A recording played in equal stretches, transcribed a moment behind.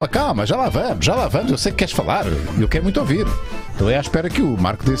Calma, já lá vamos, eu sei que queres falar, eu quero muito ouvir. Estou à espera que o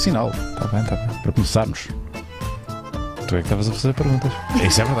Marco dê sinal. Está bem. Para começarmos. Tu é que estavas a fazer perguntas.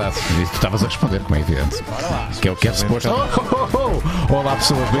 Isso é verdade, e tu estavas a responder, como é evidente. Bora lá. Que é o que é suposto. Olá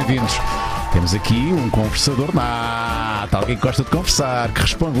pessoas, bem-vindos. Temos aqui um conversador nato, alguém que gosta de conversar, que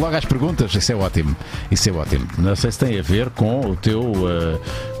responde logo às perguntas. Isso é ótimo. Não sei se tem a ver com o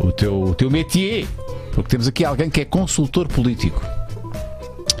teu métier, porque temos aqui alguém que é consultor político.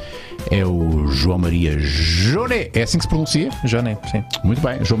 É o João Maria Jonet. É assim que se pronuncia? Jonet, sim. Muito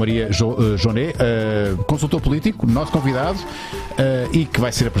bem, João Maria Jonet, consultor político, nosso convidado, e que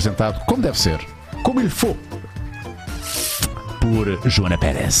vai ser apresentado como deve ser, como ele for, por Joana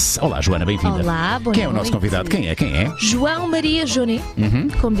Pérez. Olá, Joana, bem-vinda. Olá, boa noite. Quem é o nosso convidado? Quem é? João Maria Jonet,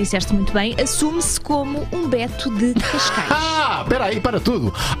 como disseste muito bem, assume-se como um Beto de Cascais. Espera aí, para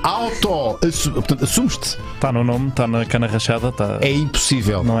tudo. Portanto, assumes-te. Está no nome, está na cana rachada, está... É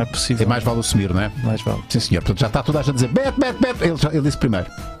impossível. Não é possível. É mais vale assumir, não é? Mais vale. Sim, senhor. Portanto, já está toda a gente a dizer Beto. Ele disse primeiro.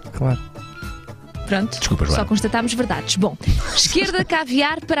 Claro. Pronto, Desculpa, Joana. Só constatámos verdades. Bom, esquerda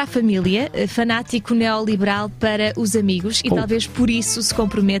caviar para a família, fanático neoliberal para os amigos e talvez por isso se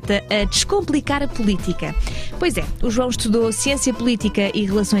comprometa a descomplicar a política. Pois é, o João estudou Ciência Política e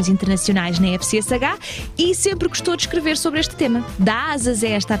Relações Internacionais na FCSH e sempre gostou de escrever sobre este tema. Dá asas a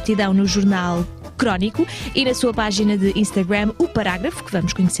esta aptidão no jornal Crónico e na sua página de Instagram, o Parágrafo, que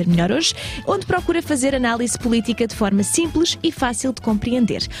vamos conhecer melhor hoje, onde procura fazer análise política de forma simples e fácil de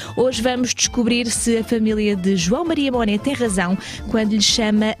compreender. Hoje vamos descobrir se a família de João Maria Monet tem razão quando lhe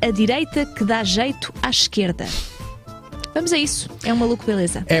chama a direita que dá jeito à esquerda. Vamos a isso. É um maluco,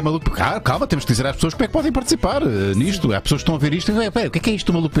 beleza? É maluco. Calma, temos que dizer às pessoas como é que podem participar nisto. Há pessoas que estão a ver isto e dizem, o que é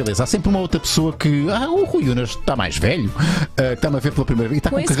isto, maluco, beleza? Há sempre uma outra pessoa que. O Rui Unas está mais velho, que está-me a ver pela primeira vez. E está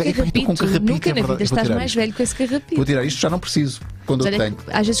com esse carrapito. Nunca na vida estás mais velho com esse carrapito. Vou tirar isto, já não preciso. Quando eu tenho.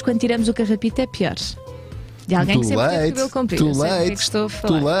 Às vezes, quando tiramos o carrapito, é pior. De alguém que sempre teve cabelo comprido. Too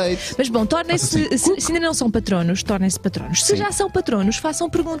late. Mas bom, tornem-se, se ainda não são patronos, tornem-se patronos. Se já são patronos, façam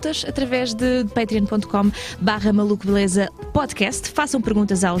perguntas através de patreon.com/malucobeleza podcast. Façam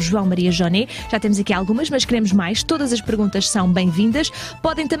perguntas ao João Maria Jonet. Já temos aqui algumas, mas queremos mais. Todas as perguntas são bem-vindas.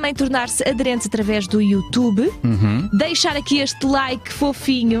 Podem também tornar-se aderentes através do YouTube. Deixar aqui este like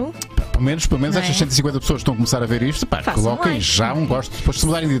fofinho. Pelo menos estas 150 pessoas que estão a começar a ver isto, coloquem já um gosto. Depois, se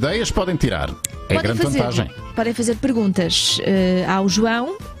mudarem de ideias, podem tirar. É a grande vantagem. Podem fazer perguntas ao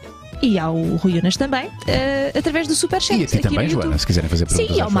João e ao Rui Unas também, através do Superchat. E a ti também, Joana, se quiserem fazer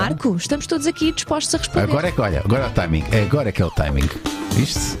perguntas. Sim, ao Marco. Estamos todos aqui dispostos a responder. Agora é que, olha, agora é o timing. Agora é que é o timing.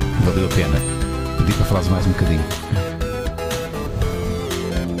 Viste? Valeu a pena. Pedi para falares mais um bocadinho.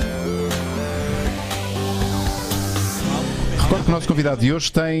 Recordo que o nosso convidado de hoje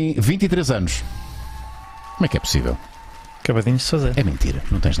tem 23 anos. Como é que é possível? Acabadinhos de se fazer. É mentira,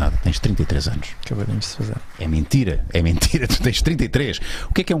 não tens nada, tens 33 anos. Acabadinhos de se fazer. É mentira, tu tens 33.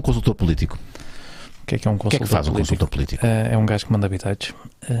 O que é um consultor político? O que é um consultor político? O que é que faz um consultor político? É um gajo que manda bitites.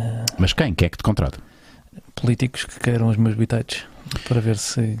 Mas quem? Quem é que te contrata? Políticos que queiram os meus bitites para ver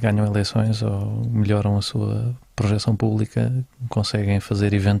se ganham eleições ou melhoram a sua projeção pública, conseguem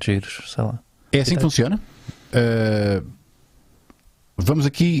fazer eventos giros, sei lá. É assim que funciona? Vamos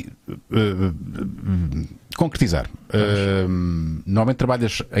aqui concretizar. Normalmente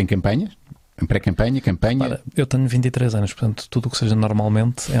trabalhas em campanha, em pré-campanha, campanha. Para, eu tenho 23 anos, portanto, tudo o que seja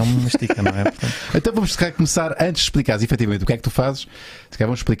normalmente é uma estica, não é? Portanto... Então vamos começar, antes de explicares efetivamente o que é que tu fazes, se calhar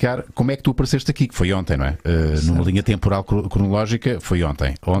vamos explicar como é que tu apareceste aqui, que foi ontem, não é? Numa linha temporal cronológica, foi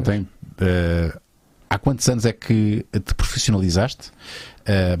ontem. Há quantos anos é que te profissionalizaste?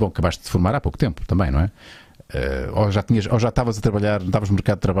 Acabaste de formar há pouco tempo também, não é? Ou já estavas a trabalhar, estavas no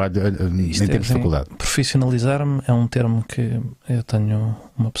mercado de trabalho em termos de faculdade? Profissionalizar-me é um termo que eu tenho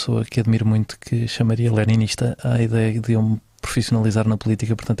uma pessoa que admiro muito que chamaria leninista à ideia de eu me profissionalizar na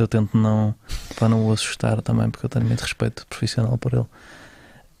política, portanto eu tento não o assustar também, porque eu tenho muito respeito profissional por ele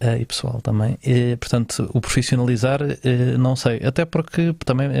e pessoal também. E, portanto, o profissionalizar, não sei, até porque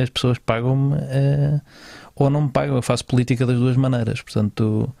também as pessoas pagam-me ou não me pagam, eu faço política das duas maneiras,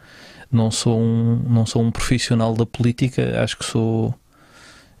 portanto... Não sou um profissional da política, acho que sou...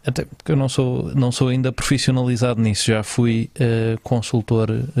 Até porque eu não sou ainda profissionalizado nisso. Já fui consultor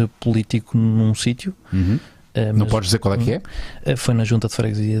político num sítio. Não podes dizer qual é que é? Foi na Junta de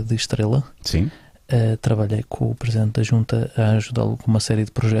Freguesia de Estrela. Sim. Trabalhei com o Presidente da Junta a ajudá-lo com uma série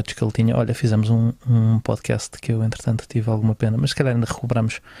de projetos que ele tinha. Olha, fizemos um podcast que eu, entretanto, tive alguma pena. Mas se calhar ainda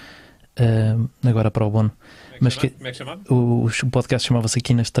recuperamos agora para o Bono. Como é que chamava? O podcast chamava-se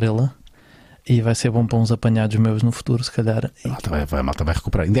Aqui na Estrela. E vai ser bom para uns apanhados meus no futuro, se calhar. A malta vai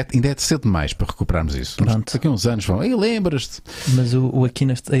recuperar. Ainda é de cedo demais para recuperarmos isso. Daqui a uns anos vão. Ei, lembras-te? Mas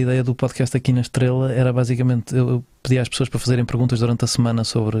a ideia do podcast Aqui na Estrela era basicamente: eu pedi às pessoas para fazerem perguntas durante a semana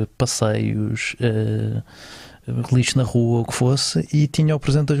sobre passeios, lixo na rua, o que fosse, e tinha o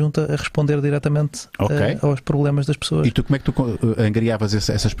Presidente da Junta a responder diretamente aos problemas das pessoas. E tu, como é que tu angariavas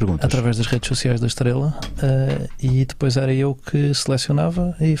essas perguntas? Através das redes sociais da Estrela, e depois era eu que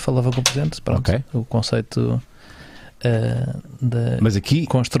selecionava e falava com o Presidente. Pronto, o conceito Mas aqui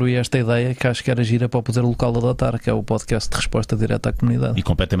construí esta ideia que acho que era gira para o poder local adotar, que é o podcast de resposta direta à comunidade. E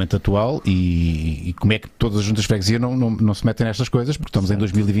completamente atual. E como é que todas as juntas de freguesia não se metem nestas coisas? Porque estamos em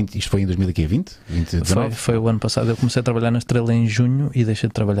 2020. Isto foi em 2020? 2019? Foi o ano passado. Eu comecei a trabalhar na Estrela em junho e deixei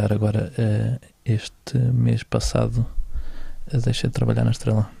de trabalhar agora este mês passado. Deixei de trabalhar na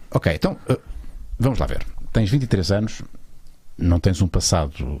Estrela. Ok, então vamos lá ver. Tens 23 anos, não tens um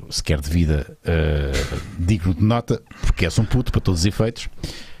passado sequer de vida digno de nota, porque és um puto para todos os efeitos.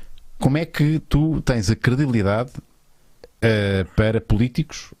 Como é que tu tens a credibilidade para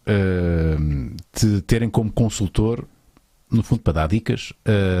políticos te terem como consultor, no fundo para dar dicas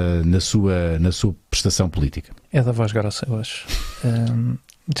na sua prestação política? É da voz grossa, eu acho.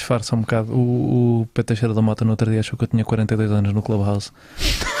 Disfarça um bocado. O Pedro Teixeira da Mota no outro dia achou que eu tinha 42 anos no Clubhouse.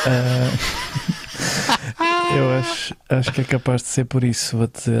 Eu acho que é capaz de ser por isso, vou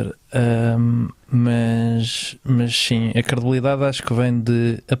dizer. Mas sim, a credibilidade acho que vem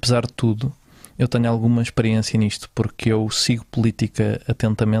de, apesar de tudo, eu tenho alguma experiência nisto, porque eu sigo política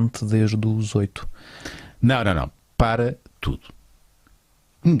atentamente desde os 8. Não. Para tudo.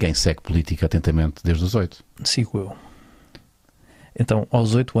 Ninguém segue política atentamente desde os 8. Sigo eu. Então,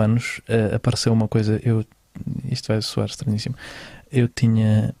 aos 8 anos, apareceu uma coisa, isto vai soar estranhíssimo. Eu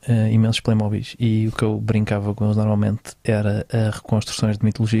tinha imensos Playmobis e o que eu brincava com eles normalmente era reconstruções de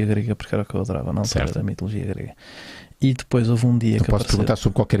mitologia grega, porque era o que eu adorava, não era da mitologia grega. E depois houve um dia que posso perguntar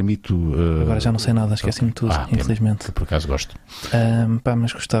sobre qualquer mito. Agora já não sei nada, esqueci-me tudo, infelizmente. Por acaso gosto.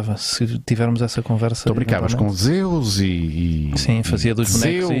 Mas gostava, se tivermos essa conversa. Tu brincavas com Zeus e sim, fazia dos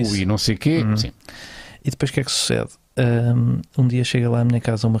bonecos e não sei o quê. Sim. E depois o que é que sucede? Um dia chega lá à minha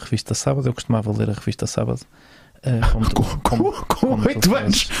casa uma revista Sábado. Eu costumava ler a revista Sábado. Com 8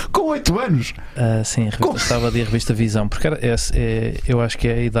 anos? Com 8 anos? Sim, a revista Sábado e a revista Visão. Porque eu acho que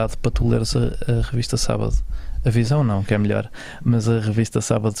é a idade para tu leres a revista Sábado. A Visão não, que é melhor. Mas a revista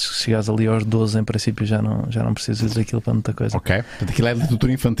Sábado, se chegares ali aos 12, em princípio já não precisas daquilo para muita coisa. Ok, portanto aquilo é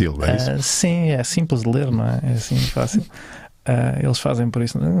literatura infantil, é isso? Sim, é simples de ler, não é? É assim fácil. Eles fazem por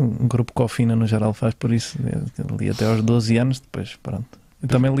isso, um grupo Cofina no geral faz por isso. Eu li até aos 12 anos, depois pronto. Eu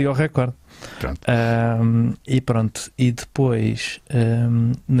também li ao recorde. Pronto. E depois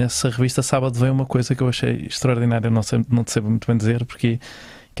nessa revista Sábado veio uma coisa que eu achei extraordinária, não te sei muito bem dizer, porque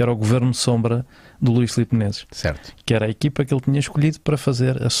que era o Governo Sombra do Luís Filipe Menezes. Certo. Que era a equipa que ele tinha escolhido para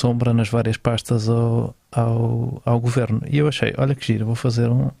fazer a sombra nas várias pastas ao governo. E eu achei, olha que giro, vou fazer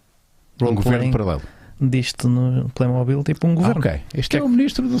um governo paralelo disto no Playmobil, tipo um governo. Ok, este é o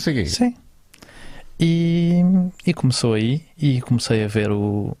ministro do CG. Sim. E começou aí, e comecei a ver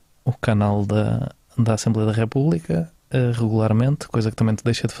o canal da Assembleia da República regularmente, coisa que também te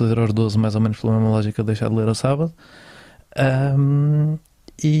deixa de fazer aos 12, mais ou menos pela mesma lógica de deixar de ler ao sábado.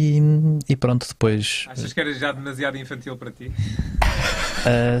 E pronto, depois... Achas que era já demasiado infantil para ti?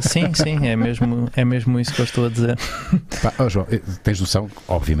 Sim, é mesmo isso que eu estou a dizer. João, tens noção,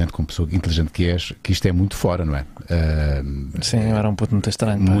 obviamente, como pessoa inteligente que és, que isto é muito fora, não é? Sim, eu era um puto muito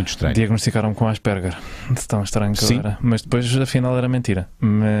estranho. Muito estranho. Diagnosticaram-me com Asperger, de tão estranho que eu era. Mas depois, afinal, era mentira.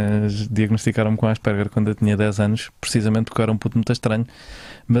 Mas diagnosticaram-me com Asperger quando eu tinha 10 anos, precisamente porque eu era um puto muito estranho.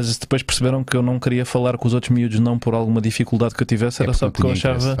 Mas depois perceberam que eu não queria falar com os outros miúdos, não por alguma dificuldade que eu tivesse, era só porque eu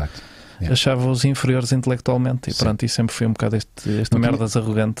achava-os inferiores intelectualmente. E pronto, e sempre fui um bocado esta merdas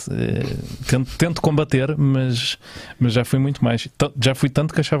arrogante. Tento combater, mas já fui muito mais. Já fui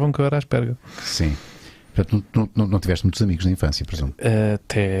tanto que achavam que eu era Asperger. Sim. Portanto, não tiveste muitos amigos na infância, presumo?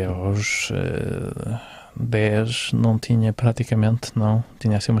 Até aos 10 não tinha praticamente, não.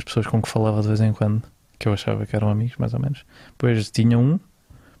 Tinha assim umas pessoas com que falava de vez em quando, que eu achava que eram amigos, mais ou menos. Depois tinha um,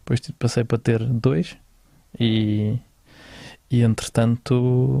 depois passei para ter 2 e entretanto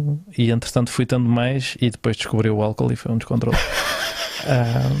fui tendo mais e depois descobri o álcool e foi um descontrole.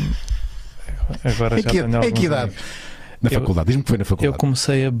 Agora já tenho alguns amigos. Que idade? Na faculdade, diz-me que foi na faculdade. Eu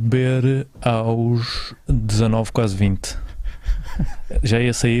comecei a beber aos 19, quase 20. Já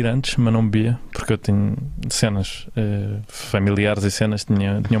ia sair antes, mas não bebia, porque eu tinha cenas familiares e cenas,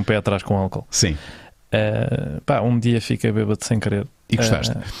 tinha um pé atrás com álcool. Sim. Um dia fiquei bêbado sem querer. E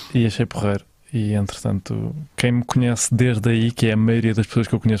gostaste? E achei porreiro. E entretanto, quem me conhece desde aí, que é a maioria das pessoas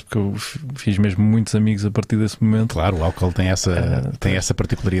que eu conheço, porque eu fiz mesmo muitos amigos a partir desse momento. Claro, o álcool tem essa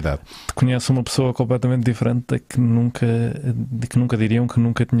particularidade. Conheço uma pessoa completamente diferente de que nunca diriam que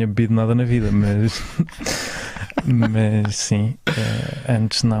nunca tinha bebido nada na vida, mas sim,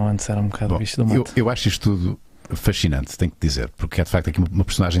 antes era um bocado bicho do mato. Eu acho isto tudo fascinante, tenho que dizer, porque é de facto aqui uma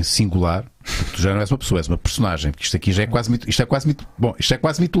personagem singular, porque tu já não és uma pessoa, és uma personagem, porque isto aqui já é quase isto é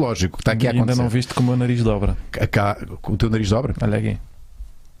quase mitológico que está aqui a acontecer. Ainda não viste como o meu nariz dobra. O teu nariz dobra? Olha aqui.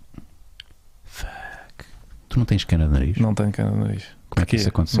 Fuck. Tu não tens cana de nariz? Não tenho cana de nariz. Como é que isso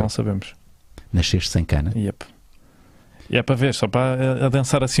aconteceu? Não sabemos. Nasceste sem cana? Yep. E é para ver, só para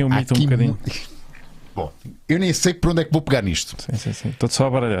adensar assim o mito um bocadinho. Bom, eu nem sei por onde é que vou pegar nisto. Sim. Estou só a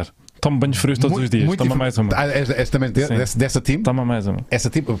baralhar. Tomo banhos frios todos os dias. Toma mais uma. És também dessa time? Toma mais uma.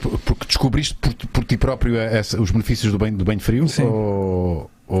 Essa time, porque descobriste por ti próprio os benefícios do banho frio? Sim. Ou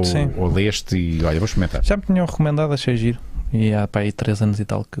leste e olha, vou experimentar. Já me tinham recomendado, achei giro. E há para aí 3 anos e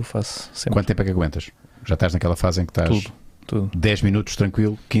tal que eu faço sempre. Quanto tempo é que aguentas? Já estás naquela fase em que estás tudo. 10 minutos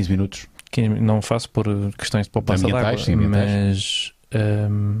tranquilo, 15 minutos? Não faço por questões de poupança de água,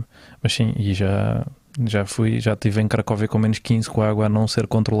 mas sim, e já estive em Cracóvia com menos 15 com a água a não ser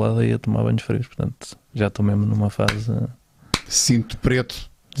controlada e a tomar banhos frios, portanto já estou mesmo numa fase cinto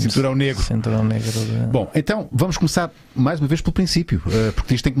preto, cinturão negro. Bom, então vamos começar mais uma vez pelo princípio,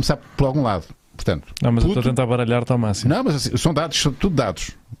 porque isto tem que começar por algum lado. Portanto, não, mas eu estou a tentar baralhar-te ao máximo. Não, mas assim, são tudo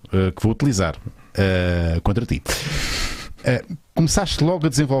dados que vou utilizar contra ti. Começaste logo a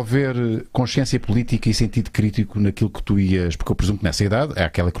desenvolver consciência política e sentido crítico naquilo que tu ias, porque eu presumo que nessa idade há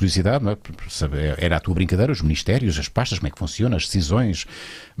aquela curiosidade, não é? Era a tua brincadeira, os ministérios, as pastas, como é que funcionam, as decisões,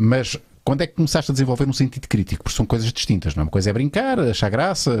 mas quando é que começaste a desenvolver um sentido crítico? Porque são coisas distintas, não é? Uma coisa é brincar, achar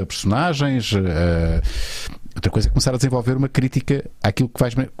graça, personagens, outra coisa é começar a desenvolver uma crítica àquilo que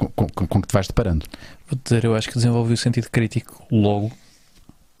com que te vais deparando. Vou dizer, eu acho que desenvolvi o sentido crítico logo.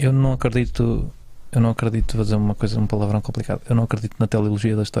 Eu não acredito, vou dizer uma palavrão complicado, eu não acredito na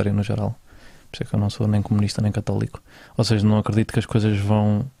teleologia da história no geral. Por isso é que eu não sou nem comunista nem católico. Ou seja, não acredito que as coisas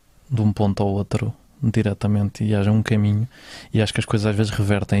vão de um ponto ao outro diretamente e haja um caminho, e acho que as coisas às vezes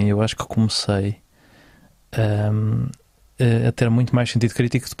revertem. Eu acho que comecei a ter muito mais sentido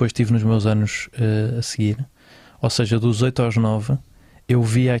crítico que depois tive nos meus anos a seguir. Ou seja, dos 8 aos 9 eu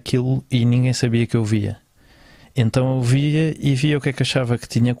via aquilo e ninguém sabia que eu via. Então eu via e via o que é que achava que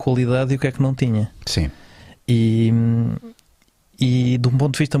tinha qualidade e o que é que não tinha. Sim. E de um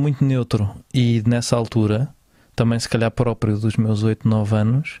ponto de vista muito neutro, e nessa altura, também se calhar próprio dos meus 8, 9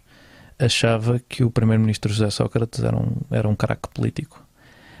 anos, achava que o primeiro-ministro José Sócrates era um craque político.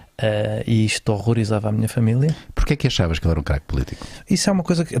 E isto horrorizava a minha família. Porquê é que achavas que ele era um craque político? Isso é uma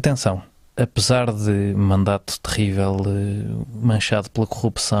coisa que, atenção, apesar de mandato terrível, manchado pela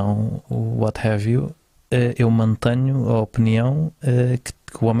corrupção, what have you, eu mantenho a opinião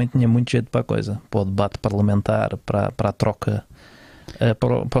que o homem tinha muito jeito para a coisa, para o debate parlamentar, para a troca,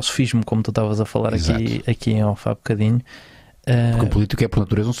 para o sofismo, como tu estavas a falar aqui em off há bocadinho. Porque o político é por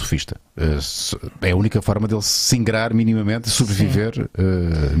natureza um sofista. É a única forma dele se ingrar minimamente, sobreviver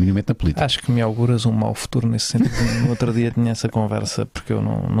minimamente na política. Acho que me auguras um mau futuro nesse sentido. No outro dia tinha essa conversa, porque eu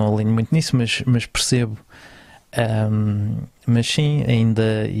não alinho muito nisso, mas percebo. Mas sim,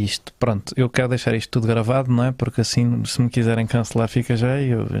 ainda isto, pronto, eu quero deixar isto tudo gravado, não é? Porque assim, se me quiserem cancelar, fica já,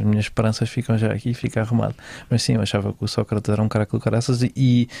 as minhas esperanças ficam já aqui, fica arrumado. Mas sim, eu achava que o Sócrates era um craque do caraças,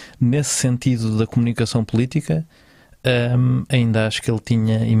 e nesse sentido da comunicação política, ainda acho que ele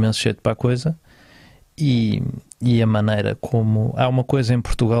tinha imenso jeito para a coisa. E a maneira como... Há uma coisa em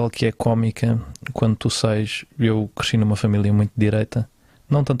Portugal que é cómica quando tu sais... Eu cresci numa família muito de direita,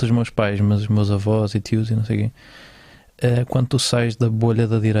 não tanto os meus pais, mas os meus avós e tios e não sei quem. Quando tu sais da bolha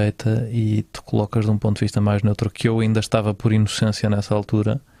da direita e te colocas de um ponto de vista mais neutro, que eu ainda estava por inocência nessa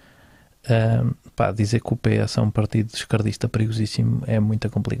altura, dizer que o PS é um partido esquerdista perigosíssimo é muito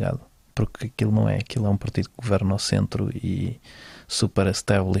complicado, porque aquilo não é, aquilo é um partido que governa ao centro e super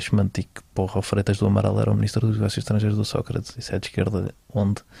establishment, e que, porra, o Freitas do Amaral era o ministro dos Negócios Estrangeiros do Sócrates. Isso é de esquerda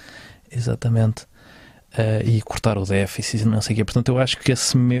onde? Exatamente. E cortar o déficit e não sei o quê. Portanto, eu acho que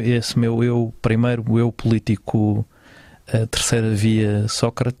esse meu eu, primeiro eu político, terceira via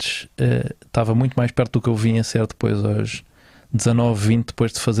Sócrates, estava muito mais perto do que eu vinha a ser depois aos 19, 20,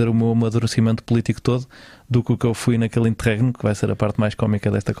 depois de fazer o meu amadurecimento político todo, do que o que eu fui naquele interregno, que vai ser a parte mais cómica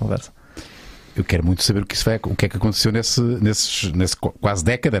desta conversa. Eu quero muito saber o que é que aconteceu nesse quase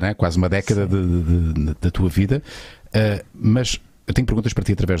década, né? Quase uma década da tua vida, mas eu tenho perguntas para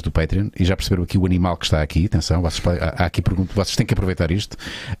ti através do Patreon, e já perceberam aqui o animal que está aqui. Atenção, há aqui perguntas, vocês têm que aproveitar isto.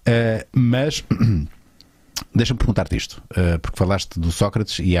 Mas Deixa-me perguntar-te isto, porque falaste do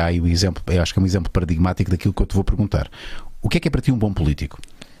Sócrates e há aí um exemplo, eu acho que é um exemplo paradigmático daquilo que eu te vou perguntar. O que é para ti um bom político?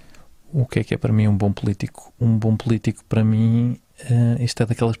 O que é para mim um bom político? Um bom político para mim, isto é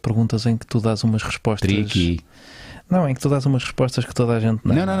daquelas perguntas em que tu dás umas respostas... Tricky. Não, em que tu dás umas respostas que toda a gente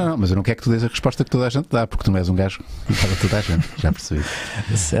dá. Não, mas eu não quero que tu dês a resposta que toda a gente dá, porque tu não és um gajo que fala toda a gente, já percebi.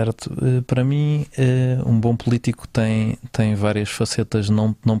 Certo. Para mim, um bom político tem várias facetas,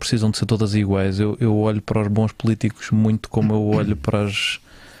 não precisam de ser todas iguais. Eu olho para os bons políticos muito como eu olho para as...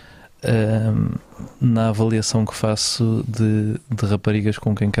 na avaliação que faço de raparigas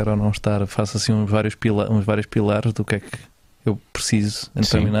com quem quero ou não estar, faço assim uns vários pilares do que é que eu preciso em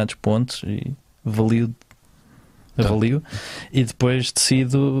determinados pontos e avalio e depois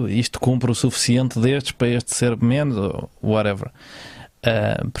decido isto cumpre o suficiente destes para este ser menos ou whatever.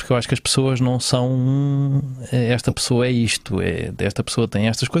 Porque eu acho que as pessoas não são esta pessoa é isto, esta pessoa tem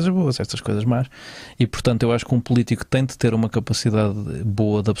estas coisas boas, estas coisas más, e portanto eu acho que um político tem de ter uma capacidade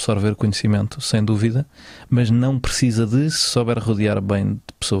boa de absorver conhecimento, sem dúvida, mas não precisa de, se souber rodear bem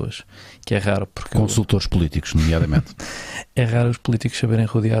de pessoas, que é raro. Porque consultores políticos, nomeadamente. É raro os políticos saberem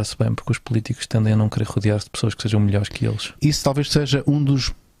rodear-se bem, porque os políticos tendem a não querer rodear-se de pessoas que sejam melhores que eles. Isso talvez seja um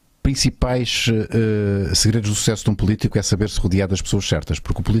dos principais segredos do sucesso de um político, é saber-se rodear das pessoas certas,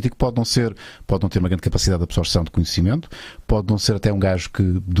 porque o político pode não ter uma grande capacidade de absorção de conhecimento, pode não ser até um gajo que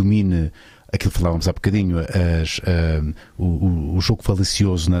domine aquilo que falávamos há bocadinho, o jogo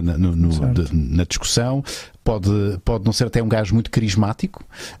falicioso na discussão, pode não ser até um gajo muito carismático,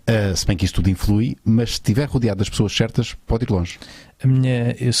 se bem que isso tudo influi, mas se estiver rodeado das pessoas certas, pode ir longe.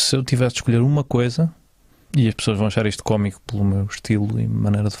 Se eu tivesse de escolher uma coisa, e as pessoas vão achar isto cómico pelo meu estilo e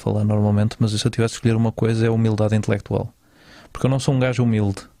maneira de falar normalmente, mas se eu tivesse de escolher uma coisa é a humildade intelectual. Porque eu não sou um gajo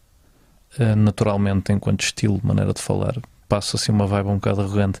humilde, naturalmente, enquanto estilo, maneira de falar. Passo assim uma vibe um bocado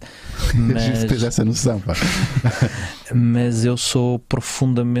arrogante. Mas tens essa noção, pá. Mas eu sou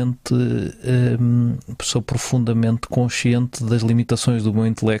profundamente consciente das limitações do meu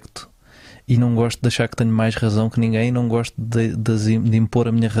intelecto. E não gosto de achar que tenho mais razão que ninguém, e não gosto de impor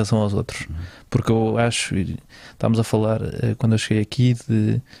a minha razão aos outros. Porque eu acho, estávamos a falar quando eu cheguei aqui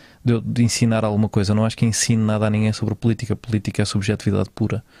de ensinar alguma coisa. Eu não acho que ensine nada a ninguém sobre política. Política é subjetividade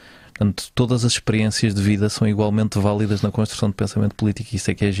pura. Portanto, todas as experiências de vida são igualmente válidas na construção de pensamento político, e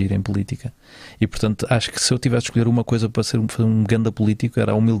isso é que é giro em política. E portanto, acho que se eu tivesse de escolher uma coisa para ser um ganda político,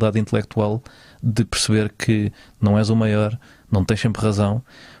 era a humildade intelectual de perceber que não és o maior, não tens sempre razão.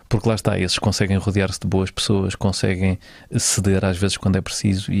 Porque lá está, esses conseguem rodear-se de boas pessoas, conseguem ceder às vezes quando é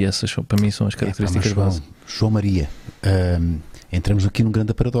preciso, e essas para mim são as características básicas. João Maria, entramos aqui num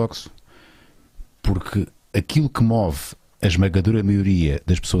grande paradoxo, porque aquilo que move a esmagadora maioria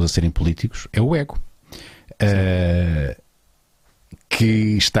das pessoas a serem políticos é o ego,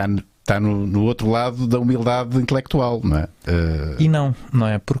 que está no outro lado da humildade intelectual, não é? E não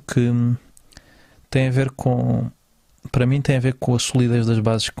é, porque tem a ver com... Para mim tem a ver com a solidez das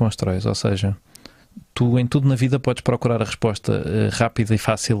bases que constróis, ou seja, tu em tudo na vida podes procurar a resposta rápida e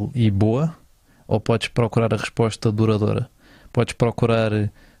fácil e boa, ou podes procurar a resposta duradoura. Podes procurar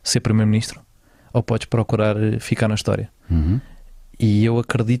ser primeiro-ministro, ou podes procurar ficar na história. E eu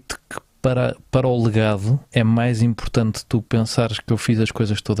acredito que para o legado é mais importante tu pensares que eu fiz as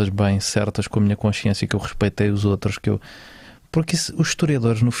coisas todas bem, certas, com a minha consciência, que eu respeitei os outros, que eu... Porque os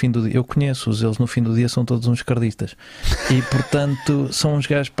historiadores, no fim do dia, eu conheço-os, eles no fim do dia são todos uns esquerdistas. E, portanto, são uns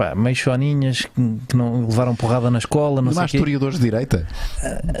gajos, meio choninhas, que não levaram porrada na escola, não sei há o quê. historiadores de direita?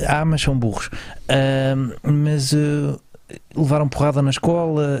 Mas são burros. Levaram porrada na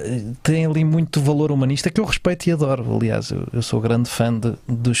escola, têm ali muito valor humanista, que eu respeito e adoro. Aliás, eu sou grande fã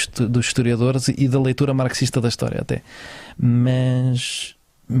dos historiadores e da leitura marxista da história até. Mas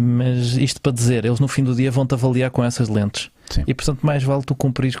isto para dizer, eles no fim do dia vão-te avaliar com essas lentes. Sim. E portanto mais vale tu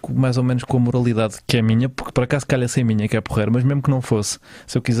cumprires mais ou menos com a moralidade que é minha, porque por acaso calha ser minha, que é porreiro, mas mesmo que não fosse,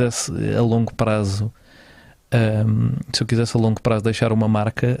 se eu quisesse a longo prazo deixar uma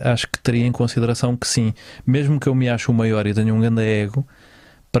marca, acho que teria em consideração que sim, mesmo que eu me ache o maior e tenha um grande ego,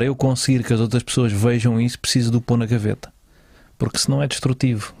 para eu conseguir que as outras pessoas vejam isso, preciso do pôr na gaveta, porque senão é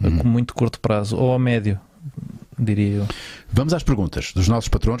destrutivo a muito curto prazo, ou a médio, diria eu. Vamos às perguntas dos nossos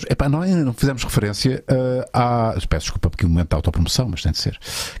patronos. Nós ainda não fizemos referência a... Peço desculpa porque o momento da autopromoção, mas tem de ser.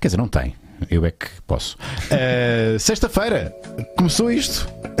 Quer dizer, não tem. eu é que posso. Sexta-feira começou isto.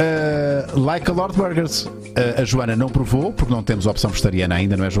 Like a Lord Burgers. A Joana não provou, porque não temos opção vegetariana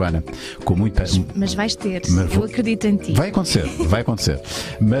ainda, não é, Joana? Com muita... Mas vais ter, Mas eu acredito em ti. Vai acontecer.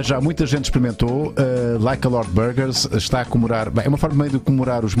 Mas já muita gente experimentou. Like a Lord Burgers está a comemorar. Bem, é uma forma meio de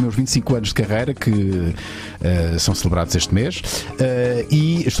comemorar os meus 25 anos de carreira, que são celebrados este mês.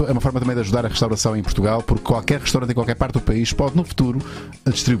 E é uma forma também de ajudar a restauração em Portugal, porque qualquer restaurante em qualquer parte do país pode no futuro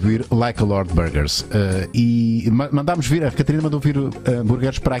distribuir Like a Lord Burgers. E mandámos vir, a Catarina mandou vir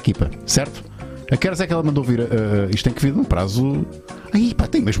hambúrgueres para a equipa, certo? A que horas é que ela mandou vir? Isto tem que vir num prazo. Aí, pá,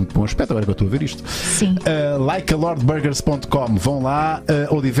 tem mesmo muito bom aspecto agora que eu estou a ver isto. Sim. Likealordburgers.com. Vão lá,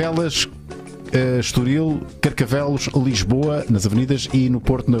 Odivelas, Estoril, Carcavelos, Lisboa, nas avenidas, e no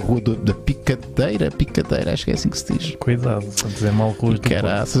Porto, na rua da Picadeira, acho que é assim que se diz. Cuidado, se dizer mal ruas do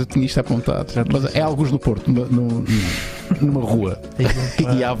Caraças, eu tinha isto apontado. Mas é alguns no Porto, numa rua.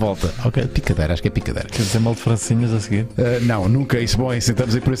 E à volta. Ok, Picadeira, acho que é Picadeira. Quer dizer mal de francinhas a seguir? Não, nunca. Isso bom,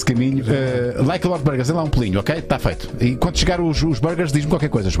 estamos aí por esse caminho. Like a Lord Burgers, dê lá um pelinho, ok? Está feito. E quando chegar os burgers, diz-me qualquer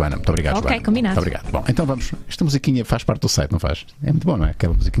coisa, Joana. Muito obrigado, Ok, Joana. combinado. Muito obrigado. Bom, então vamos. Esta musiquinha faz parte do site, não faz? É muito bom, não é?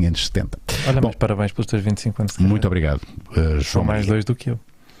 Aquela musiquinha anos 70. Olha, mas parabéns pelos teus 25 anos de carreira. Muito obrigado, São João. mais dois do que eu.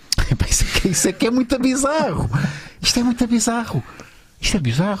 Isso é que é muito bizarro. Isto é muito bizarro. Isto é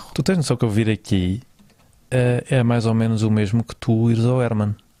bizarro. Tu tens noção que eu vir aqui é mais ou menos o mesmo que tu ires ao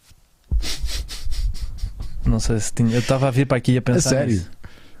Herman. Não sei se tinha. Eu estava a vir para aqui a pensar. A sério? Nisso.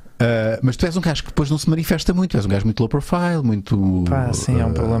 Mas tu és um gajo que depois não se manifesta muito. Tu és um gajo muito low profile, muito. Pá, sim, é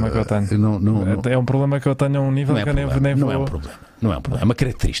um problema que eu tenho. É um problema que eu tenho a um nível que eu nem não vou. É um problema. Não é um problema. É uma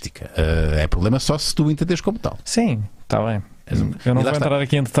característica. É problema só se tu entenderes como tal. Sim, está bem. Eu não vou entrar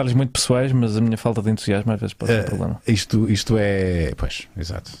aqui em detalhes muito pessoais, mas a minha falta de entusiasmo às vezes pode ser um problema. Isto é. Pois,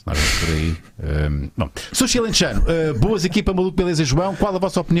 exato. Nós vamos por aí. Bom, sou Chilentejano. Boas, equipa Maluco, Beleza, João. Qual a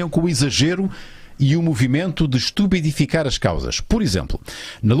vossa opinião com o exagero e o movimento de estupidificar as causas? Por exemplo,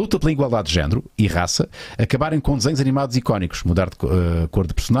 na luta pela igualdade de género e raça, acabarem com desenhos animados icónicos, mudar de cor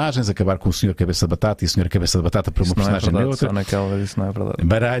de personagens, acabar com o Senhor Cabeça de Batata e a Senhora Cabeça de Batata por uma personagem neutra, isso não é verdade.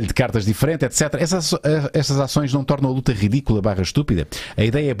 baralho de cartas diferente, etc. Essas ações não tornam a luta ridícula / estúpida. A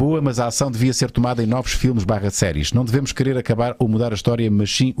ideia é boa, mas a ação devia ser tomada em novos filmes / séries. Não devemos querer acabar ou mudar a história, mas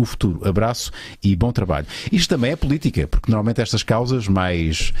sim o futuro. Abraço e bom trabalho. Isto também é política, porque normalmente estas causas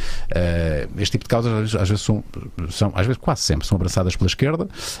mais... este tipo de causas às vezes às vezes quase sempre são abraçadas pela esquerda.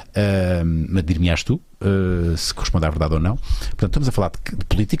 Dir-me-ás tu se corresponde à verdade ou não. Portanto, estamos a falar de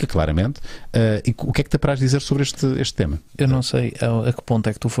política, claramente. E o que é que te apraz dizer sobre este tema? Eu não sei a que ponto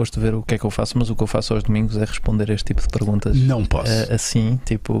é que tu foste ver o que é que eu faço, mas o que eu faço aos domingos é responder este tipo de perguntas. Não posso. Assim,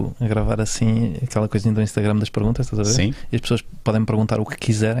 tipo, a gravar assim, aquela coisinha do Instagram das perguntas, estás a ver? Sim. E as pessoas podem me perguntar o que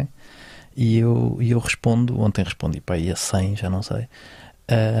quiserem e eu respondo. Ontem respondi para aí a 100, já não sei.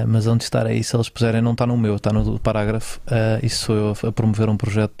 Mas onde estar aí, se eles puserem, não está no meu, está no parágrafo. Isso sou eu a promover um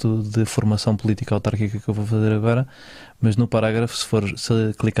projeto de formação política autárquica que eu vou fazer agora. Mas no parágrafo,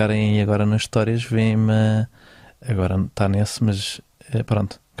 se clicarem aí agora nas histórias, vêm-me. Agora está nesse, mas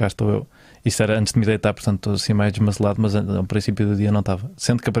pronto, cá estou eu. Isso era antes de me deitar, portanto estou assim mais desmazelado, mas ao princípio do dia não estava.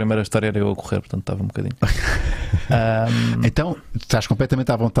 Sendo que a primeira história era eu a correr, portanto estava um bocadinho. Então, estás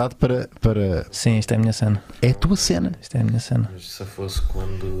completamente à vontade para... Sim, isto é a minha cena. É a tua cena. Isto é a minha cena. Mas se fosse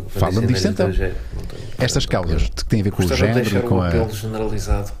quando... Fala-me disto então. Estas causas que têm a ver com o género e com um apelo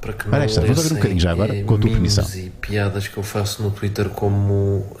generalizado para que não vamos ouvir um bocadinho já agora, com a tua permissão. E piadas que eu faço no Twitter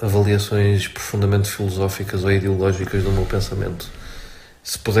como avaliações profundamente filosóficas ou ideológicas do meu pensamento.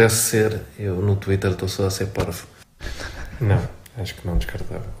 Se pudesse ser, eu no Twitter estou só a ser parvo. Não, acho que não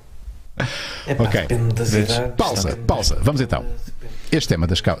descartável. Ok, depende das idades. Pausa. Vamos então. Este tema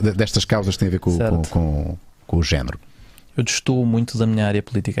destas causas tem a ver com o género. Eu destoo muito da minha área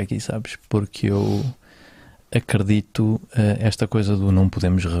política aqui, sabes? Porque eu acredito esta coisa do não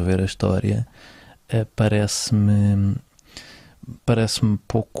podemos rever a história parece-me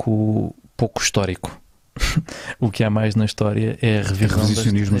pouco histórico. O que há mais na história é a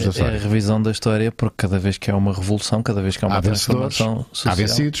revisão da história, porque cada vez que há uma revolução, cada vez que há uma transformação social, há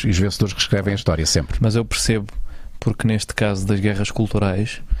vencidos, e os vencedores reescrevem a história sempre. Mas eu percebo, porque neste caso das guerras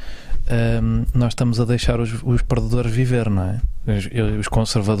culturais nós estamos a deixar os perdedores viver, não é? Os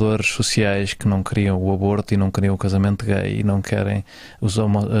conservadores sociais que não queriam o aborto e não queriam o casamento gay e não querem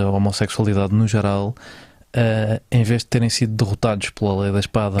a homossexualidade no geral, em vez de terem sido derrotados pela lei da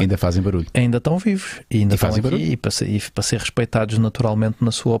espada, ainda fazem barulho, ainda estão vivos e ainda estão aqui e para ser respeitados naturalmente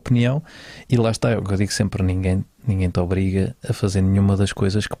na sua opinião. E lá está, eu digo sempre, ninguém te obriga a fazer nenhuma das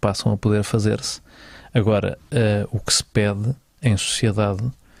coisas que passam a poder fazer-se. Agora, o que se pede em sociedade,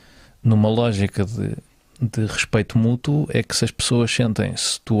 numa lógica de respeito mútuo é que se as pessoas sentem,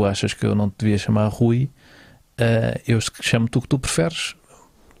 se tu achas que eu não te devia chamar Rui, eu chamo-te o que tu preferes.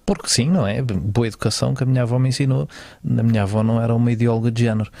 Porque sim, não é? Boa educação que a minha avó me ensinou. A minha avó não era uma ideóloga de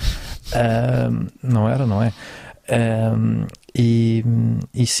género. Não era, não é?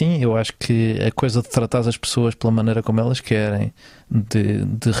 E sim, eu acho que a coisa de tratar as pessoas pela maneira como elas querem,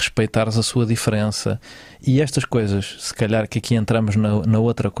 de respeitares a sua diferença, e estas coisas, se calhar que aqui entramos na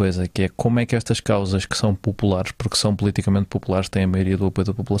outra coisa, que é como é que estas causas que são populares, porque são politicamente populares, têm a maioria do apoio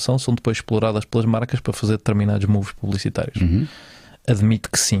da população, são depois exploradas pelas marcas para fazer determinados moves publicitários. Admito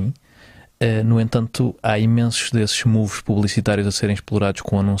que sim. No entanto, há imensos desses moves publicitários a serem explorados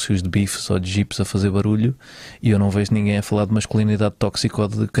com anúncios de bifes ou de jipes a fazer barulho, e eu não vejo ninguém a falar de masculinidade tóxica ou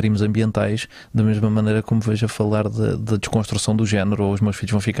de crimes ambientais da mesma maneira como vejo a falar da desconstrução do género, ou os meus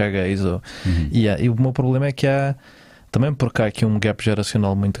filhos vão ficar gays. E o meu problema é que há, também porque há aqui um gap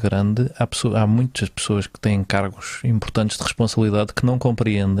geracional muito grande, há muitas pessoas que têm cargos importantes de responsabilidade que não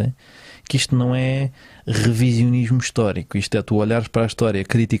compreendem que isto não é revisionismo histórico. Isto é tu olhares para a história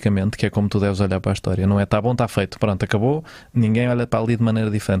criticamente, que é como tu deves olhar para a história. Não é tá bom, está feito, pronto, acabou, ninguém olha para ali de maneira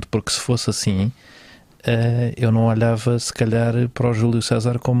diferente. Porque se fosse assim, eu não olhava se calhar para o Júlio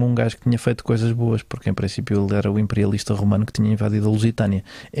César como um gajo que tinha feito coisas boas, porque em princípio ele era o imperialista romano que tinha invadido a Lusitânia.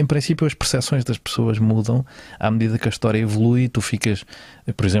 Em princípio as percepções das pessoas mudam à medida que a história evolui. Tu ficas,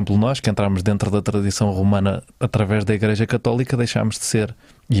 por exemplo, nós que entramos dentro da tradição romana através da Igreja Católica, deixámos de ser,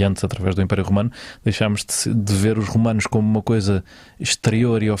 e antes através do Império Romano, deixámos de ver os romanos como uma coisa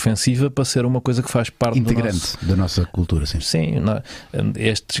exterior e ofensiva para ser uma coisa que faz parte integrante da nossa cultura. Sim,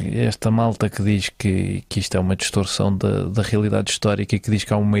 esta malta que diz que isto é uma distorção da realidade histórica e que diz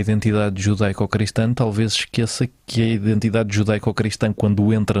que há uma identidade judaico-cristã, talvez esqueça que a identidade judaico-cristã,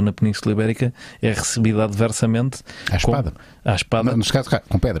 quando entra na Península Ibérica, é recebida adversamente à espada. À espada. Nos casos,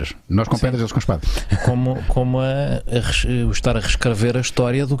 com pedras. Nós com pedras, eles com espada. Como estar a reescrever a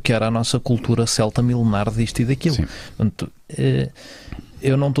história do que era a nossa cultura celta milenar disto e daquilo. Portanto,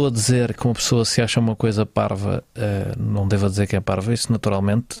 eu não estou a dizer que uma pessoa se acha uma coisa parva, não devo dizer que é parva, isso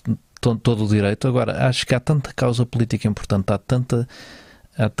naturalmente, todo o direito. Agora, acho que há tanta causa política importante, há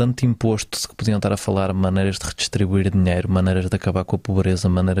tanto imposto que podiam estar a falar, maneiras de redistribuir dinheiro, maneiras de acabar com a pobreza,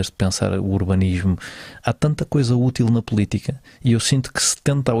 maneiras de pensar o urbanismo. Há tanta coisa útil na política, e eu sinto que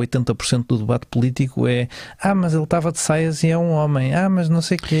 70% a 80% do debate político é mas ele estava de saias e é um homem, mas não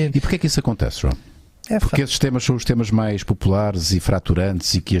sei o quê. E porquê é que isso acontece, João? Porque esses temas são os temas mais populares e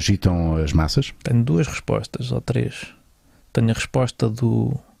fraturantes e que agitam as massas? Tenho 2 respostas, ou 3. Tenho a resposta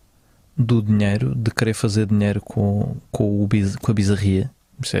do dinheiro, de querer fazer dinheiro com a bizarria.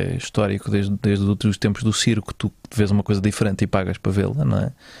 Isso é histórico desde os tempos do circo. Tu vês uma coisa diferente e pagas para vê-la, não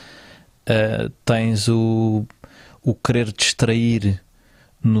é? Tens o querer distrair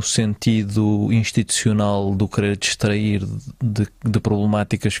no sentido institucional, do querer distrair de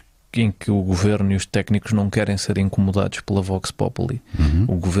problemáticas em que o governo e os técnicos não querem ser incomodados pela Vox Populi.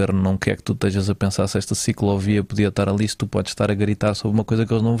 O governo não quer que tu estejas a pensar se esta ciclovia podia estar ali, se tu podes estar a gritar sobre uma coisa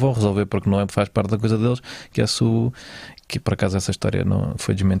que eles não vão resolver porque não faz parte da coisa deles, que por acaso essa história não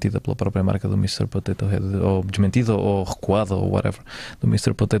foi desmentida pela própria marca do Mr. Potato Head, ou desmentida ou recuada ou whatever, do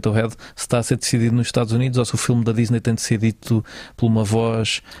Mr. Potato Head, se está a ser decidido nos Estados Unidos ou se o filme da Disney tem de ser dito por uma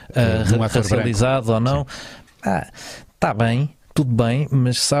voz racializada ou não. Está bem, tudo bem,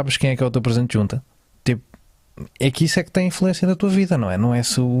 mas sabes quem é que é o teu presente de junta? Tipo, é que isso é que tem influência na tua vida, não é? Não é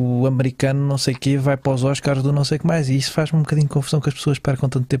se o americano não sei o quê vai para os Oscars do não sei o que mais, e isso faz-me um bocadinho de confusão que as pessoas percam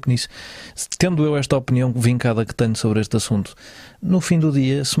tanto tempo nisso. Tendo eu esta opinião vincada que tenho sobre este assunto, no fim do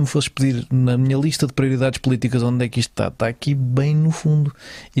dia, se me fosses pedir na minha lista de prioridades políticas onde é que isto está aqui bem no fundo.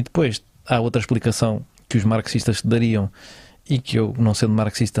 E depois há outra explicação que os marxistas te dariam e que eu, não sendo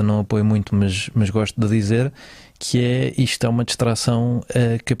marxista, não apoio muito, mas gosto de dizer, que é isto é uma distração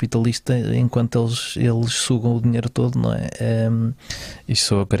capitalista enquanto eles sugam o dinheiro todo, não é? Isto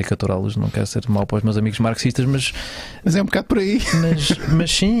sou a caricaturá-los, não quero ser mau para os meus amigos marxistas, mas é um bocado por aí.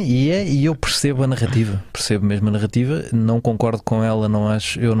 Mas sim, e eu percebo a narrativa, percebo mesmo a narrativa, não concordo com ela,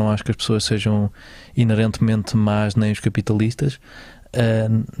 eu não acho que as pessoas sejam inerentemente más, nem os capitalistas,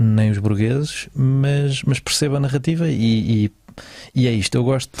 nem os burgueses, mas percebo a narrativa e é isto. Eu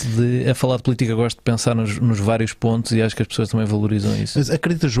gosto a falar de política, gosto de pensar nos vários pontos e acho que as pessoas também valorizam isso. Mas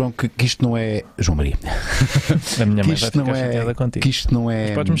acredita, João, que isto não é... João Maria. A minha mãe vai ficar chateada contigo. Que isto não é...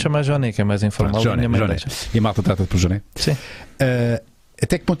 Mas podes-me chamar Jonet, que é mais informal. Jonet. E a malta trata-te por Jonet? Sim.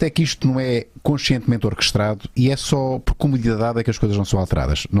 Até que ponto é que isto não é conscientemente orquestrado e é só por comodidade é que as coisas não são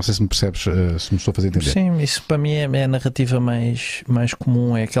alteradas? Não sei se me percebes, se me estou a fazer entender. Sim, isso para mim é a narrativa mais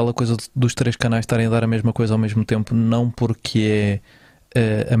comum, é aquela coisa dos 3 canais estarem a dar a mesma coisa ao mesmo tempo, não porque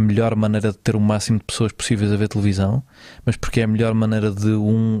a melhor maneira de ter o máximo de pessoas possíveis a ver televisão, mas porque é a melhor maneira de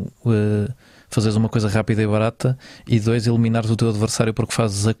fazeres uma coisa rápida e barata, e 2, eliminares o teu adversário porque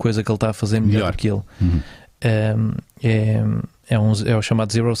fazes a coisa que ele está a fazer melhor do que ele. É o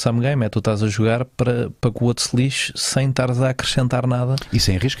chamado Zero Sum Game. Tu estás a jogar para que o outro se lixe sem estares a acrescentar nada e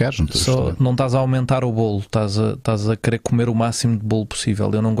sem arriscar. Não estás a aumentar o bolo, estás a querer comer o máximo de bolo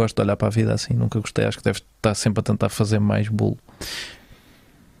possível. Eu não gosto de olhar para a vida assim, nunca gostei. Acho que deves estar sempre a tentar fazer mais bolo.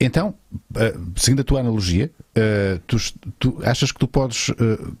 Então, seguindo a tua analogia, tu achas que tu podes...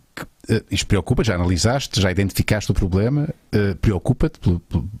 isto preocupa, já analisaste, já identificaste o problema, preocupa-te pelo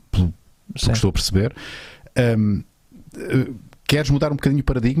que estou a perceber. Queres mudar um bocadinho o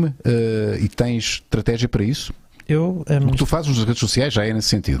paradigma e tens estratégia para isso? O que tu fazes nas redes sociais já é nesse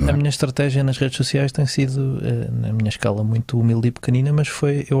sentido, não é? A minha estratégia nas redes sociais tem sido, na minha escala, muito humilde e pequenina, mas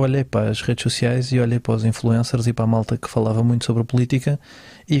eu olhei para as redes sociais e olhei para os influencers e para a malta que falava muito sobre a política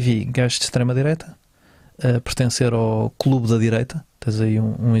e vi gajos de extrema-direita pertencer ao clube da direita. Tens aí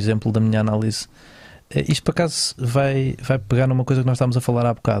um exemplo da minha análise. Isto, por acaso, vai pegar numa coisa que nós estávamos a falar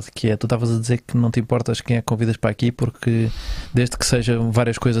há bocado, que é, tu estavas a dizer que não te importas quem é que convidas para aqui, porque desde que sejam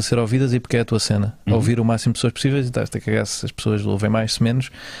várias coisas a ser ouvidas e porque é a tua cena. Ouvir o máximo de pessoas possíveis, e estás a cagar se as pessoas ouvem mais, se menos.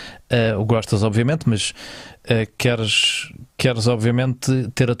 Gostas, obviamente, mas queres, obviamente,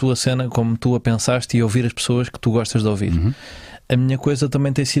 ter a tua cena como tu a pensaste e ouvir as pessoas que tu gostas de ouvir. A minha coisa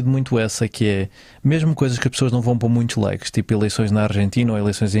também tem sido muito essa, que é, mesmo coisas que as pessoas não vão para muitos likes, tipo eleições na Argentina ou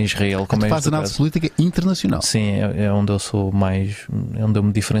eleições em Israel. Como faz análise política internacional. Sim, é onde eu sou mais, é onde eu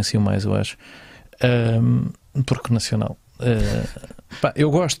me diferencio mais, eu acho. Porque nacional. Eu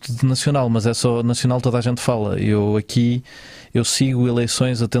gosto de nacional, mas é só nacional, toda a gente fala. Eu sigo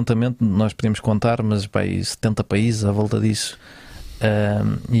eleições atentamente, nós podemos contar, mas 70 países à volta disso.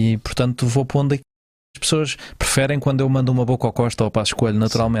 E portanto vou pondo aqui. As pessoas preferem quando eu mando uma boca ao Costa ou para a Escolho,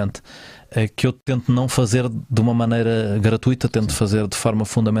 naturalmente, que eu tento não fazer de uma maneira gratuita, tento fazer de forma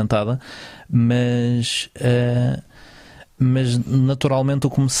fundamentada, mas naturalmente o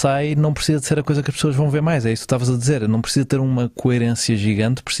que me sai não precisa de ser a coisa que as pessoas vão ver mais. É isso que estavas a dizer, não precisa ter uma coerência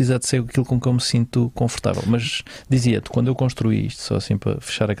gigante, precisa de ser aquilo com que eu me sinto confortável. Mas dizia-te, quando eu construí isto, só assim para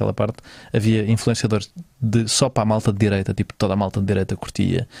fechar aquela parte, havia influenciadores só para a malta de direita, tipo toda a malta de direita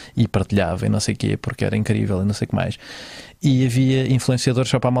curtia e partilhava e não sei o quê, porque era incrível e não sei o que mais. E havia influenciadores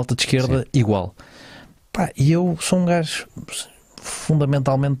só para a malta de esquerda, igual. E eu sou um gajo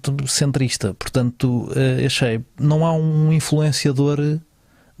fundamentalmente centrista, portanto achei, não há um influenciador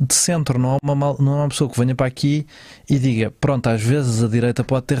de centro, não há uma pessoa que venha para aqui e diga, pronto, às vezes a direita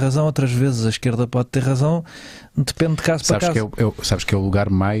pode ter razão, outras vezes a esquerda pode ter razão, depende de caso para caso. Sabes que é o lugar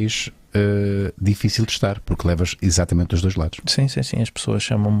mais difícil de estar, porque levas exatamente dos dois lados. Sim, as pessoas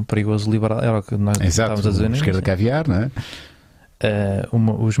chamam-me perigoso liberal, era o que nós estávamos a dizer. Esquerda caviar, não é?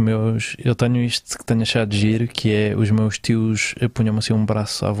 Eu tenho isto que tenho achado de giro, que é, os meus tios punham-me assim um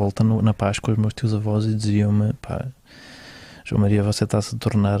braço à volta na Páscoa, os meus tios avós, e diziam-me, João Maria, você está-se a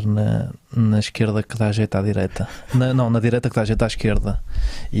tornar na esquerda que dá jeito à direita, na direita que dá jeito à esquerda,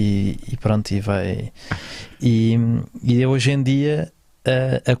 e pronto, e vai, e hoje em dia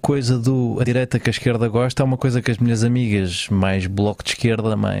a coisa a direita que a esquerda gosta é uma coisa que as minhas amigas mais bloco de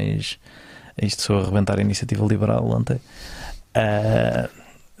esquerda, mais isto, sou a arrebentar a iniciativa liberal ontem.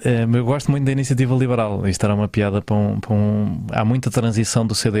 Eu gosto muito da iniciativa liberal. Isto era uma piada para há muita transição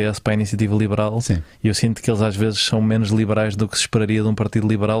do CDS para a iniciativa liberal. Sim. E eu sinto que eles às vezes são menos liberais do que se esperaria de um partido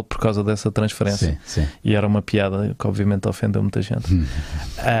liberal por causa dessa transferência. Sim. E era uma piada que obviamente ofendeu muita gente,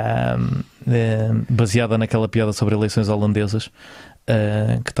 baseada naquela piada sobre eleições holandesas,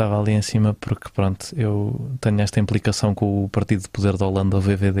 que estava ali em cima, porque pronto, eu tenho esta implicação com o Partido de Poder da Holanda, o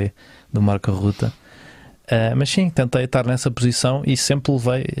VVD, do Marco Rutte. Mas sim, tentei estar nessa posição e sempre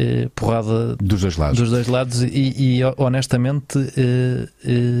levei porrada dos dois lados e honestamente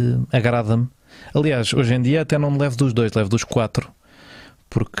agrada-me. Aliás, hoje em dia até não me levo dos dois, levo dos quatro,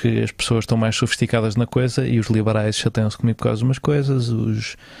 porque as pessoas estão mais sofisticadas na coisa e os liberais chateiam-se comigo por causa de umas coisas,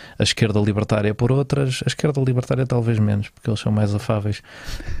 a esquerda libertária por outras. A esquerda libertária talvez menos, porque eles são mais afáveis.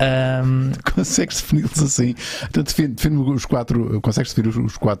 Consegues defini-los assim? Então define os quatro. Consegues definir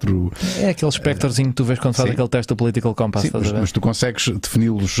os quatro? É aquele espectrozinho que tu vês quando faz aquele teste do Political Compass. Sim, mas tu consegues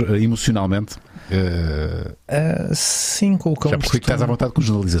defini-los emocionalmente? Sim, colocamos. Já percebi que estás à vontade com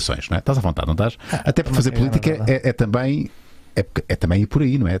generalizações, não é? Estás à vontade, não estás? Até para fazer política é também. É também ir por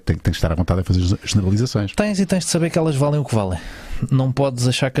aí, não é? Tem que estar à vontade a fazer generalizações. Tens de saber que elas valem o que valem. Não podes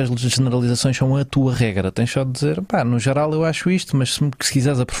achar que as generalizações são a tua regra. Tens só de dizer, no geral eu acho isto, mas se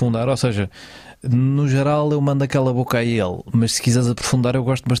quiseres aprofundar, ou seja, no geral eu mando aquela boca a ele, mas se quiseres aprofundar, eu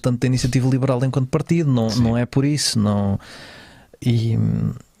gosto bastante da iniciativa liberal enquanto partido. Não é por isso. Não.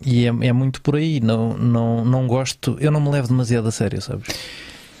 E é muito por aí. Não gosto, eu não me levo demasiado a sério, sabes?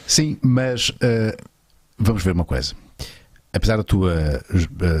 Sim, mas vamos ver uma coisa. Apesar da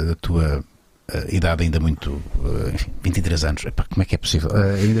tua idade ainda muito, enfim, 23 anos, epá, como é que é possível?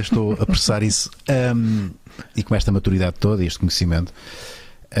 Eu ainda estou a processar isso, e com esta maturidade toda e este conhecimento,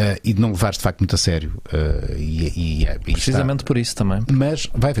 e de não levares de facto muito a sério, precisamente por isso também. Mas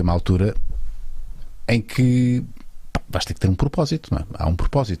vai haver uma altura em que vais ter que ter um propósito, não é? Há um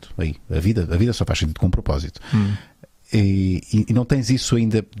propósito aí. A vida só faz sentido com um propósito. E não tens isso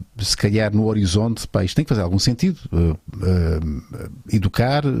ainda, se calhar, no horizonte. Pá, isto tem que fazer algum sentido.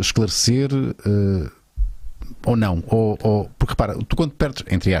 Educar, esclarecer, ou não. Porque repara, tu quando perdes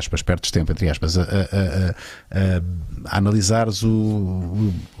tempo, entre aspas, a analisares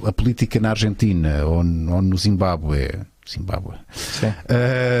a política na Argentina ou no Zimbábue. Sim.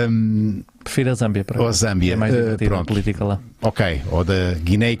 Prefiro a Zâmbia. Ou a Zâmbia. É mais divertida a política lá. Ok. Ou da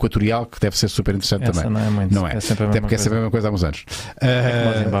Guiné Equatorial, que deve ser super interessante essa também. Não é muito. Não é. Até porque é sempre a mesma coisa há uns anos.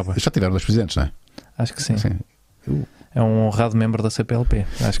 Já tiveram 2 presidentes, não é? Acho que sim. É um honrado membro da CPLP.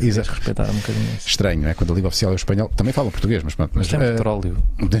 Acho que deves respeitar um bocadinho isso. Estranho, não é? Quando a língua oficial é o espanhol, também falam português, mas pronto. Mas tem petróleo.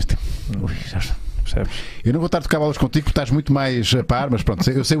 Percebes? Eu não vou estar a tocar bolas contigo porque estás muito mais a par, mas pronto,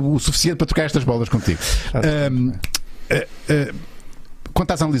 eu sei o suficiente para tocar estas bolas contigo. Quando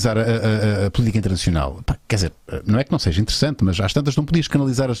estás a analisar a política internacional, quer dizer, não é que não seja interessante, mas às tantas não podias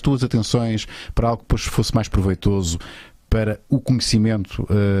canalizar as tuas atenções para algo que depois fosse mais proveitoso para o conhecimento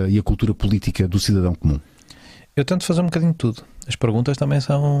e a cultura política do cidadão comum? Eu tento fazer um bocadinho de tudo. As perguntas também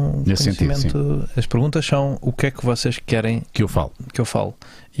são nesse conhecimento. Sentido, as perguntas são o que é que vocês querem que eu falo.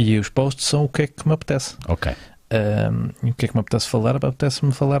 E os posts são o que é que me apetece. Ok. E o que é que me apetece falar?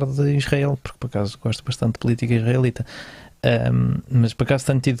 Apetece-me falar de Israel, porque por acaso gosto bastante de política israelita. Mas por acaso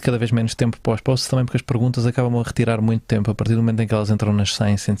tenho tido cada vez menos tempo para os posts também, porque as perguntas acabam a retirar muito tempo a partir do momento em que elas entram nas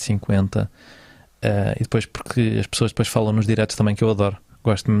 100, 150, e depois porque as pessoas depois falam nos diretos também, que eu adoro.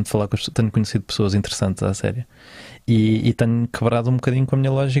 Gosto mesmo de falar com as pessoas. Tenho conhecido pessoas interessantes à série e tenho quebrado um bocadinho com a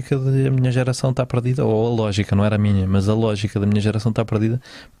minha lógica de a minha geração está perdida, ou a lógica, não era a minha, mas a lógica da minha geração está perdida,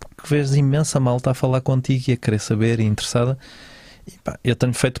 porque vês imensa malta a falar contigo e a querer saber e interessada. E, eu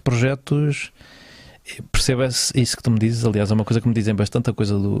tenho feito projetos. Perceba isso que tu me dizes. Aliás, é uma coisa que me dizem bastante, a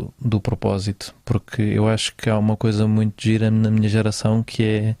coisa do propósito, porque eu acho que há uma coisa muito gira na minha geração, que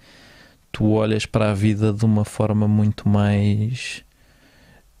é tu olhas para a vida de uma forma muito mais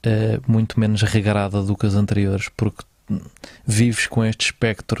muito menos regrada do que as anteriores, porque vives com estes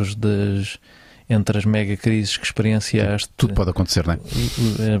espectros entre as mega crises que experienciaste. Tudo pode acontecer, não é?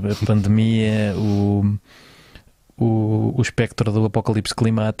 A pandemia, o espectro do apocalipse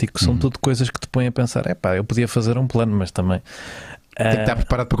climático, são tudo coisas que te põem a pensar, eu podia fazer um plano, mas também tem que estar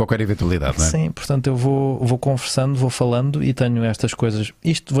preparado para qualquer eventualidade, não é? Sim, portanto eu vou conversando, vou falando e tenho estas coisas.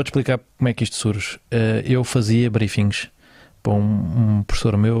 Vou-te explicar como é que isto surge. Eu fazia briefings para um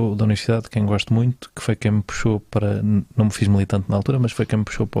professor meu da universidade, quem gosto muito, que foi quem me puxou para... Não me fiz militante na altura, mas foi quem me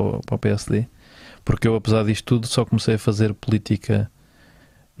puxou para o PSD, porque eu, apesar disto tudo, só comecei a fazer política.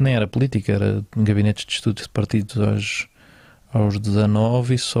 Nem era política, era gabinetes de estudos de partidos aos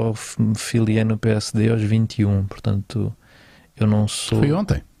 19 e só me filiei no PSD aos 21. Portanto, eu não sou... Foi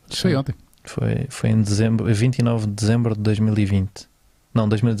ontem. Isso foi ontem. Foi em dezembro, 29 de dezembro de 2020. Não,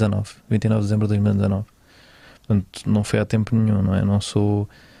 2019. 29 de dezembro de 2019. Portanto, não foi há tempo nenhum, não é? Não sou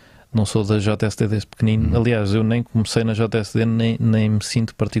da JSD desde pequenino. Aliás, eu nem comecei na JSD, nem me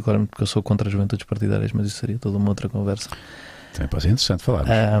sinto particularmente, porque eu sou contra as juventudes partidárias, mas isso seria toda uma outra conversa. Também pode ser interessante falar.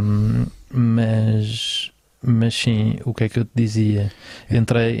 Mas sim, o que é que eu te dizia?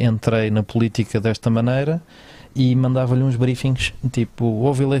 Entrei na política desta maneira e mandava-lhe uns briefings, tipo,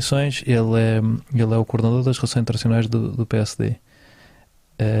 houve eleições, ele é o coordenador das relações internacionais do PSD.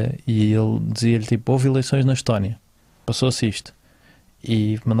 E ele dizia-lhe, tipo, houve eleições na Estónia, passou-se isto.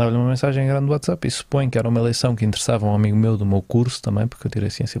 E mandava-lhe uma mensagem grande no WhatsApp e suponho que era uma eleição que interessava a um amigo meu do meu curso também, porque eu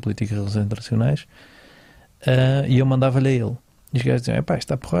tirei Ciência Política e Relações Internacionais. E eu mandava-lhe a ele. E os gajos diziam, isto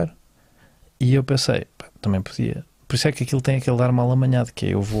está a porrer. E eu pensei, também podia. Por isso é que aquilo tem aquele ar mal amanhado, que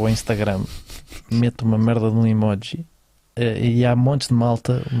é, eu vou ao Instagram, meto uma merda de um emoji, e há montes de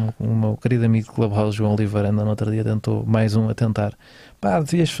malta. O meu querido amigo de Clubhouse, João Oliveira, ainda no outro dia tentou mais um a tentar.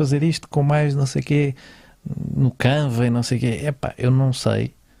 Devias fazer isto com mais não sei o quê, no Canva e não sei o quê. Eu não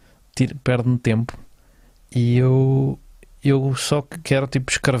sei, perde-me tempo. E eu só quero,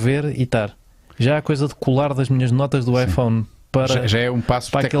 tipo, escrever e estar. Já a coisa de colar das minhas notas do iPhone para... Já é um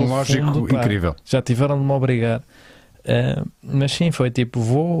passo tecnológico fundo, incrível. Já tiveram de me obrigar. Mas sim, foi tipo,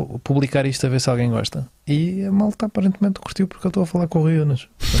 vou publicar isto a ver se alguém gosta. E a malta aparentemente curtiu, porque eu estou a falar com o Rio Unas.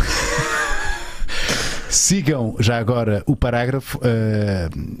 Sigam já agora o Parágrafo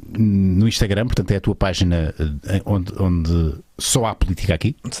no Instagram, portanto é a tua página onde só há política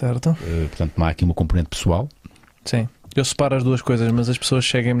aqui. Certo. Portanto não há aqui uma componente pessoal. Sim. Eu separo as duas coisas, mas as pessoas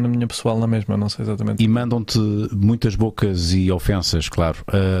seguem-me na minha pessoal na mesma, não sei exatamente. E mandam-te muitas bocas e ofensas, claro,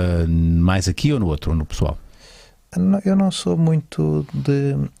 mais aqui ou no outro, ou no pessoal? Eu não sou muito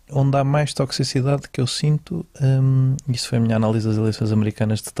de onde há mais toxicidade que eu sinto. Isso foi a minha análise das eleições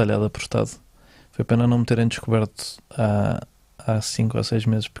americanas detalhada por Estado. Foi pena não me terem descoberto há 5 ou 6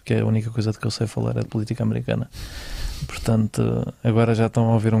 meses, porque a única coisa de que eu sei falar é de política americana. Portanto, agora já estão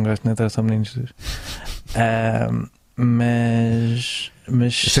a ouvir um gajo que não interessa ao menino Jesus. Mas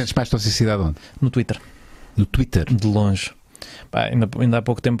Sentes mais toxicidade onde? no Twitter. No Twitter? De longe. Pá, ainda há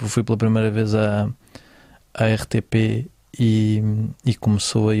pouco tempo fui pela primeira vez à RTP e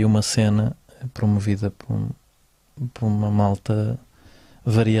começou aí uma cena promovida por uma malta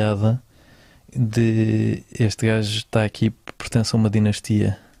variada de este gajo está aqui, pertence a uma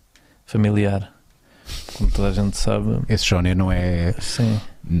dinastia familiar, como toda a gente sabe. Esse Jonet não é... Sim.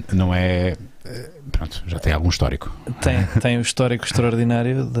 Não é... Pronto, já tem algum histórico. Tem o histórico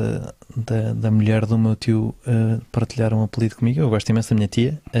extraordinário da mulher do meu tio partilhar um apelido comigo. Eu gosto imenso da minha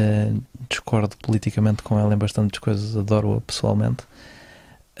tia, discordo politicamente com ela em bastantes coisas, adoro-a pessoalmente,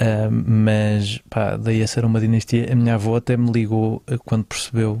 mas pá, daí a ser uma dinastia. A minha avó até me ligou quando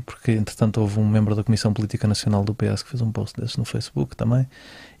percebeu, porque entretanto houve um membro da Comissão Política Nacional do PS que fez um post desse no Facebook também,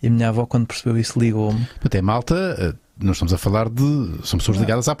 e a minha avó, quando percebeu isso, ligou-me. Até malta... Nós estamos a falar são pessoas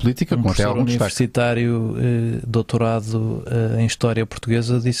ligadas à política, com até algum destaque. Universitário, doutorado em História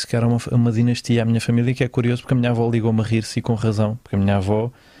Portuguesa, disse que era uma dinastia. A minha família, que é curioso, porque a minha avó ligou-me a rir-se, e com razão, porque a minha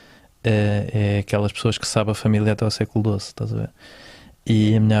avó é aquelas pessoas que sabe a família até ao século XII, estás a ver?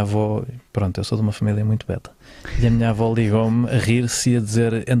 E a minha avó, pronto, eu sou de uma família muito beta, e a minha avó ligou-me a rir-se e a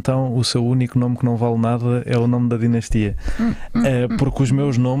dizer: então o seu único nome que não vale nada é o nome da dinastia. Porque os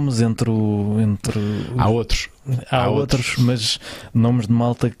meus nomes Há outros. Há outros, mas nomes de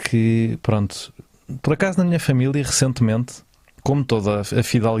malta que, pronto, por acaso na minha família recentemente, como toda a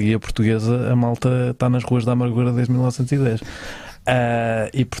fidalguia portuguesa, a malta está nas ruas da amargura desde 1910.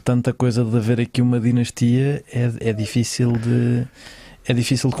 E portanto a coisa de haver aqui uma dinastia é difícil de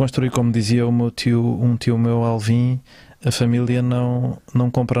construir. Como dizia um tio meu, Alvin, a família não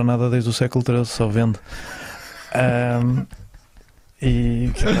compra nada desde o século XIII, só vende.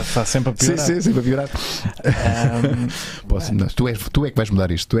 E está sempre a piorar. Sim, sempre a piorar. Tu é que vais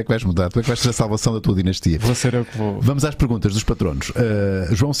mudar isto, tu é que vais ser a salvação da tua dinastia. Vou ser eu que vou. Vamos às perguntas dos patronos.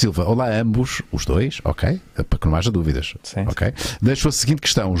 João Silva, olá a ambos, os dois, ok? Para que não haja dúvidas. Sim. Ok. Deixo a seguinte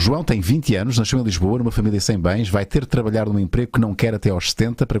questão: João tem 20 anos, nasceu em Lisboa, numa família sem bens, vai ter de trabalhar num emprego que não quer até aos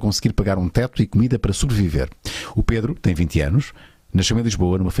 70 para conseguir pagar um teto e comida para sobreviver. O Pedro tem 20 anos. Nasceu em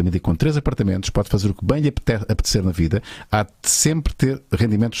Lisboa, numa família com 3 apartamentos, pode fazer o que bem lhe apetecer na vida, há de sempre ter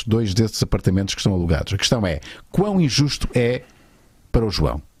rendimentos de 2 desses apartamentos que estão alugados. A questão é, quão injusto é para o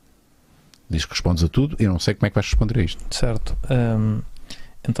João? Diz que respondes a tudo, eu não sei como é que vais responder a isto. Certo.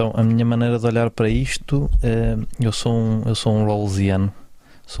 Então, a minha maneira de olhar para isto, eu sou um rawlsiano,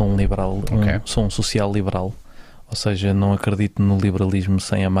 sou um liberal, Okay. Sou um social-liberal, ou seja, não acredito no liberalismo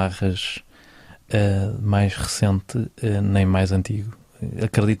sem amarras mais recente nem mais antigo.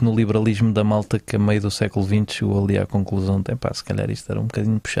 Acredito no liberalismo da malta que a meio do século XX chegou ali à conclusão de se calhar isto era um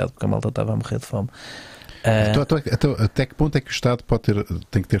bocadinho puxado porque a malta estava a morrer de fome. Então, até que ponto é que o Estado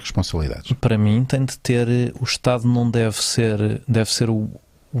tem que ter responsabilidades? Para mim tem de ter, o Estado não deve ser o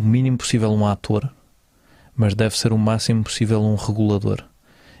mínimo possível um ator, mas deve ser o máximo possível um regulador.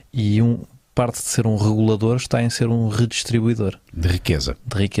 E parte de ser um regulador está em ser um redistribuidor de riqueza.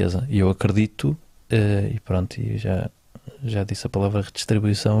 E eu acredito, e pronto, e já disse a palavra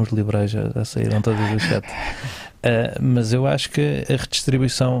redistribuição, os liberais já saíram todos do chat. Mas eu acho que a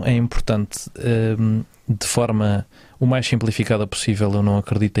redistribuição é importante de forma o mais simplificada possível. Eu não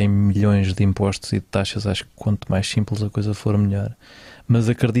acredito em milhões de impostos e de taxas, acho que quanto mais simples a coisa for, melhor. Mas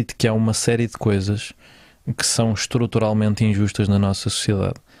acredito que há uma série de coisas que são estruturalmente injustas na nossa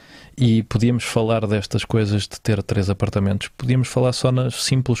sociedade. E podíamos falar destas coisas de ter 3 apartamentos, podíamos falar só nas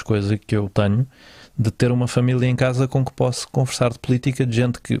simples coisas que eu tenho, de ter uma família em casa com que posso conversar de política, de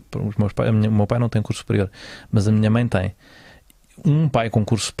gente que... O meu pai não tem curso superior, mas a minha mãe tem. Um pai com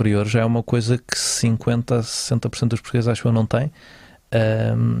curso superior já é uma coisa que 50% a 60% dos portugueses acho eu não tem,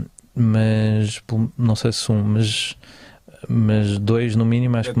 mas não sei se mas 2 no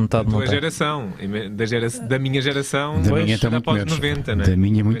mínimo, acho que metade não tem. Da minha geração, da minha está muito menos. 90, né? Da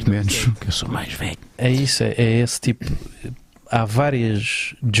minha muito menos, que eu sou mais velho. É isso, é esse tipo. Há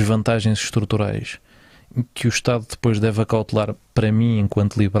várias desvantagens estruturais que o Estado depois deve acautelar, para mim,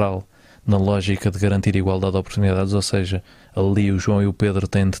 enquanto liberal, na lógica de garantir igualdade de oportunidades, ou seja, ali o João e o Pedro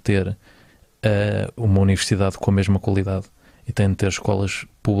têm de ter uma universidade com a mesma qualidade e têm de ter escolas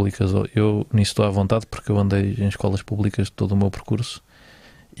públicas. Eu nisso estou à vontade porque eu andei em escolas públicas todo o meu percurso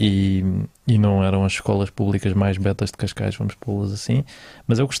e não eram as escolas públicas mais betas de Cascais, vamos pô-las assim,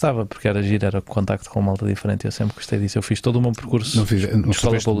 mas eu gostava porque era giro, era contacto com uma malta diferente, eu sempre gostei disso. Eu fiz todo o meu percurso. Não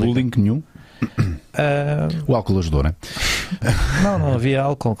sofreste bullying nenhum? O álcool ajudou, não é? Não havia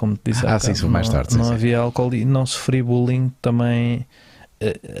álcool, como te disse. Sim, foi mais tarde. Não havia álcool e não sofri bullying também.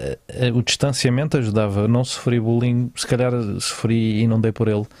 O distanciamento ajudava. Não sofri bullying, se calhar sofri e não dei por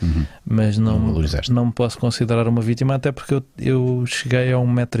ele, mas não me posso considerar uma vítima, até porque eu cheguei a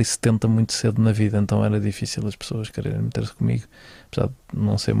 1,70 m muito cedo na vida, então era difícil as pessoas quererem meter-se comigo, apesar de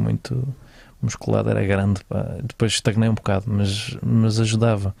não ser muito musculado, era grande, pá. Depois estagnei um bocado, mas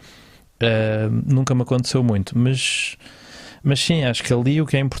ajudava. Nunca me aconteceu muito, mas sim, acho que ali o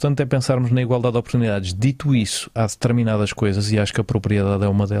que é importante é pensarmos na igualdade de oportunidades. Dito isso, há determinadas coisas, e acho que a propriedade é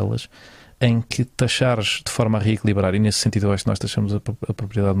uma delas, em que taxares de forma a reequilibrar, e nesse sentido eu acho que nós taxamos a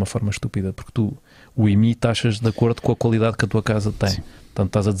propriedade de uma forma estúpida, porque tu o IMI taxas de acordo com a qualidade que a tua casa tem. Sim. Portanto,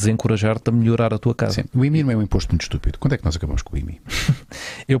 estás a desencorajar-te a melhorar a tua casa. Sim. O IMI não é um imposto muito estúpido. Quando é que nós acabamos com o IMI?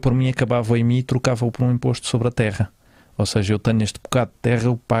 Eu, por mim, acabava o IMI e trocava-o por um imposto sobre a terra. Ou seja, eu tenho este bocado de terra,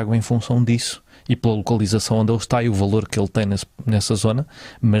 eu pago em função disso e pela localização onde ele está e o valor que ele tem nessa zona,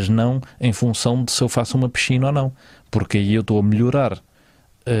 mas não em função de se eu faço uma piscina ou não, porque aí eu estou a melhorar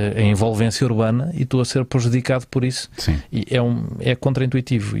a envolvência urbana e estou a ser prejudicado por isso. Sim. E é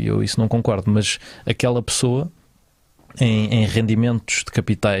contraintuitivo e eu isso não concordo, mas aquela pessoa em rendimentos de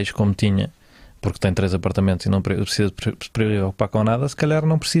capitais como tinha, porque tem 3 apartamentos e não precisa se preocupar com nada, se calhar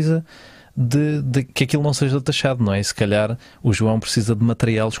não precisa de que aquilo não seja taxado, não é? Se calhar o João precisa de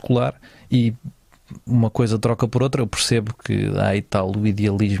material escolar e uma coisa troca por outra. Eu percebo que há e tal o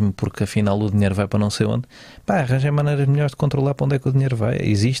idealismo, porque afinal o dinheiro vai para não sei onde. Arranjem maneiras melhores de controlar para onde é que o dinheiro vai.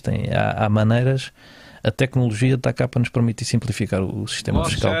 Existem, há maneiras. A tecnologia está cá para nos permitir simplificar o sistema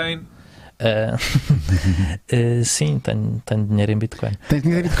fiscal. Sim, tenho dinheiro em Bitcoin. Tens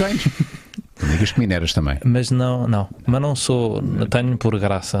dinheiro em Bitcoin? Digas que mineras também. Mas não sou, tenho por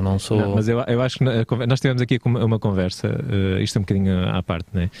graça, não sou. Não, mas eu acho que nós tivemos aqui uma conversa, isto é um bocadinho à parte,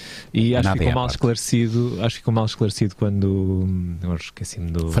 não é? E acho que ficou mal esclarecido quando agora esqueci-me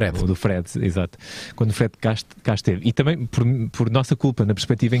do Fred, exato. Quando o Fred cá esteve. E também por nossa culpa, na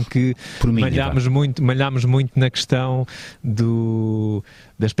perspectiva em que malhámos muito na questão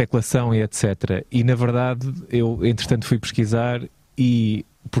da especulação e etc. E na verdade eu entretanto fui pesquisar e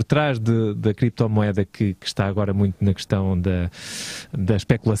por trás da criptomoeda que está agora muito na questão da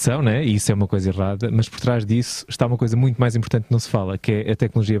especulação, né? E isso é uma coisa errada, mas por trás disso está uma coisa muito mais importante que não se fala, que é a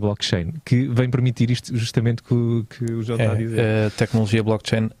tecnologia blockchain, que vem permitir isto justamente que o João está a dizer. A tecnologia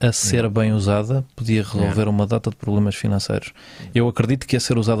blockchain, a ser bem usada, podia resolver uma data de problemas financeiros. Eu acredito que ia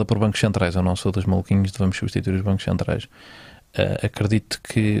ser usada por bancos centrais. Eu não sou dos maluquinhos de vamos substituir os bancos centrais.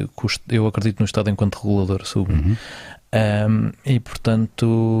 Eu acredito no Estado enquanto regulador subo. E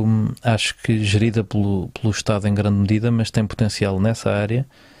portanto acho que gerida pelo Estado em grande medida, mas tem potencial nessa área.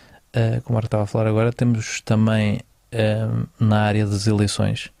 Como eu estava a falar agora, temos também na área das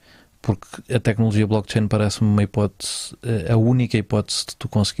eleições, porque a tecnologia blockchain parece-me uma hipótese, a única hipótese de tu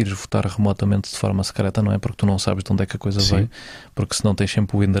conseguires votar remotamente de forma secreta, não é? Porque tu não sabes de onde é que a coisa vai, porque senão tens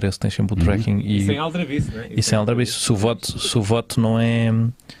sempre o endereço, tens sempre o tracking e sem aldrabice, não é? E sem aldrabice. Se o voto não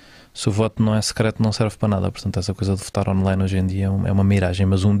é secreto, não serve para nada. Portanto, essa coisa de votar online hoje em dia é uma miragem.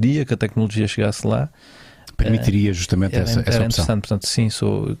 Mas um dia que a tecnologia chegasse lá, permitiria justamente essa opção. Interessante. Portanto, sim,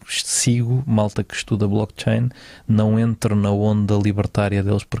 sigo malta que estuda blockchain, não entro na onda libertária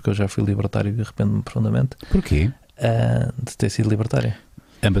deles, porque eu já fui libertário e arrependo-me profundamente. Porquê? De ter sido libertário.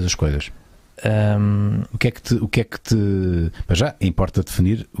 Ambas as coisas. O que é que te... Mas já importa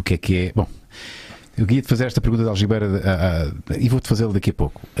definir o que é... Bom, eu ia-te fazer esta pergunta de algibeira e vou-te fazê-la daqui a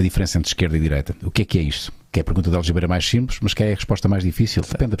pouco. A diferença entre esquerda e direita. O que é isto? Que é a pergunta de algibeira mais simples, mas que é a resposta mais difícil.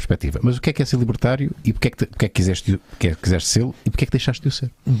 Depende da perspectiva. Mas o que é ser libertário e porque é que quiseste sê-lo e porque é que deixaste de o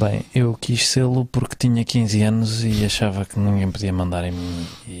ser? Bem, eu quis sê-lo porque tinha 15 anos e achava que ninguém podia mandar em mim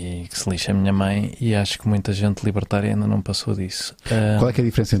e que se lixa a minha mãe, e acho que muita gente libertária ainda não passou disso. Qual é que é a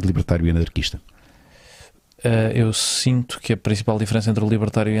diferença entre libertário e anarquista? Eu sinto que a principal diferença entre o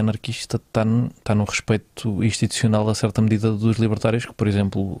libertário e o anarquista está no respeito institucional a certa medida dos libertários, que, por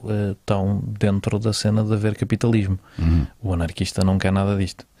exemplo, estão dentro da cena de haver capitalismo. O anarquista não quer nada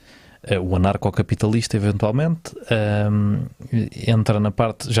disto. O anarcocapitalista, eventualmente, entra na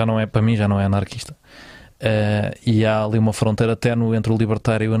parte, para mim já não é anarquista. E há ali uma fronteira ténue entre o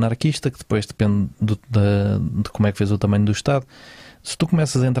libertário e o anarquista, que depois depende de como é que vês o tamanho do Estado. Se tu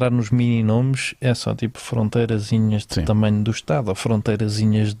começas a entrar nos mini-nomes, é só tipo fronteirazinhas de tamanho do Estado ou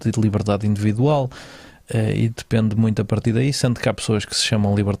fronteirazinhas de liberdade individual, e depende muito a partir daí, sendo que há pessoas que se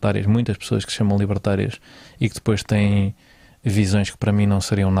chamam libertárias, muitas pessoas que se chamam libertárias e que depois têm visões que para mim não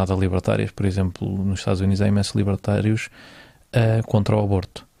seriam nada libertárias. Por exemplo, nos Estados Unidos há imensos libertários contra o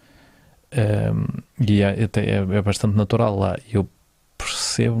aborto. E até é bastante natural lá. Eu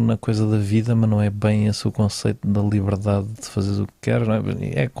percebo na coisa da vida, mas não é bem esse o conceito da liberdade de fazer o que queres, não é?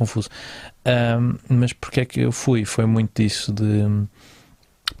 É confuso. Mas porque é que eu fui? Foi muito disso de...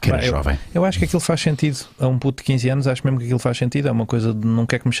 Que era jovem. Eu acho que aquilo faz sentido. A um puto de 15 anos, acho mesmo que aquilo faz sentido. É uma coisa de não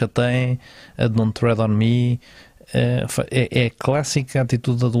quer que me chateiem, de don't tread on me. É clássica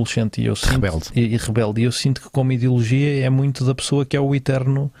atitude de adolescente. E eu sinto, rebelde. E rebelde. E eu sinto que, como ideologia, é muito da pessoa que é o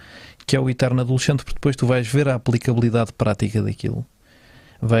eterno adolescente, porque depois tu vais ver a aplicabilidade prática daquilo.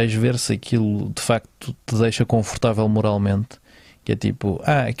 Vais ver se aquilo de facto te deixa confortável moralmente, que é tipo,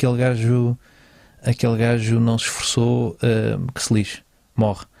 aquele gajo não se esforçou, que se lixe,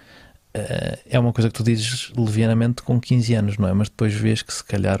 morre. É uma coisa que tu dizes levianamente com 15 anos, não é? Mas depois vês que se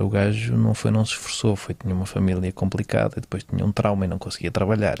calhar o gajo não se esforçou, tinha uma família complicada e depois tinha um trauma e não conseguia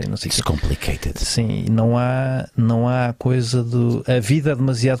trabalhar e não sei. It's complicated. Sim, não há coisa do... A vida é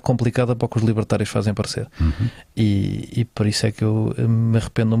demasiado complicada para o que os libertários fazem parecer. E por isso é que eu me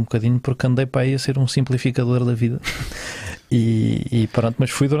arrependo um bocadinho, porque andei para aí a ser um simplificador da vida. E pronto, mas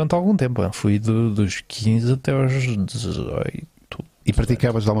fui durante algum tempo. Fui dos 15 até aos 18. E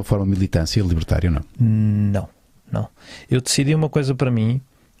praticavas de alguma forma militância libertária ou não? Não. Eu decidi uma coisa para mim,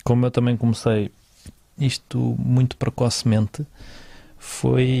 como eu também comecei isto muito precocemente,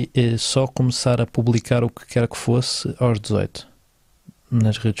 foi só começar a publicar o que quer que fosse aos 18.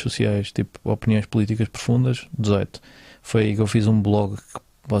 Nas redes sociais, tipo opiniões políticas profundas, 18. Foi aí que eu fiz um blog que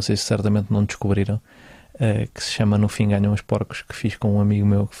vocês certamente não descobriram, que se chama No Fim Ganham os Porcos, que fiz com um amigo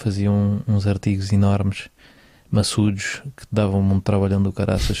meu que fazia uns artigos enormes, maçudos, que davam muito trabalhando do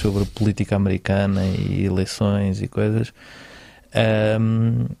caraças sobre política americana e eleições e coisas,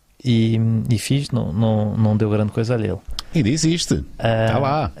 e fiz, não deu grande coisa a ele. Ainda existe, está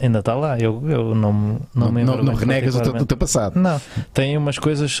lá. Ainda está lá, eu não renegas o teu passado. Não, tem umas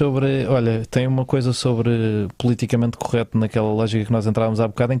coisas sobre, tem uma coisa sobre politicamente correto naquela lógica que nós entrávamos há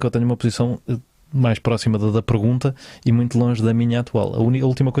bocado, em que eu tenho uma posição mais próxima da pergunta e muito longe da minha atual. A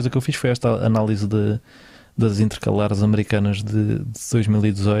última coisa que eu fiz foi esta análise das intercalares americanas de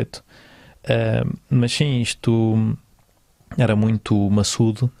 2018, mas sim, isto era muito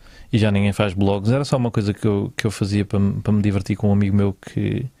maçudo e já ninguém faz blogs. Era só uma coisa que eu fazia para me divertir com um amigo meu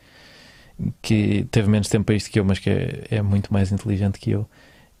que teve menos tempo para isto que eu, mas que é muito mais inteligente que eu,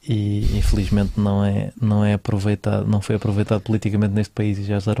 e infelizmente não foi aproveitado politicamente neste país e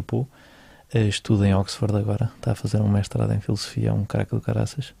já zarpou. Estuda em Oxford agora, está a fazer um mestrado em filosofia, é um craque do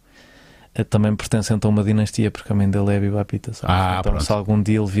caraças. Também pertence então a uma dinastia, porque a mãe dele é a Bibapita. Então, pronto. Se algum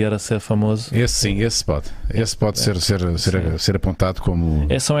dia ele vier a ser famoso, esse pode ser apontado como...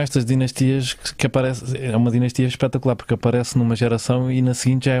 São estas dinastias que aparecem. É uma dinastia espetacular, porque aparece numa geração e na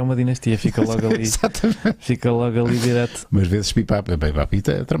seguinte já é uma dinastia, fica logo ali. Exatamente. Fica logo ali direto. Mas vezes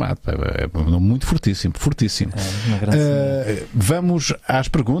Bibapita é tramado, é um nome muito fortíssimo. Vamos às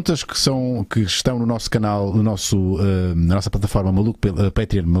perguntas que estão no nosso canal, na nossa plataforma Maluco,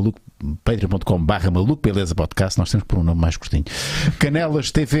 Patreon, patreon.com/Maluco, Beleza Podcast. Nós temos por um nome mais curtinho. Canelas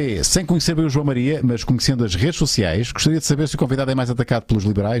TV, sem conhecer bem o João Maria, mas conhecendo as redes sociais, gostaria de saber se o convidado é mais atacado pelos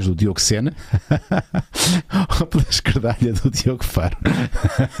liberais, do Diogo Sena, ou pela esquerdalha do Diogo Faro.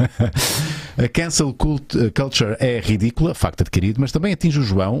 A cancel culture é ridícula, facto adquirido, mas também atinge o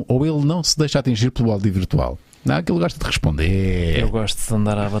João, ou ele não se deixa atingir pelo áudio virtual? Não, que ele gosta de responder. Eu gosto de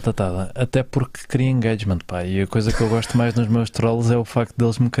andar à batatada, até porque cria engagement, pá. E a coisa que eu gosto mais nos meus trolls é o facto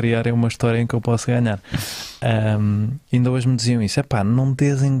deles me criarem uma história em que eu posso ganhar. Ainda hoje me diziam isso: não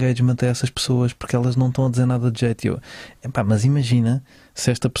dês engagement a essas pessoas porque elas não estão a dizer nada de jeito. E eu, mas imagina se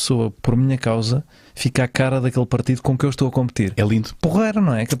esta pessoa, por minha causa, fica à cara daquele partido com que eu estou a competir. É lindo. Porreiro,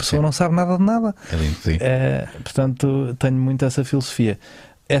 não é? Que a pessoa não sabe nada de nada. É lindo, sim. Portanto, tenho muito essa filosofia.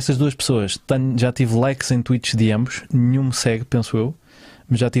 Essas duas pessoas, já tive likes em tweets de ambos, nenhum me segue, penso eu,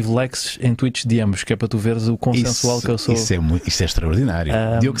 mas já tive likes em tweets de ambos, que é para tu veres o consensual que eu sou. Isso é extraordinário.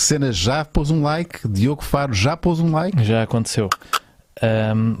 Diogo Sena já pôs um like, Diogo Faro já pôs um like. Já aconteceu.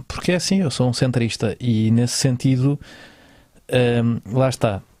 Porque é assim, eu sou um centrista e nesse sentido, lá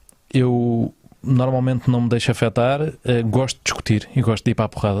está, eu normalmente não me deixa afetar. Gosto de discutir e gosto de ir para a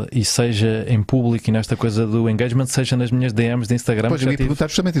porrada, e seja em público e nesta coisa do engagement, seja nas minhas DMs de Instagram. Pois, eu ia perguntar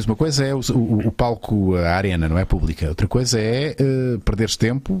justamente isso. Uma coisa é o palco, a arena, não é pública. Outra coisa é perderes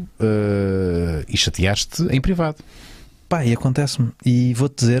tempo e chateaste em privado. Pá, e acontece-me. E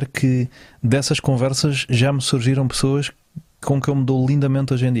vou-te dizer que dessas conversas já me surgiram pessoas com quem eu me dou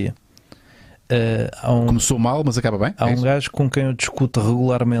lindamente hoje em dia. Começou mal, mas acaba bem? Há um gajo com quem eu discuto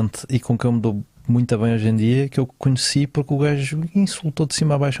regularmente e com quem eu me dou muito bem hoje em dia, que eu conheci porque o gajo insultou de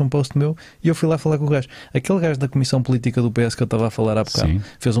cima a baixo um post meu e eu fui lá falar com o gajo. Aquele gajo da Comissão Política do PS que eu estava a falar há bocado, sim,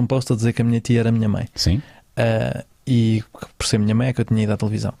 fez um post a dizer que a minha tia era a minha mãe. Sim. E por ser minha mãe é que eu tinha ido à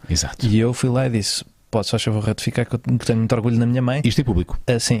televisão. Exato. E eu fui lá e disse: podes, só favor, ratificar que eu tenho muito orgulho na minha mãe. Isto em público?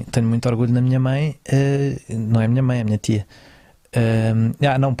 Sim, tenho muito orgulho na minha mãe. Não é a minha mãe, é a minha tia.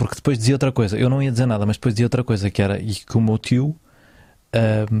 Não, porque depois dizia outra coisa. Eu não ia dizer nada, mas depois dizia outra coisa, que era e que o meu tio,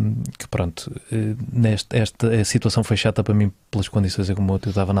 que pronto, esta situação foi chata para mim pelas condições em que o meu tio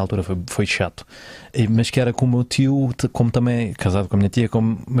estava na altura, foi chato, mas que era que o meu tio, como também casado com a minha tia,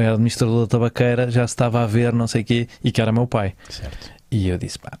 como era administrador da tabaqueira, já se estava a ver, não sei o quê, e que era meu pai. Certo. E eu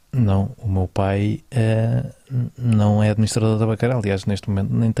disse: não, o meu pai não é administrador da tabaqueira, aliás, neste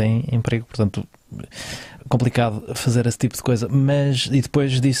momento nem tem emprego, portanto, complicado fazer esse tipo de coisa. Mas, e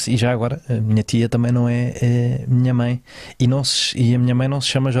depois disse: e já agora, a minha tia também não é minha mãe, e a minha mãe não se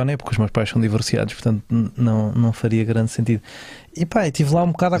chama Jonet, porque os meus pais são divorciados, portanto não faria grande sentido. E pá, tive lá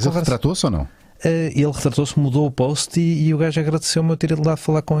um bocado a conversa. Ele retratou-se ou não? Ele retratou-se, mudou o post e o gajo agradeceu-me, eu tirei de lá de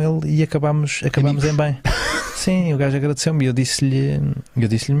falar com ele e acabámos em bem. Sim, o gajo agradeceu-me e eu disse-lhe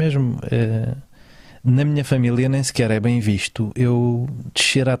mesmo, na minha família nem sequer é bem visto eu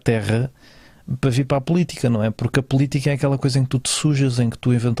descer à terra para vir para a política, não é? Porque a política é aquela coisa em que tu te sujas, em que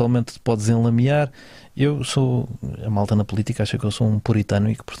tu eventualmente te podes enlamear. A malta na política acha que eu sou um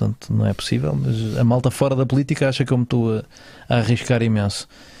puritano e que portanto não é possível, mas a malta fora da política acha que eu me estou a arriscar imenso.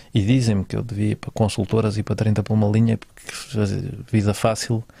 E dizem-me que eu devia ir para consultoras e para 30 por uma linha, porque vida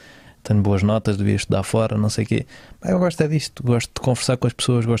fácil, tenho boas notas, devia estudar fora, não sei o quê. Eu gosto disto, gosto de conversar com as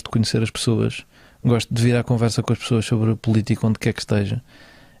pessoas, gosto de conhecer as pessoas, gosto de vir à conversa com as pessoas sobre a política onde quer que esteja,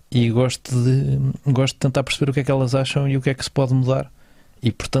 e gosto de tentar perceber o que é que elas acham e o que é que se pode mudar.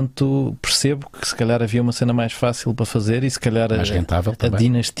 E portanto percebo que se calhar havia uma cena mais fácil para fazer, e se calhar a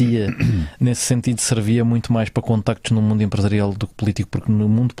dinastia nesse sentido servia muito mais para contactos no mundo empresarial do que político, porque no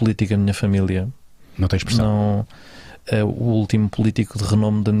mundo político a minha família não tem expressão. O último político de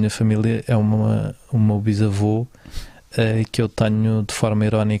renome da minha família é o meu bisavô, que eu tenho de forma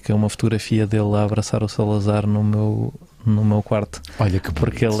irónica uma fotografia dele a abraçar o Salazar no meu quarto. Olha que bonito.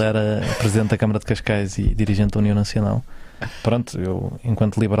 Porque ele era presidente da Câmara de Cascais e dirigente da União Nacional. Pronto, eu,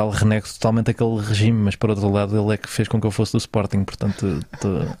 enquanto liberal, renego totalmente aquele regime, mas por outro lado ele é que fez com que eu fosse do Sporting, portanto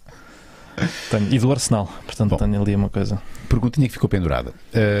e do Arsenal, portanto tenho ali uma coisa. Perguntinha que ficou pendurada,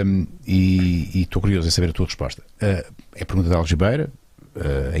 e estou curioso em saber a tua resposta. É a pergunta da Algibeira,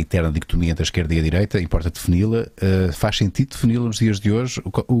 a eterna dicotomia entre a esquerda e a direita, importa defini-la. Faz sentido defini-la nos dias de hoje?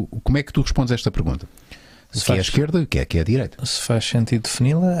 Como é que tu respondes a esta pergunta? O que é a esquerda e o que é a direita? Se faz sentido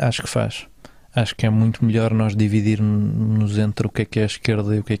defini-la, acho que faz. Acho que é muito melhor nós dividirmos entre o que é a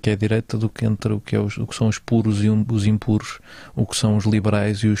esquerda e o que é a direita do que entre o que são os puros e os impuros, o que são os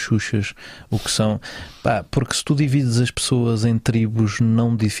liberais e os xuxas, o que são... porque se tu divides as pessoas em tribos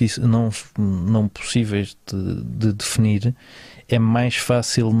não possíveis de definir, é mais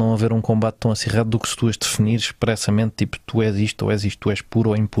fácil não haver um combate tão acirrado do que se tu as definires expressamente, tipo, tu és isto ou és isto, tu és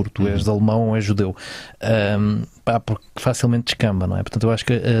puro ou impuro, tu és alemão ou és judeu. Porque facilmente descamba, não é? Portanto, eu acho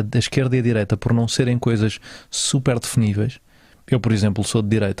que a esquerda e a direita, por não serem coisas super definíveis, eu, por exemplo, sou de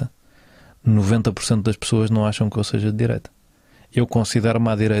direita, 90% das pessoas não acham que eu seja de direita. Eu considero-me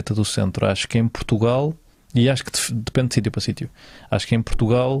à direita do centro. Acho que em Portugal, e acho que depende de sítio para sítio, acho que em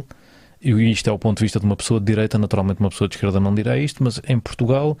Portugal, e isto é o ponto de vista de uma pessoa de direita, naturalmente uma pessoa de esquerda não dirá isto, mas em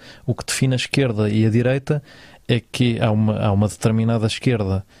Portugal o que define a esquerda e a direita é que há uma determinada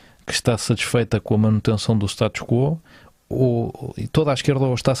esquerda que está satisfeita com a manutenção do status quo, e toda a esquerda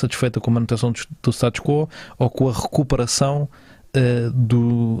ou está satisfeita com a manutenção do status quo ou com a recuperação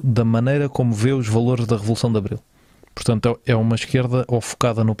da maneira como vê os valores da Revolução de Abril. Portanto, é uma esquerda ou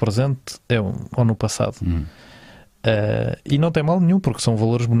focada no presente ou no passado. E não tem mal nenhum, porque são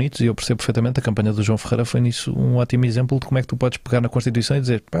valores bonitos, e eu percebo perfeitamente. A campanha do João Ferreira foi nisso um ótimo exemplo de como é que tu podes pegar na Constituição e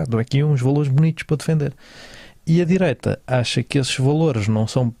dizer: dou aqui uns valores bonitos para defender. E a direita acha que esses valores não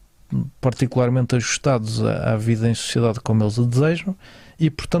são particularmente ajustados à vida em sociedade como eles a desejam, e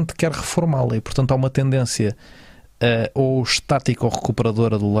portanto quer reformá-la, e portanto há uma tendência ou estática ou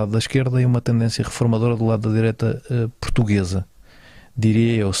recuperadora do lado da esquerda e uma tendência reformadora do lado da direita portuguesa,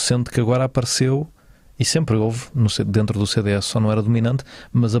 diria eu, sendo que agora apareceu, e sempre houve, dentro do CDS só não era dominante,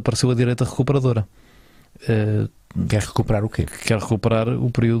 mas apareceu a direita recuperadora. Quer recuperar o quê? Quer recuperar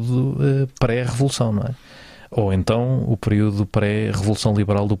o período pré-revolução, não é? Ou então o período pré-revolução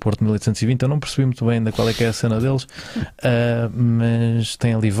liberal do Porto de 1820. Eu não percebi muito bem ainda qual é que é a cena deles, mas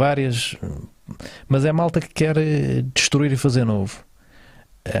tem ali várias. Mas é malta que quer destruir e fazer novo.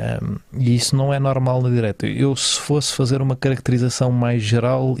 E isso não é normal na direita. Eu, se fosse fazer uma caracterização mais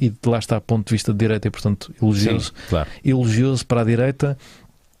geral, e de lá está a ponto de vista de direita, e portanto elogioso, sim, claro, elogioso para a direita,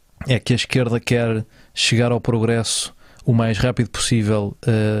 é que a esquerda quer chegar ao progresso o mais rápido possível,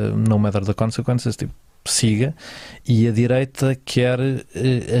 no matter the consequences, tipo, siga, e a direita quer,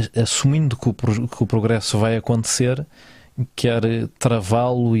 assumindo que o progresso vai acontecer, quer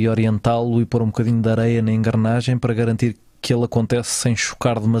travá-lo e orientá-lo e pôr um bocadinho de areia na engrenagem para garantir que ele acontece sem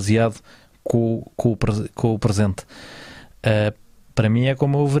chocar demasiado com o presente. Para mim é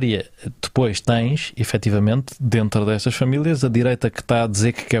como eu veria. Depois tens, efetivamente, dentro destas famílias, a direita que está a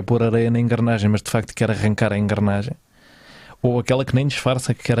dizer que quer pôr areia na engrenagem, mas de facto quer arrancar a engrenagem, ou aquela que nem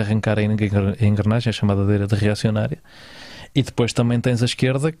disfarça que quer arrancar a engrenagem, é chamada direita reacionária. E depois também tens a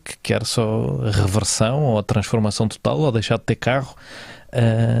esquerda que quer só a reversão ou a transformação total, ou deixar de ter carro,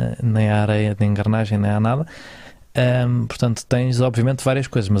 nem a areia de engrenagem, nem há nada. Portanto, tens obviamente várias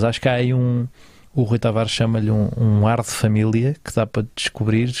coisas, mas acho que há aí o Rui Tavares chama-lhe um ar de família que dá para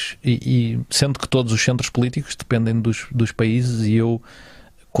descobrir, e sendo que todos os centros políticos dependem dos países, e eu,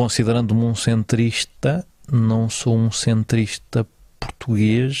 considerando-me um centrista, não sou um centrista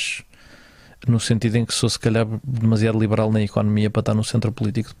português, no sentido em que sou se calhar demasiado liberal na economia para estar no centro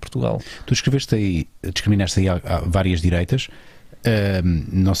político de Portugal. Tu discriminaste aí várias direitas.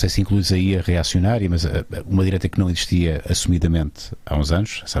 Não sei se incluís aí a reacionária, mas uma direita que não existia assumidamente há uns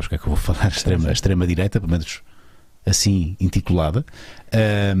anos. Sabes o que é que eu vou falar? A extrema-direita, pelo menos assim intitulada.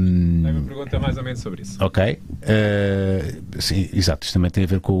 A minha pergunta é mais ou menos sobre isso. Ok. Sim, exato. Isto também tem a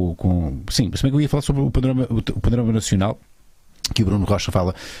ver com... Sim, mas também eu ia falar sobre o panorama nacional, que o Bruno Rocha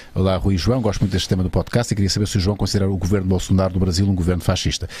fala. Olá, Rui e João, gosto muito deste tema do podcast e queria saber se o João considera o governo de Bolsonaro do Brasil um governo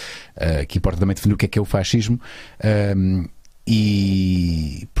fascista. Que importa também definir o que é o fascismo.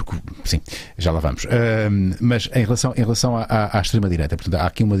 E porque, sim, já lá vamos. Mas em relação à extrema-direita, portanto, há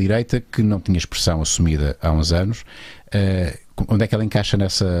aqui uma direita que não tinha expressão assumida há uns anos. Onde é que ela encaixa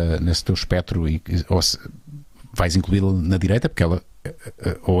nesse teu espectro? Ou se vais incluí-la na direita, porque ela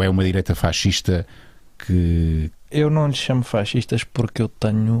ou é uma direita fascista que... Eu não lhe chamo fascistas porque eu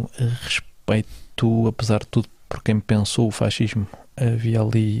tenho respeito, apesar de tudo, por quem pensou o fascismo. Havia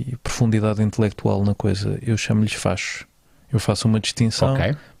ali profundidade intelectual na coisa. Eu chamo-lhes fachos. Eu faço uma distinção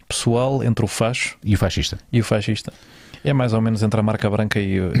pessoal entre o facho e o fascista. É mais ou menos entre a marca branca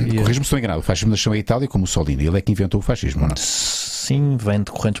e Corrijo-me se estou enganado. O fascismo nasceu em Itália como Mussolini. Ele é que inventou o fascismo, não? Sim, vem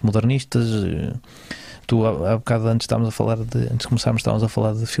de correntes modernistas. Tu, há bocado antes de começarmos, estávamos a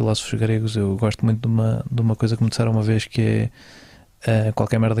falar de filósofos gregos. Eu gosto muito de uma coisa que me disseram uma vez, que é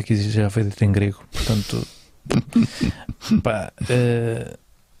qualquer merda que existe já foi dito em grego. Portanto,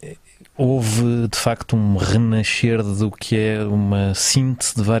 houve de facto um renascer do que é uma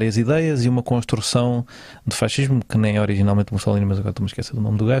síntese de várias ideias e uma construção de fascismo que nem é originalmente Mussolini, mas agora estou-me a esquecer do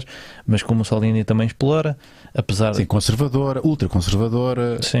nome do gajo, mas que o Mussolini também explora, apesar de... Sim, conservadora,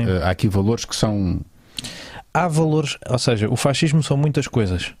 ultraconservadora. Há aqui valores que são... Há valores, ou seja, o fascismo são muitas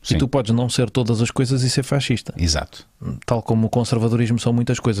coisas. Sim. E tu podes não ser todas as coisas e ser fascista. Exato. Tal como o conservadorismo são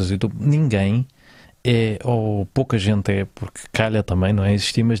muitas coisas. E ninguém é, ou pouca gente é, porque calha também, não é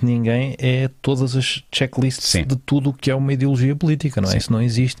existir, mas ninguém é todas as checklists. Sim. De tudo o que é uma ideologia política, não é? Sim. Isso não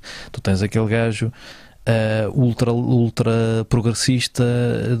existe. Tu tens aquele gajo ultra progressista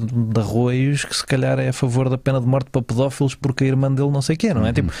de Arroios que se calhar é a favor da pena de morte para pedófilos porque a irmã dele não sei o quê, não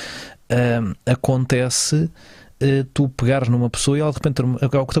é? Tipo, acontece tu pegares numa pessoa e ela de repente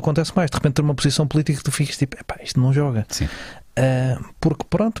é o que te acontece mais, de repente ter uma posição política que tu ficas tipo, epá, isto não joga. Sim.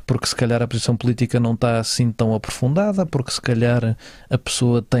 Porque se calhar a posição política não está assim tão aprofundada, porque se calhar a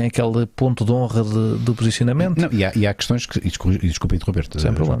pessoa tem aquele ponto de honra de posicionamento. Não, e há questões que, desculpa interromper-te,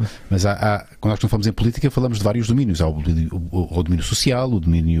 sem problema, mas quando nós falamos em política falamos de vários domínios. Há o domínio social, o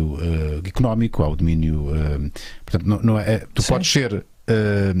domínio económico, há o domínio portanto, não é, tu Sim. podes ser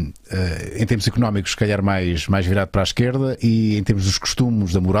em termos económicos se calhar mais virado para a esquerda, e em termos dos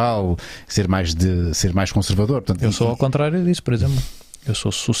costumes, da moral, ser mais conservador. Portanto, eu sou ao contrário disso, por exemplo. Eu sou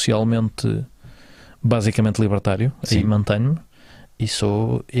socialmente basicamente libertário. Sim. Aí mantenho-me, e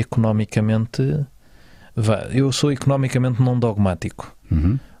sou economicamente não dogmático.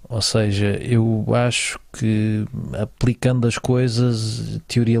 Uhum. Ou seja, eu acho que aplicando as coisas, a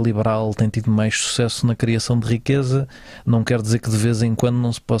teoria liberal tem tido mais sucesso na criação de riqueza. Não quer dizer que de vez em quando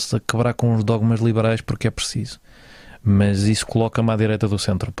não se possa quebrar com os dogmas liberais porque é preciso. Mas isso coloca-me à direita do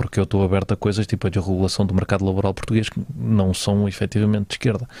centro, porque eu estou aberto a coisas tipo a desregulação do mercado laboral português que não são efetivamente de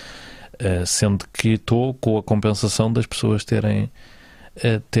esquerda. Sendo que estou com a compensação das pessoas terem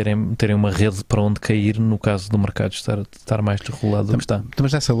uma rede para onde cair no caso do mercado estar mais desregulado do que está.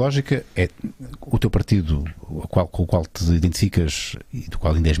 Mas nessa lógica, é o teu partido com o qual te identificas e do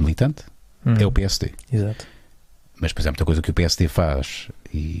qual ainda és militante, é o PSD. Exato. Mas, por exemplo, muita coisa que o PSD faz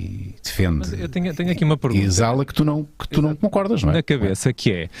e defende. Mas eu tenho aqui uma pergunta. E exala que tu não concordas, não é? Na cabeça,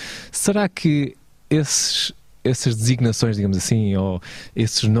 que é: será que essas designações, digamos assim, ou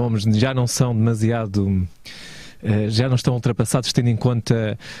esses nomes já não são demasiado... já não estão ultrapassados, tendo em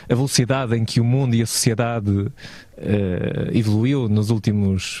conta a velocidade em que o mundo e a sociedade evoluiu nos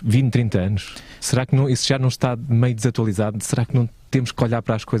últimos 20, 30 anos? Será que isso já não está meio desatualizado? Será que não temos que olhar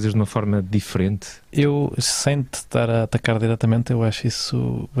para as coisas de uma forma diferente? Eu, sem te estar a atacar diretamente, eu acho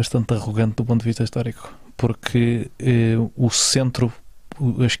isso bastante arrogante do ponto de vista histórico, porque o centro,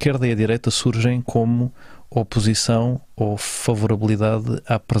 a esquerda e a direita surgem como oposição ou favorabilidade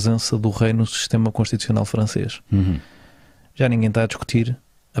à presença do rei no sistema constitucional francês. Já ninguém está a discutir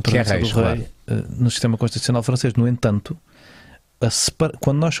a presença do rei no sistema constitucional francês. No entanto,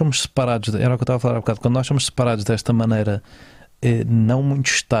 quando nós somos separados, era o que eu estava a falar há bocado, quando nós somos separados desta maneira não muito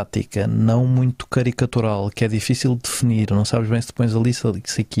estática, não muito caricatural, que é difícil de definir, não sabes bem se te pões ali,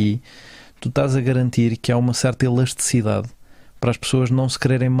 se aqui, tu estás a garantir que há uma certa elasticidade para as pessoas não se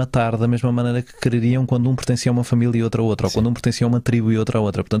quererem matar da mesma maneira que quereriam quando um pertencia a uma família e outra a outra, ou quando um pertencia a uma tribo e outra a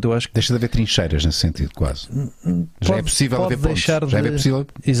outra. Portanto, eu acho que... Deixa de haver trincheiras nesse sentido, quase. Já é possível haver pontos. Já é possível...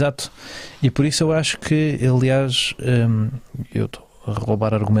 Exato. E por isso eu acho que, aliás, eu estou a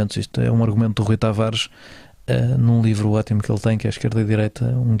roubar argumentos, isto é um argumento do Rui Tavares, num livro ótimo que ele tem, que é A Esquerda e a Direita,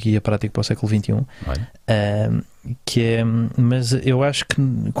 um guia prático para o século XXI, que é, mas eu acho que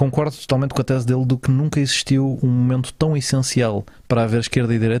concordo totalmente com a tese dele do que nunca existiu um momento tão essencial para haver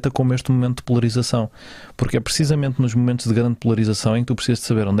esquerda e direita como este momento de polarização, porque é precisamente nos momentos de grande polarização em que tu precisas de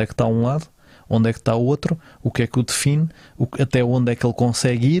saber onde é que está um lado, onde é que está o outro, o que é que o define, até onde é que ele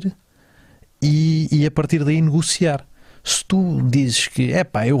consegue ir e a partir daí negociar. Se tu dizes que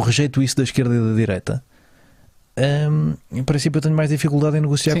eu rejeito isso da esquerda e da direita, em princípio eu tenho mais dificuldade em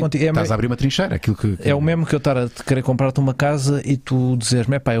negociar contigo. Estás a abrir uma trincheira. É o mesmo que eu estar a querer comprar-te uma casa e tu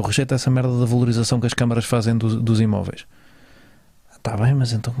dizeres-me, eu rejeito essa merda da valorização que as câmaras fazem dos imóveis. Está bem,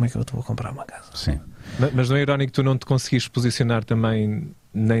 mas então como é que eu te vou comprar uma casa? Sim. Mas não é irónico que tu não te conseguires posicionar também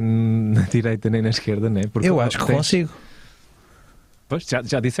nem na direita nem na esquerda, não é? Porque eu acho que consigo. Pois,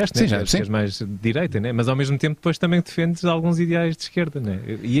 já disseste, né? Já és mais de direita, né? Mas ao mesmo tempo depois também defendes alguns ideais de esquerda, né?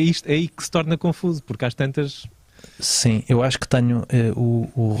 E é aí que se torna confuso, porque às tantas... Sim, eu acho que tenho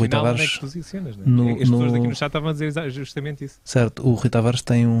o Rui Tavares... Onde é que te posicionas, né? As pessoas daqui no chat estavam a dizer justamente isso. Certo, o Rui Tavares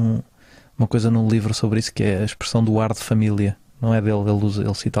tem uma coisa no livro sobre isso, que é a expressão do ar de família. Não é dele,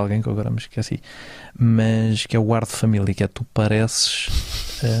 ele cita alguém que eu agora me esqueci, mas que é o ar de família, que é tu pareces...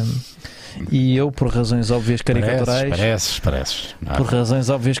 e eu, por razões óbvias caricaturais... Pareces. Por razões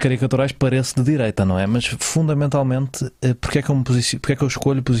óbvias caricaturais, pareço de direita, não é? Mas, fundamentalmente, porque é que eu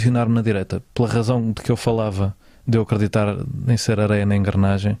escolho posicionar-me na direita? Pela razão de que eu falava, de eu acreditar em ser areia na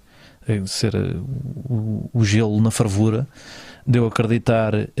engrenagem, de ser o gelo na fervura, de eu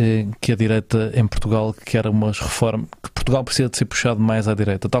acreditar que a direita em Portugal quer umas reformas, que Portugal precisa de ser puxado mais à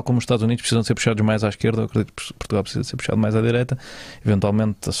direita, tal como os Estados Unidos precisam de ser puxados mais à esquerda. Eu acredito que Portugal precisa de ser puxado mais à direita,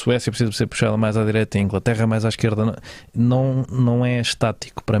 eventualmente a Suécia precisa de ser puxada mais à direita e a Inglaterra mais à esquerda. Não é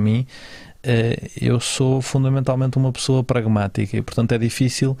estático para mim. Eu sou fundamentalmente uma pessoa pragmática e, portanto, é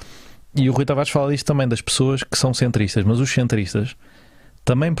difícil. E o Rui Tavares fala disto também, das pessoas que são centristas, mas os centristas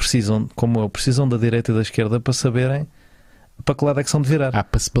também precisam, como eu, precisam da direita e da esquerda para saberem para que lado é que são de virar.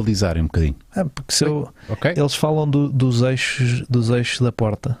 Para se balizarem um bocadinho. Porque eles falam dos eixos da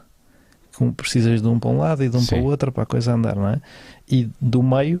porta. Precisas de um para um lado e de um para o outro para a coisa andar, não é? E do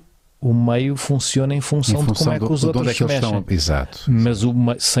meio, o meio funciona em função de como é que os outros se mexem. Exato. Mas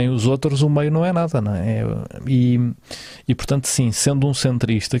sem os outros o meio não é nada, não é? E portanto, sim, sendo um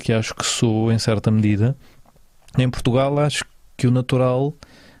centrista, que acho que sou em certa medida, em Portugal acho que o natural,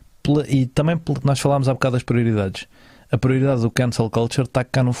 e também nós falámos há bocado das prioridades. A prioridade do cancel culture está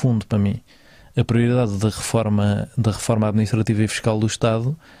cá no fundo para mim. A prioridade da reforma administrativa e fiscal do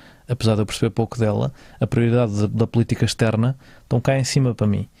Estado, apesar de eu perceber pouco dela, a prioridade da política externa estão cá em cima para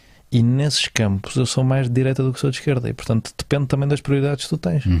mim. E nesses campos eu sou mais de direita do que sou de esquerda. E portanto depende também das prioridades que tu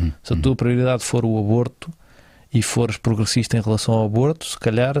tens. Se a tua prioridade for o aborto e fores progressista em relação ao aborto, se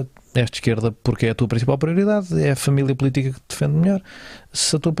calhar és de esquerda porque é a tua principal prioridade, é a família política que te defende melhor.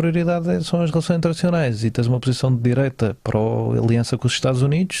 Se a tua prioridade são as relações internacionais e tens uma posição de direita para a aliança com os Estados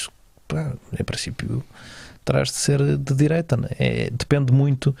Unidos, em princípio terás de ser de direita, né? Depende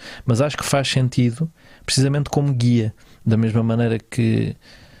muito, mas acho que faz sentido precisamente como guia, da mesma maneira que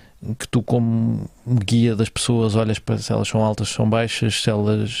tu, como guia das pessoas, olhas para se elas são altas, se são baixas, se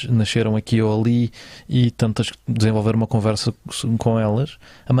elas nasceram aqui ou ali, e tentas desenvolver uma conversa com elas,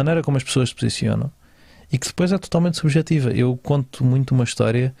 a maneira como as pessoas se posicionam, e que depois é totalmente subjetiva. Eu conto muito uma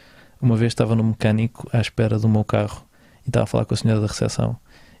história. Uma vez estava no mecânico à espera do meu carro e estava a falar com a senhora da recepção.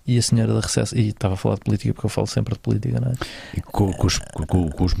 E a senhora da recepção, e estava a falar de política, porque eu falo sempre de política, não é? E com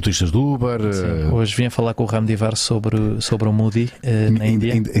os motoristas do Uber. Sim. Hoje vim a falar com o Ramdivar sobre o Moody na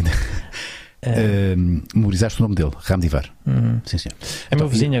Índia. Memorizaste o nome dele, Ramdivar. Sim, senhor. É meu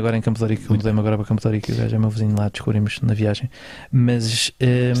vizinho agora em Campo de Ourique. Mudei-me agora para Campo de Ourique. O gajo é meu vizinho lá, descobrimos na viagem. Mas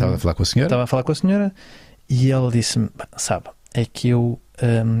estava a falar com a senhora? Estava a falar com a senhora e ela disse-me: sabe, é que eu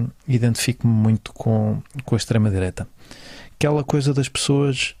identifico-me muito com a extrema-direita. Aquela coisa das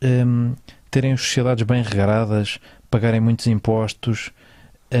pessoas terem as sociedades bem regradas, pagarem muitos impostos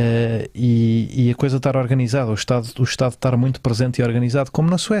e a coisa estar organizada, o Estado estar muito presente e organizado, como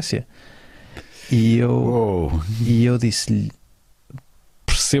na Suécia. E eu disse-lhe: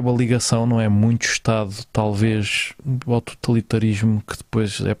 percebo a ligação, não é? Muito Estado, talvez ao totalitarismo que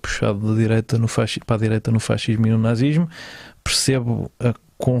depois é puxado da direita para a direita no fascismo e no nazismo. Percebo a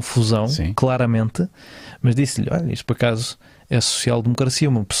confusão, sim, claramente, mas disse-lhe: olha, isto por acaso é social-democracia.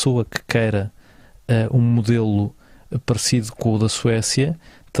 Uma pessoa que queira um modelo parecido com o da Suécia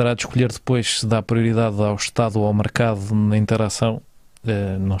terá de escolher depois se dá prioridade ao Estado ou ao mercado na interação.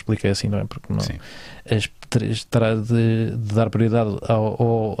 Não expliquei assim, não é? Porque não. Terá de dar prioridade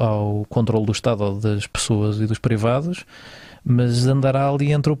ao controle do Estado ou das pessoas e dos privados, mas andará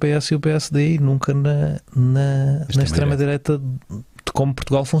ali entre o PS e o PSD e nunca na extrema-direita, de como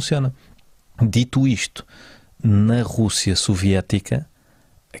Portugal funciona. Dito isto, na Rússia soviética,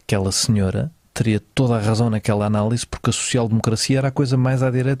 aquela senhora teria toda a razão naquela análise, porque a social-democracia era a coisa mais à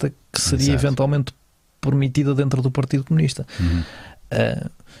direita que seria eventualmente permitida dentro do Partido Comunista.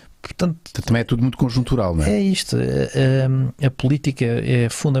 Portanto, também é tudo muito conjuntural, não é? É isto. A política é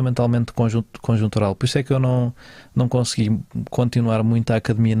fundamentalmente conjuntural. Por isso é que eu não consegui continuar muito a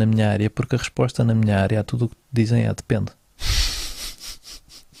academia na minha área, porque a resposta na minha área a tudo o que dizem é depende.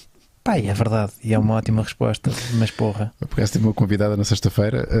 Pai, é verdade, e é uma ótima resposta, mas porra. Por acaso tive uma convidada na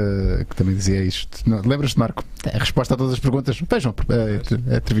sexta-feira que também dizia isto. Lembras-te, Marco? A resposta a todas as perguntas. Vejam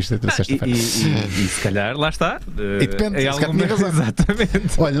a entrevista da sexta-feira. E se calhar, lá está. E depende, se calhar tinha razão.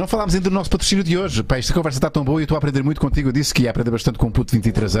 Exatamente. Olha, não falámos ainda do nosso patrocínio de hoje. Pai, esta conversa está tão boa e eu estou a aprender muito contigo. Eu disse que ia aprender bastante com um puto de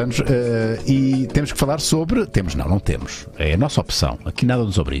 23 anos e temos que falar sobre... Não temos. É a nossa opção. Aqui nada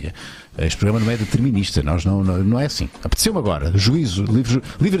nos obriga. Este programa não é determinista. Nós não é assim. Apeteceu-me agora. Juízo,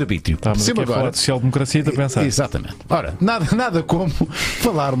 livre-arbítrio. Estamos aqui a falar de social-democracia, a pensar. Exatamente. Ora, nada como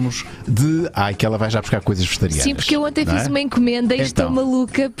falarmos de... que ela vai já buscar coisas vegetarianas. Sim, porque eu ontem fiz uma encomenda e estou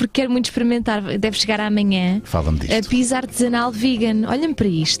maluca porque quero muito experimentar. Deve chegar amanhã. Fala-me disto. A pizza artesanal vegan. Olhem para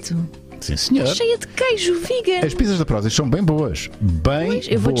isto. Sim, senhor. Cheia de queijo vegan. As pizzas da Prozis são bem boas.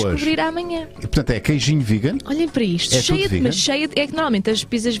 Eu vou descobrir amanhã. E, portanto, é queijinho vegan. Olhem para isto. Mas cheia de... É que normalmente as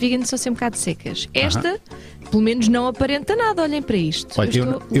pizzas vegan são sempre um bocado secas. Esta, pelo menos, não aparenta nada. Olhem para isto.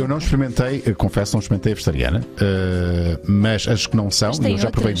 Olha, eu não experimentei, confesso, não experimentei a vegetariana, mas as que não são, eu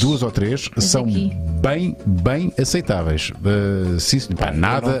já provei 2 ou 3, são bem aceitáveis. Sim,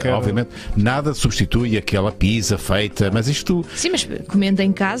 nada, obviamente, nada substitui aquela pizza feita, mas isto... Sim, mas comendo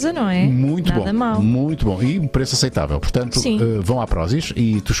em casa, não é? Muito nada bom, mal. Muito bom e um preço aceitável. Portanto, vão à Prozis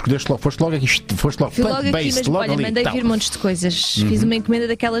e tu escolheste logo, foste logo plant-based. Olha, mandei vir montes de coisas. Fiz uma encomenda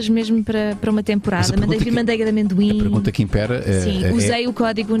daquelas mesmo para uma temporada. Mandei vir manteiga de amendoim. A pergunta que impera sim, usei o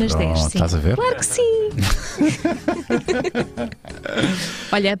código nas 10. Sim. Estás a ver? Claro que sim.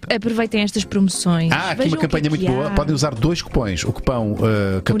 Olha, aproveitem estas promoções. Aqui uma campanha muito boa. Podem usar 2 cupons. O cupom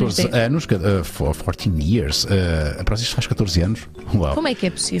 14 anos, 14 years. A Prozis faz 14 anos. Uau. Como é que é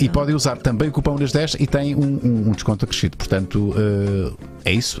possível? E podem usar também o cupom das 10 e tem um desconto acrescido. Portanto,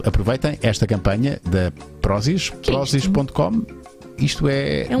 é isso. Aproveitem esta campanha da Prozis, prozis.com. Isto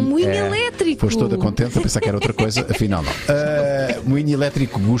é um moinho elétrico. Foste toda contente a pensar que era outra coisa, afinal não. Moinho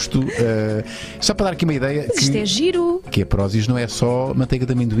elétrico, gosto. Só para dar aqui uma ideia. Mas isto é giro. Que a Prozis não é só manteiga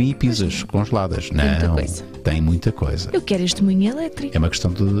de amendoim e pizzas congeladas. Não, tem muita coisa. Eu quero este moinho elétrico. É uma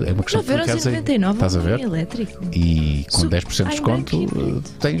questão de. 9,99€. Estás a ver? Moinho elétrico. E com 10% de desconto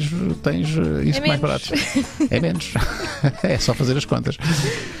tens isso mais barato. É menos. É só fazer as contas.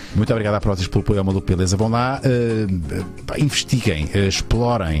 Muito obrigado à Prozis pelo apoio ao Maluco, Beleza. Vão lá, investiguem,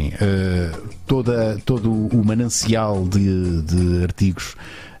 explorem todo o manancial de artigos,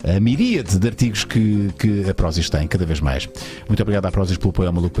 a miríade de artigos que a Prozis tem, cada vez mais. Muito obrigado à Prozis pelo apoio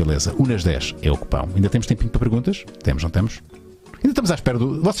ao Maluco, Beleza. Nas 10 é o cupão. Ainda temos tempinho para perguntas? Temos, não temos? Ainda estamos à espera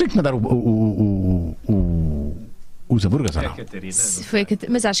do... Vocês têm que mandar os hambúrgueres ou não?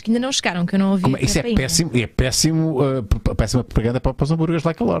 Mas acho que ainda não chegaram, que eu não ouvi. Isso é péssimo, péssima propaganda para os hambúrgueres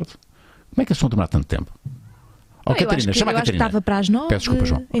Like a Lord. Como é que eles vão tomar tanto tempo? Catarina, chama a Catarina. Eu acho que estava para as 9. Peço desculpa,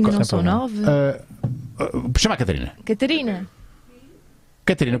 João. Ainda não são 9. Chama a Catarina. Catarina, o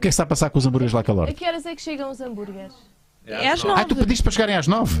que é que está a passar com os hambúrgueres Like a Lord? A que horas é que chegam os hambúrgueres? É às 9. Tu pediste para chegarem às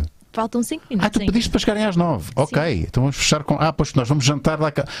 9? Faltam 5 minutos. Tu pediste para chegarem às 9. Ok, sim. Então vamos fechar com... pois nós vamos jantar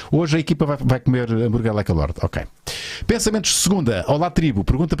lá. Hoje a equipa vai comer hambúrguer Like a Lord. Ok. Pensamentos de segunda. Olá, tribo.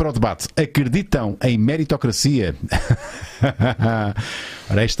 Pergunta para o debate. Acreditam em meritocracia?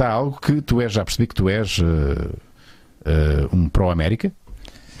 Ora, aí está algo que tu és. Já percebi que tu és um pró-América.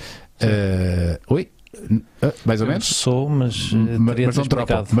 Oi? Mais ou menos? Sou, mas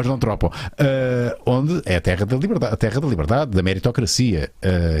não tropam. Onde é a terra da liberdade, da meritocracia.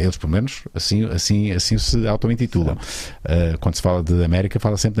 Eles, pelo menos, assim se auto-intitulam. Quando se fala de América,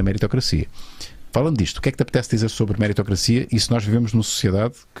 fala sempre da meritocracia. Falando disto, o que é que te apetece dizer sobre meritocracia e se nós vivemos numa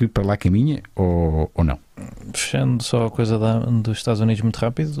sociedade que para lá caminha ou não? Fechando só a coisa dos Estados Unidos muito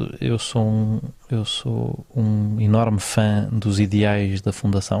rápido, eu sou um enorme fã dos ideais da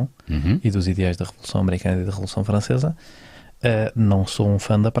Fundação e dos ideais da Revolução Americana e da Revolução Francesa. Não sou um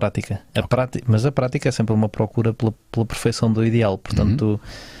fã da prática. Mas a prática é sempre uma procura pela perfeição do ideal. Portanto,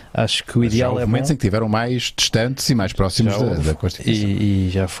 acho que o ideal é momentos bom. Em que tiveram mais distantes e mais próximos da Constituição. E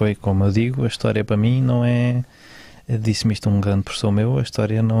já foi, como eu digo, a história para mim não é... Disse-me isto um grande professor meu, a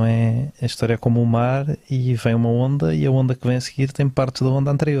história não é... A história é como o mar e vem uma onda e a onda que vem a seguir tem partes da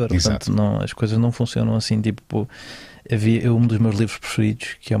onda anterior. Exato. Portanto, as coisas não funcionam assim. Tipo, havia um dos meus livros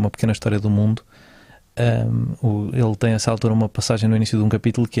preferidos, que é Uma Pequena História do Mundo. Ele tem a essa altura uma passagem no início de um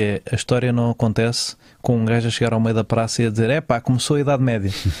capítulo que é: a história não acontece com um gajo a chegar ao meio da praça e a dizer começou a Idade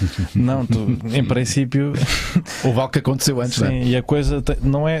Média. Não, em princípio houve algo que aconteceu antes. Sim, não é? E a coisa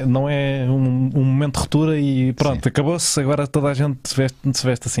não é um momento de ruptura e pronto, acabou-se, agora toda a gente se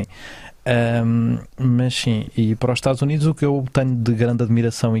veste assim. Mas sim, e para os Estados Unidos o que eu tenho de grande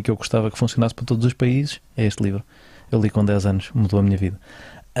admiração e que eu gostava que funcionasse para todos os países é este livro. Eu li com 10 anos, mudou a minha vida.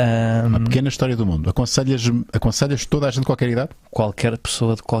 Uma Pequena História do Mundo. Aconselhas toda a gente de qualquer idade? Qualquer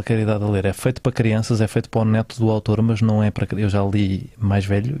pessoa de qualquer idade a ler. É feito para crianças, é feito para o neto do autor, mas não é para... Eu já li mais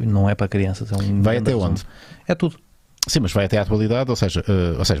velho, não é para crianças. Vai até onde? É tudo. Sim, mas vai até à atualidade, ou seja,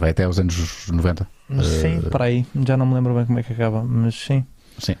 vai até aos anos 90? Sim, para aí. Já não me lembro bem como é que acaba, mas sim.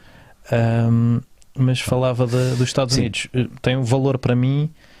 Sim. Mas falava dos Estados Unidos. Tem um valor para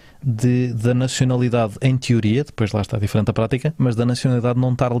mim da nacionalidade em teoria, depois lá está diferente a prática, mas da nacionalidade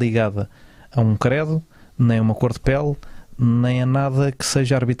não estar ligada a um credo, nem a uma cor de pele, nem a nada que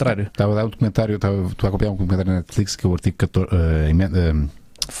seja arbitrário. Estava a dar um documentário, estou a acompanhar um documentário na Netflix que é o artigo 14, a emenda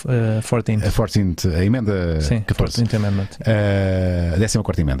 14th Amendment. A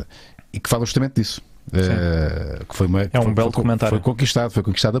 14ª emenda, e que fala justamente disso. Que foi um belo documentário. Foi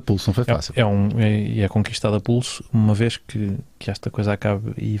conquistado a pulso, não foi fácil. É conquistado a pulso. Uma vez que esta coisa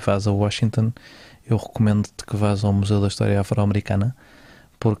acabe e vás a Washington, eu recomendo-te que vás ao Museu da História Afro-Americana,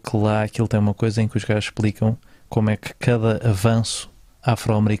 porque lá aquilo tem uma coisa em que os gajos explicam como é que cada avanço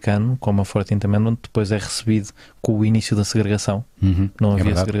afro-americano, como a 14th Amendment, depois é recebido com o início da segregação. Não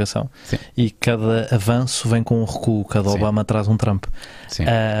havia segregação. Sim. E cada avanço vem com um recuo. Cada Obama traz um Trump.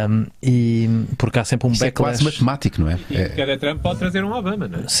 E porque há sempre um backlash. É quase matemático, não é? E cada Trump pode trazer um Obama,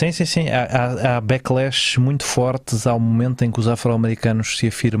 não é? Sim. Há backlash muito fortes ao momento em que os afro-americanos se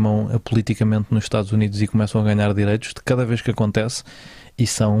afirmam politicamente nos Estados Unidos e começam a ganhar direitos, de cada vez que acontece, e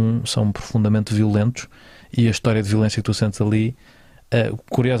são profundamente violentos. E a história de violência que tu sentes ali,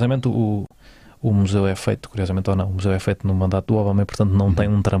 curiosamente, o museu é feito, curiosamente ou não, o museu é feito no mandato do Obama e, portanto, não tem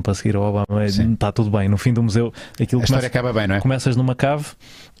um Trump a seguir ao Obama. Está tudo bem. No fim do museu, a história acaba bem, não é? Começas numa cave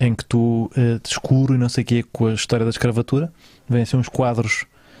em que tu, escuro e não sei o quê, com a história da escravatura, vêm-se uns quadros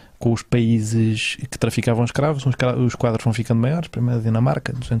com os países que traficavam escravos. Os quadros vão ficando maiores. Primeiro a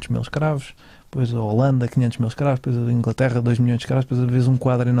Dinamarca, 200 mil escravos. Depois a Holanda, 500 mil escravos. Depois a Inglaterra, 2 milhões de escravos. Depois vês um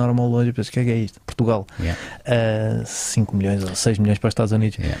quadro enorme ao longe e pensas: o que é isto? Portugal. 5 milhões ou 6 milhões para os Estados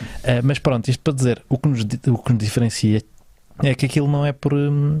Unidos. Mas pronto, isto para dizer, o que nos diferencia é que aquilo não é por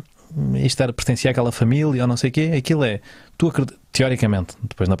isto pertencia àquela família ou não sei o quê. Aquilo é, teoricamente,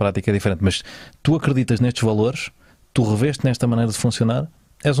 depois na prática é diferente, mas tu acreditas nestes valores, tu reveste nesta maneira de funcionar,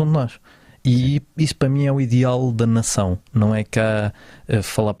 és um de nós. E isso para mim é o ideal da nação. Não é cá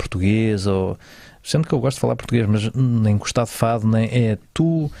falar português, ou sendo que eu gosto de falar português, mas nem gostar de fado, nem é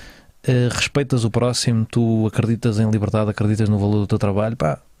tu respeitas o próximo, tu acreditas em liberdade, acreditas no valor do teu trabalho,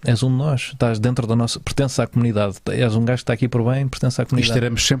 pá, és um de nós, estás dentro da nossa, pertences à comunidade, és um gajo que está aqui por bem, pertence à comunidade. E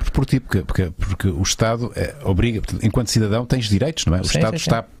estaremos sempre por ti, porque o Estado obriga, enquanto cidadão tens direitos, não é? O Estado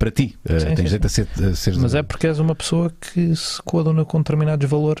está para ti, tens direito a ser. Mas é porque és uma pessoa que se coaduna com determinados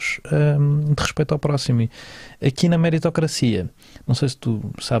valores de respeito ao próximo. E aqui na meritocracia, não sei se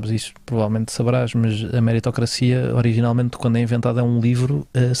tu sabes isso, provavelmente saberás, mas a meritocracia originalmente, quando é inventada, é um livro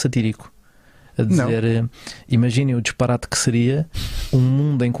satírico. A dizer, imaginem o disparate que seria um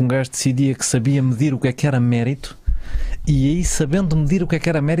mundo em que um gajo decidia que sabia medir o que é que era mérito, e aí, sabendo medir o que é que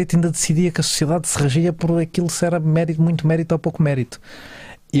era mérito, ainda decidia que a sociedade se regia por aquilo se era mérito, muito mérito ou pouco mérito.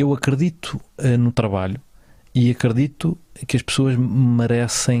 Eu acredito no trabalho e acredito que as pessoas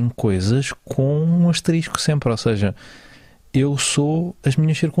merecem coisas com um asterisco sempre, ou seja, eu sou as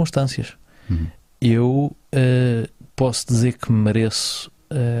minhas circunstâncias. Eu posso dizer que mereço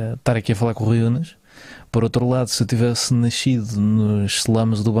estar aqui a falar com o Rui Unas. Por outro lado, se eu tivesse nascido nos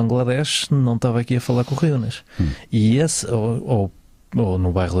slums do Bangladesh, não estava aqui a falar com o Rui Unas. E esse, ou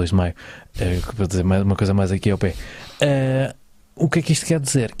no bairro 2 de Maio, para dizer uma coisa mais aqui ao pé, o que é que isto quer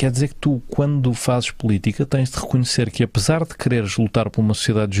dizer? Quer dizer que tu, quando fazes política, tens de reconhecer que, apesar de quereres lutar por uma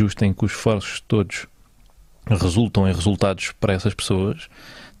sociedade justa em que os esforços todos resultam em resultados para essas pessoas,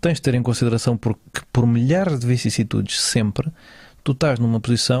 tens de ter em consideração porque, por milhares de vicissitudes, sempre tu estás numa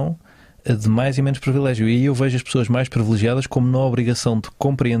posição de mais e menos privilégio. E aí eu vejo as pessoas mais privilegiadas como na obrigação de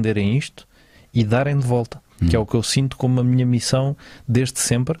compreenderem isto e darem de volta, que é o que eu sinto como a minha missão desde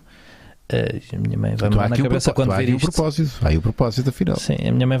sempre. A minha mãe vai-me dar na cabeça quando vir isto. Aí o propósito, afinal. Sim,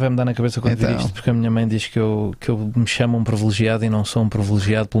 a minha mãe vai-me dar na cabeça quando vir isto, porque a minha mãe diz que eu me chamo um privilegiado e não sou um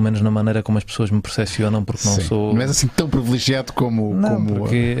privilegiado, pelo menos na maneira como as pessoas me percepcionam, porque não sou... Não és assim tão privilegiado como... Não,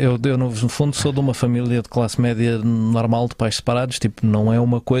 porque eu no fundo sou de uma família de classe média normal, de pais separados, tipo, não é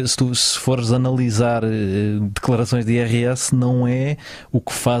uma coisa... Se fores analisar declarações de IRS, não é o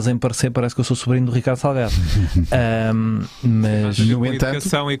que fazem parecer, parece que eu sou sobrinho do Ricardo Salgado. Mas, no entanto...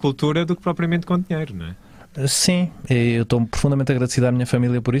 Educação e cultura do que propriamente com dinheiro, não é? Sim, eu estou profundamente agradecido à minha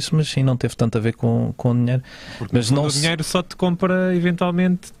família por isso, mas sim, não teve tanto a ver com dinheiro. Porque mas não, o dinheiro só te compra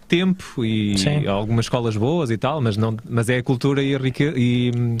eventualmente tempo e algumas escolas boas e tal, mas é a cultura e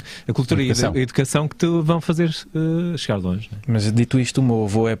a cultura e a educação que te vão fazer chegar longe. Não é? Mas dito isto, o meu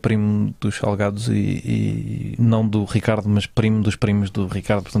avô é primo dos Salgados e não do Ricardo, mas primo dos primos do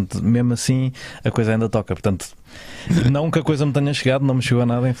Ricardo, portanto, mesmo assim a coisa ainda toca, portanto, não que a coisa me tenha chegado, não me chegou a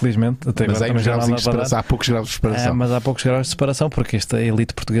nada, infelizmente. Até mas agora há poucos graus de separação. Mas há poucos graus de separação, porque esta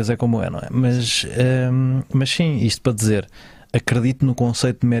elite portuguesa é como é, não é? Mas sim, isto para dizer, acredito no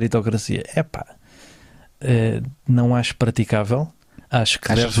conceito de meritocracia. Não acho praticável. Acho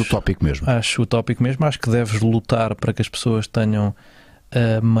que Achas utópico mesmo? Acho utópico mesmo. Acho que deves lutar para que as pessoas tenham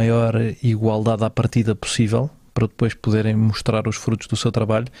a maior igualdade à partida possível, para depois poderem mostrar os frutos do seu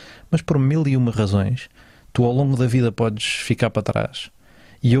trabalho, mas por 1001 razões. Tu ao longo da vida podes ficar para trás.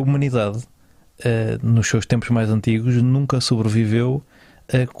 E a humanidade, nos seus tempos mais antigos, nunca sobreviveu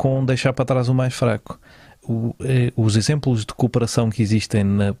com deixar para trás o mais fraco. Os exemplos de cooperação que existem,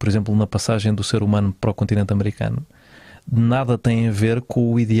 por exemplo, na passagem do ser humano para o continente americano, nada tem a ver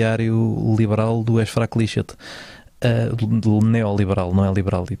com o ideário liberal do és fraco, lixa-te. Do neoliberal, não é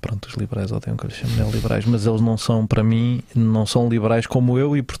liberal, e pronto, os liberais odeiam que eu lhes chamo neoliberais, mas eles não são, para mim, não são liberais como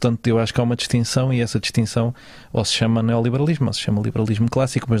eu, e portanto eu acho que há uma distinção, e essa distinção ou se chama neoliberalismo ou se chama liberalismo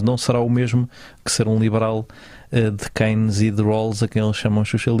clássico, mas não será o mesmo que ser um liberal de Keynes e de Rawls, a quem eles chamam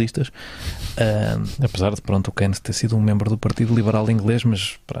socialistas, apesar de, pronto, o Keynes ter sido um membro do Partido Liberal Inglês,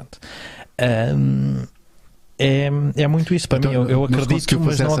 mas pronto. É muito isso para mim. Eu acredito,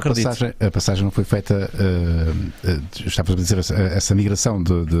 mas não acredito. A passagem não foi feita, estavas a dizer, essa migração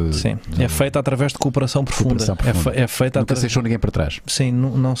Sim, é feita através de cooperação profunda. É feita nunca se deixou ninguém para trás. Sim,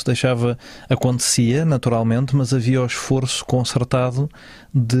 não se deixava, acontecia naturalmente, mas havia o esforço concertado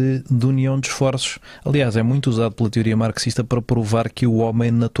de união de esforços. Aliás, é muito usado pela teoria marxista para provar que o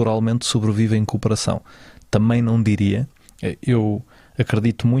homem naturalmente sobrevive em cooperação. Também não diria. Eu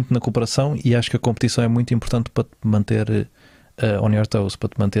acredito muito na cooperação e acho que a competição é muito importante para te manter on your toes, para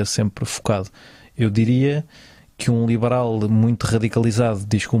te manter sempre focado. Eu diria que um liberal muito radicalizado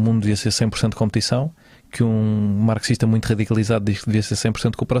diz que o mundo devia ser 100% competição, que um marxista muito radicalizado diz que devia ser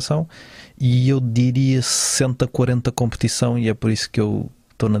 100% cooperação, e eu diria 60-40 competição, e é por isso que eu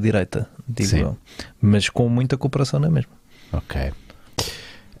estou na direita, digo eu. Mas com muita cooperação, não é mesmo? Ok.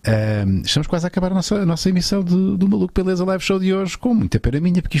 Estamos quase a acabar a nossa emissão do Maluco, Beleza, live show de hoje, com muita pena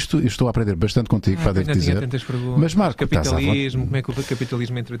minha, porque eu estou a aprender bastante contigo, para devo dizer. Mas Marco, capitalismo, como é que o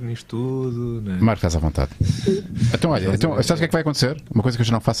capitalismo entra nisto tudo? Não é? Marco, estás à vontade. Então, olha, sabes o que é que vai acontecer? Uma coisa que eu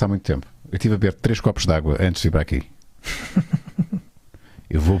já não faço há muito tempo. Eu estive a beber 3 copos de água antes de ir para aqui.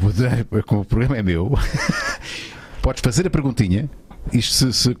 Eu vou, como o programa é meu, podes fazer a perguntinha. Isto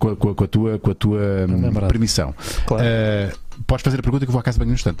com a tua permissão. Claro. Podes fazer a pergunta que eu vou à casa de banho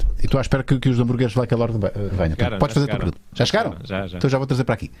no instante. E estou à espera que os hambúrgueres lá aquela hora venham. Podes fazer a tua pergunta. Já chegaram? Já. Então já vou trazer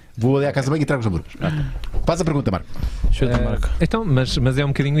para aqui. Vou ali à casa de banho e trago os hambúrgueres. Faz a pergunta, Marco. Marco. Então, mas é um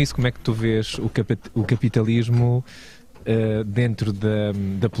bocadinho isso. Como é que tu vês o capitalismo dentro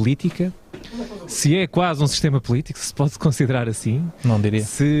da política? Se é quase um sistema político, se pode considerar assim? Não diria.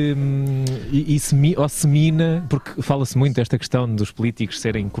 Se mina, porque fala-se muito desta questão dos políticos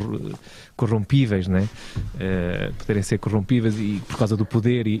serem corrompíveis, né? Poderem ser corrompíveis por causa do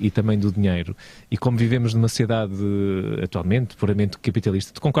poder e também do dinheiro. E como vivemos numa sociedade atualmente puramente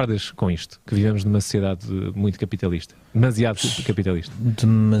capitalista, tu concordas com isto? Que vivemos numa sociedade muito capitalista? Demasiado capitalista?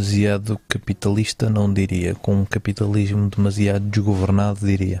 Demasiado capitalista não diria. Com um capitalismo demasiado desgovernado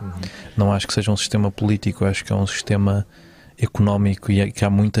diria. Não acho que seja um sistema político, acho que é um sistema económico e que há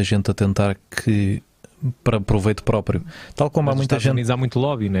muita gente a tentar que para proveito próprio. Tal como há muita gente... Há muito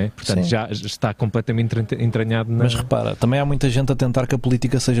lobby, né? Portanto, já está completamente entranhado na... Mas repara, também há muita gente a tentar que a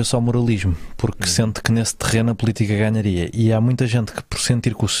política seja só moralismo, porque sente que nesse terreno a política ganharia. E há muita gente que, por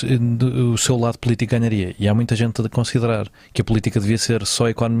sentir que o seu lado político ganharia, e há muita gente a considerar que a política devia ser só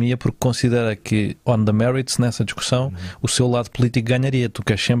economia, porque considera que, on the merits, nessa discussão, o seu lado político ganharia. Tu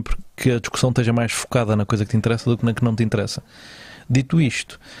queres sempre que a discussão esteja mais focada na coisa que te interessa do que na que não te interessa. Dito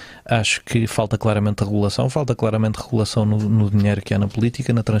isto, acho que falta claramente regulação no dinheiro que há na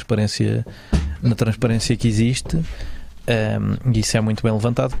política, na transparência que existe, e isso é muito bem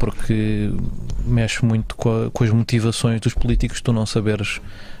levantado porque mexe muito com as motivações dos políticos, tu não saberes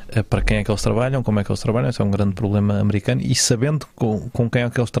para quem é que eles trabalham, como é que eles trabalham, isso é um grande problema americano, e sabendo com quem é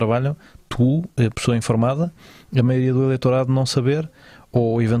que eles trabalham, tu, pessoa informada, a maioria do eleitorado não saber,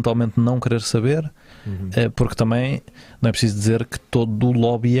 ou eventualmente não querer saber, porque também não é preciso dizer que todo o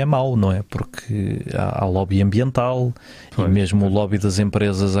lobby é mau, não é? Porque há lobby ambiental e mesmo o lobby das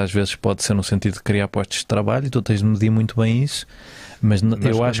empresas às vezes pode ser no sentido de criar postos de trabalho, e tu tens de medir muito bem isso. Mas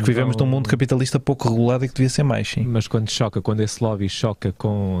eu acho que vivemos num mundo capitalista pouco regulado e que devia ser mais, sim. Mas quando esse lobby choca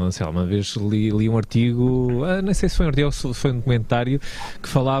com... Sei lá, uma vez li um artigo, não sei se foi um artigo ou se foi um documentário, que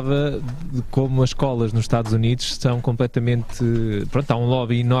falava de como as escolas nos Estados Unidos são completamente... Pronto, há um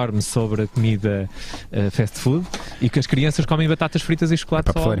lobby enorme sobre a comida fast food e que as crianças comem batatas fritas e chocolate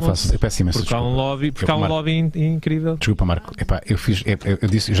ao almoço. Porque há um lobby incrível. Desculpa, Marco. Eu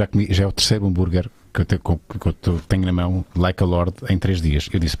disse, já é o terceiro hambúrguer que eu tenho na mão, like a Lord, em 3 dias.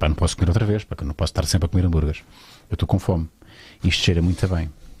 Eu disse, não posso comer outra vez, porque eu não posso estar sempre a comer hambúrgueres. Eu estou com fome. Isto cheira muito bem.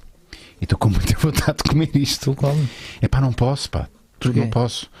 E estou com muita vontade de comer isto. Não posso, não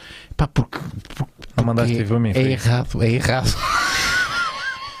posso. Porque não mandaste vir para mim. É errado. É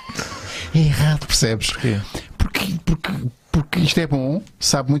errado, percebes? Porquê? Porque isto é bom,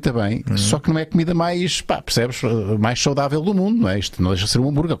 sabe muito bem, só que não é a comida mais, percebes, mais saudável do mundo, não é? Isto não deixa de ser um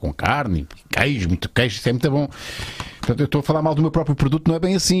hambúrguer com carne, queijo, muito queijo, isto é muito bom. Portanto, eu estou a falar mal do meu próprio produto, não é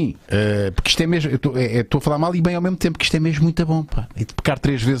bem assim. Porque isto é mesmo, eu estou a falar mal e bem ao mesmo tempo, que isto é mesmo muito bom, E de pecar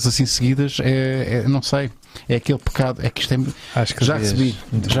 3 vezes assim seguidas, não sei. É aquele pecado, é que isto é... Acho que já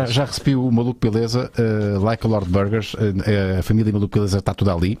recebi o Maluco Beleza, like a Lord Burgers, a família Maluco Beleza está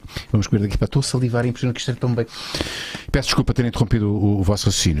toda ali. Vamos comer daqui, estou a salivar, é impressionante que isto é tão bem. Peço desculpa ter interrompido o vosso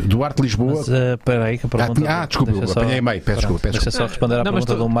raciocínio. Duarte Lisboa. Mas espera aí que a pergunta. Desculpa, eu apanhei meio, peço desculpa. Deixa só responder à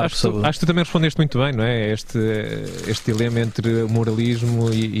pergunta do Marco. Acho que tu também respondeste muito bem, não é? Este dilema entre o moralismo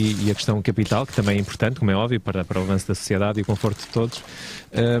e a questão capital, que também é importante, como é óbvio, para o avanço da sociedade e o conforto de todos.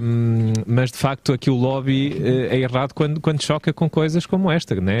 Mas de facto aqui o lobby é errado quando choca com coisas como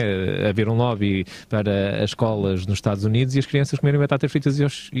esta, né? Haver um lobby para as escolas nos Estados Unidos e as crianças comerem batatas fritas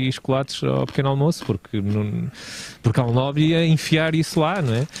e chocolates ao pequeno almoço, porque há um lobby a enfiar isso lá,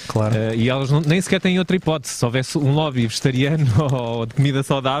 não é? Claro. E elas nem sequer têm outra hipótese. Se houvesse um lobby vegetariano ou de comida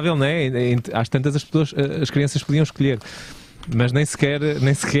saudável, né? Às tantas as crianças podiam escolher. Mas nem sequer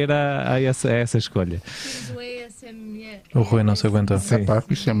há essa escolha. O Rui não se aguentou.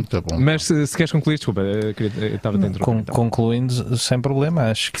 Isso é muito bom. Mas se queres concluir, desculpa, eu estava dentro. Concluindo, sem problema,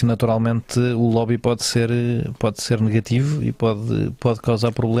 acho que naturalmente o lobby pode ser negativo e pode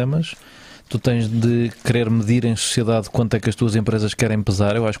causar problemas. Tu tens de querer medir em sociedade quanto é que as tuas empresas querem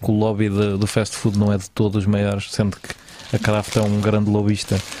pesar. Eu acho que o lobby do fast food não é de todos os maiores, sendo que a Kraft é um grande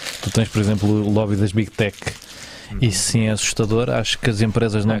lobista. Tu tens, por exemplo, o lobby das Big Tech E sim, é assustador. Acho que as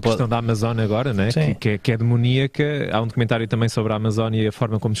empresas não podem... A questão da Amazônia agora, né? que é demoníaca. Há um documentário também sobre a Amazónia e a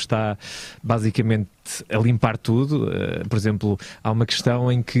forma como está basicamente a limpar tudo. Por exemplo, há uma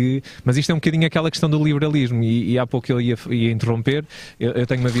questão em que... Mas isto é um bocadinho aquela questão do liberalismo e há pouco eu ia interromper. Eu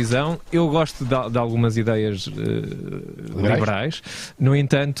tenho uma visão. Eu gosto de algumas ideias liberais. No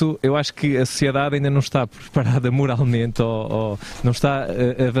entanto, eu acho que a sociedade ainda não está preparada moralmente ou não está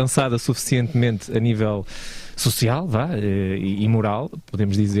avançada suficientemente a nível social e moral,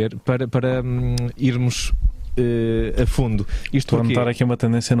 podemos dizer, para irmos a fundo. Isto porque notar aqui uma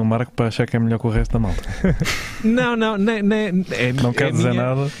tendência no Marco para achar que é melhor que o resto da malta. Não, não quer dizer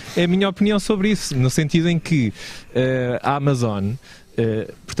nada. É a minha opinião sobre isso, no sentido em que a Amazon,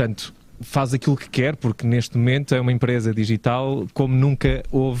 portanto, faz aquilo que quer, porque neste momento é uma empresa digital como nunca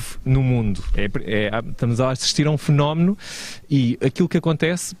houve no mundo. Estamos a assistir a um fenómeno e aquilo que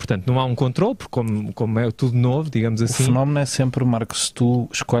acontece, portanto, não há um controle, porque como é tudo novo, digamos assim... O fenómeno é sempre, Marco, se tu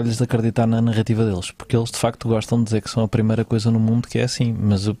escolhes acreditar na narrativa deles, porque eles de facto gostam de dizer que são a primeira coisa no mundo que é assim,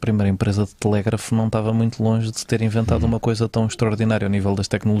 mas a primeira empresa de telégrafo não estava muito longe de ter inventado uma coisa tão extraordinária ao nível das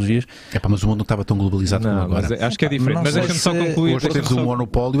tecnologias. Mas o mundo não estava tão globalizado como agora. Mas acho que é diferente. Mas deixa-me só concluir. Hoje temos um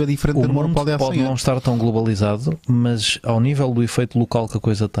monopólio, é diferente do monopólio. Pode não estar tão globalizado, mas ao nível do efeito local que a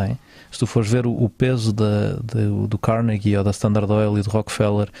coisa tem, se tu fores ver o peso do Carnegie ou da Standard Oil e do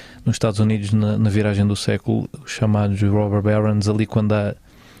Rockefeller nos Estados Unidos na viragem do século, os chamados Robber Barons, ali quando há...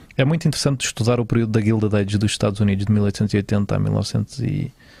 É muito interessante estudar o período da Gilded Age dos Estados Unidos de 1880 a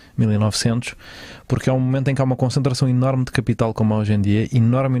 1900, porque é um momento em que há uma concentração enorme de capital como há hoje em dia,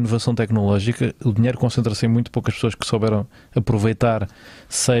 enorme inovação tecnológica, o dinheiro concentra-se em muito poucas pessoas que souberam aproveitar,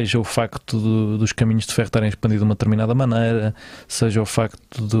 seja o facto dos caminhos de ferro estarem expandidos de uma determinada maneira, seja o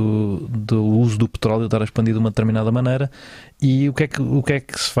facto do uso do petróleo estar expandido de uma determinada maneira. E o que é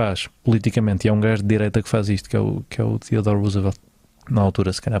que se faz politicamente? E é um gajo de direita que faz isto, que é o Theodore Roosevelt. Na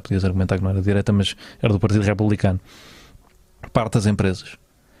altura, se calhar podias argumentar que não era de direita, mas era do Partido Republicano. Parte das empresas.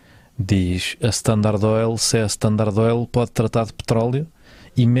 Diz a Standard Oil, se é a Standard Oil, pode tratar de petróleo,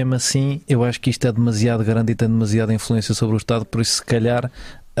 e mesmo assim eu acho que isto é demasiado grande e tem demasiada influência sobre o Estado, por isso se calhar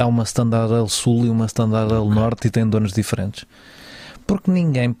há uma Standard Oil Sul e uma Standard Oil Norte e têm donos diferentes. Porque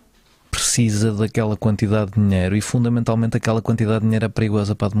ninguém precisa daquela quantidade de dinheiro, e fundamentalmente aquela quantidade de dinheiro é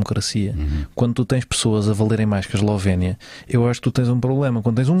perigosa para a democracia. Quando tu tens pessoas a valerem mais que a Eslovénia, eu acho que tu tens um problema.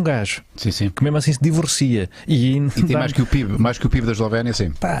 Quando tens um gajo que mesmo assim se divorcia e tem mais que o PIB da Eslovénia,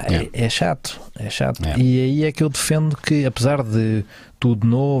 sim. É chato. E aí é que eu defendo que, apesar de tudo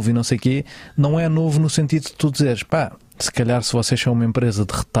novo e não sei o quê, não é novo no sentido de tu dizeres, se calhar se vocês são uma empresa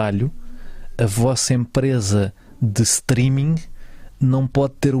de retalho, a vossa empresa de streaming não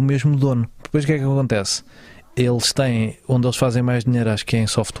pode ter o mesmo dono. Depois o que é que acontece? Eles têm, onde eles fazem mais dinheiro, acho que é em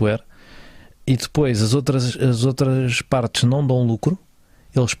software, e depois as outras partes não dão lucro,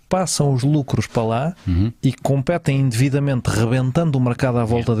 eles passam os lucros para lá e competem indevidamente, rebentando o mercado à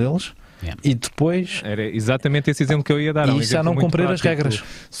volta deles. E depois... Era exatamente esse exemplo que eu ia dar. E já não cumprir as regras.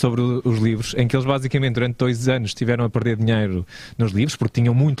 Sobre os livros, em que eles basicamente durante 2 anos estiveram a perder dinheiro nos livros, porque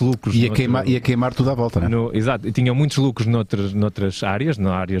tinham muito lucros... E a queimar tudo à volta, não é? Exato, e tinham muitos lucros noutras áreas,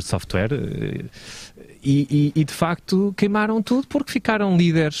 na áreas de software, e de facto queimaram tudo porque ficaram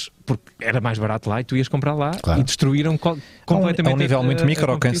líderes, porque era mais barato lá e tu ias comprar lá, e destruíram completamente a um nível muito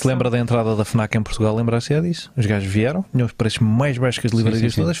micro. Quem se lembra da entrada da FNAC em Portugal lembra-se disso. Os gajos vieram, tinham os preços mais baixos que as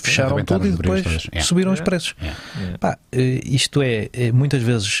livrarias todas, fecharam tudo e depois subiram os preços. Isto é muitas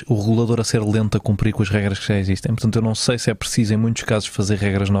vezes o regulador a ser lento a cumprir com as regras que já existem. Portanto, eu não sei se é preciso em muitos casos fazer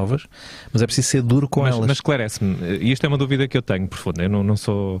regras novas, mas é preciso ser duro com elas. Mas esclarece-me, e isto é uma dúvida que eu tenho profunda, eu não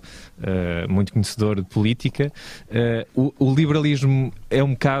sou muito conhecedor de política. O liberalismo é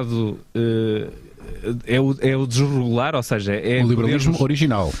um bocado é o desregular, ou seja, é o liberalismo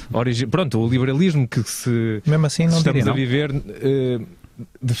original. Pronto, o liberalismo que mesmo assim não estamos a viver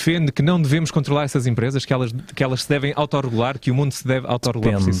defende que não devemos controlar essas empresas, que elas se devem autorregular, que o mundo se deve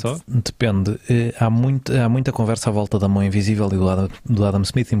autorregular por si só? Depende. Há muita conversa à volta da mão invisível e do Adam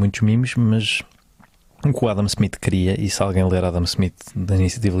Smith e muitos memes, mas o que o Adam Smith queria, e se alguém ler Adam Smith da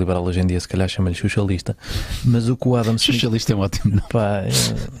Iniciativa Liberal hoje em dia, se calhar chama-lhe socialista, mas o que o Adam Smith... Socialista é um ótimo nome.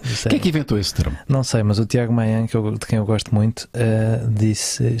 Quem é que inventou esse termo? Não sei, mas o Tiago Maia, de quem eu gosto muito,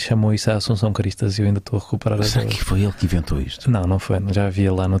 chamou isso a Assunção Cristas, e eu ainda estou a recuperar. Será que foi ele que inventou isto? Não foi, já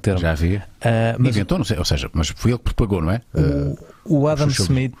havia lá no termo. Já havia? Inventou, não sei, ou seja, mas foi ele que propagou, não é? O Adam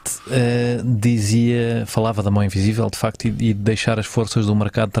Smith falava da mão invisível, de facto, e de deixar as forças do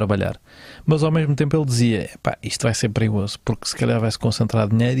mercado trabalhar. Mas ao mesmo tempo ele dizia, isto vai ser perigoso, porque se calhar vai-se concentrar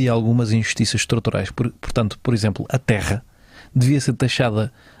dinheiro e algumas injustiças estruturais. Portanto, por exemplo, a terra devia ser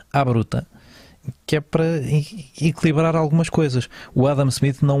taxada à bruta para equilibrar algumas coisas. O Adam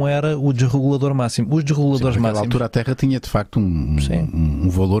Smith não era o desregulador máximo. Os desreguladores máximos... Naquela altura a Terra tinha de facto um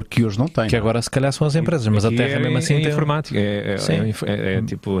valor que hoje não tem. Que agora se calhar são as empresas, mas a Terra mesmo assim... É informática.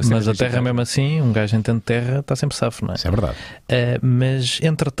 Tipo, mas a Terra mesmo assim, um gajo entende terra, está sempre safo, não é? Isso é verdade. Mas,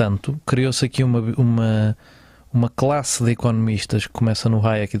 entretanto, criou-se aqui uma classe de economistas que começa no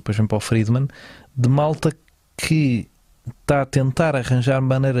Hayek e depois vem para o Friedman, de malta que está a tentar arranjar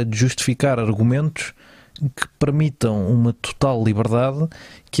maneira de justificar argumentos que permitam uma total liberdade,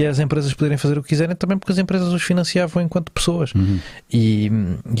 que é as empresas poderem fazer o que quiserem, também porque as empresas os financiavam enquanto pessoas e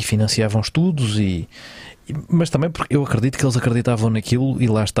financiavam estudos mas também porque eu acredito que eles acreditavam naquilo e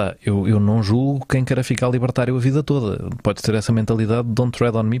lá está, eu não julgo quem queira ficar libertário a vida toda, pode ter essa mentalidade de don't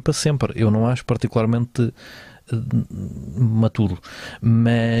tread on me para sempre, eu não acho particularmente maturo,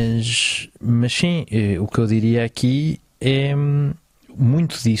 mas sim, o que eu diria aqui é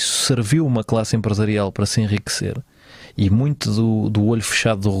muito disso serviu uma classe empresarial para se enriquecer e muito do olho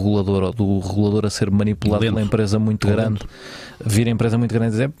fechado do regulador ou do regulador a ser manipulado pela empresa muito grande, vir a empresa muito grande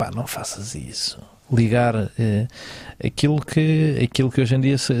e dizer pá, não faças isso, ligar aquilo que hoje em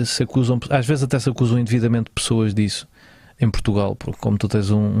dia se acusam, às vezes até se acusam indevidamente pessoas disso em Portugal, porque como tu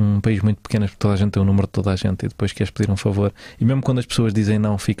tens um país muito pequeno, toda a gente tem o número de toda a gente e depois queres pedir um favor, e mesmo quando as pessoas dizem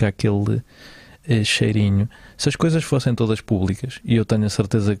não, fica aquele cheirinho. Se as coisas fossem todas públicas, e eu tenho a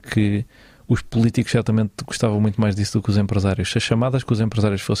certeza que os políticos certamente gostavam muito mais disso do que os empresários, se as chamadas que os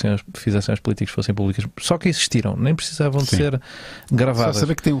empresários fizessem aos políticos fossem públicas, só que existiram, nem precisavam de ser gravadas. Só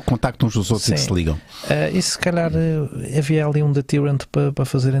saber que têm o contacto uns dos outros e que se ligam. E se calhar havia ali um deterrent para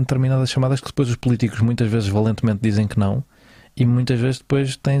fazerem determinadas chamadas que depois os políticos muitas vezes valentemente dizem que não, e muitas vezes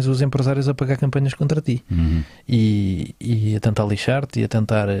depois tens os empresários a pagar campanhas contra ti e a tentar lixar-te e a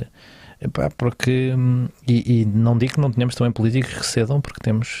tentar... porque e não digo que não tenhamos também políticos que cedam, porque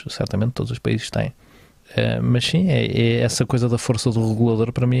temos, certamente todos os países têm, mas sim, é essa coisa da força do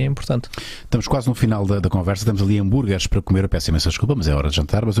regulador para mim é importante. Estamos quase no final da conversa, temos ali hambúrgueres para comer, eu peço imensa desculpa, mas é hora de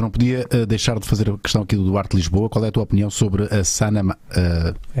jantar, mas eu não podia deixar de fazer a questão aqui do Duarte Lisboa. Qual é a tua opinião sobre a Sanna...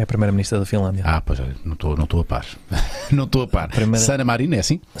 É a primeira-ministra da Finlândia. Pois é, não estou a par. Não estou a par. Sanna Marin, é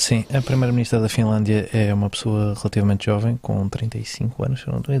assim? Sim, a primeira-ministra da Finlândia é uma pessoa relativamente jovem, com 35 anos,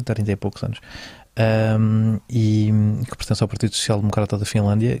 30 e poucos anos, e que pertence ao Partido Social Democrata da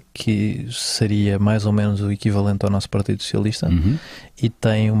Finlândia, que seria mais ou menos o equivalente ao nosso Partido Socialista, e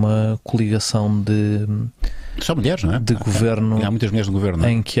tem uma coligação de... São mulheres, não é? De governo. Há muitas mulheres no governo, não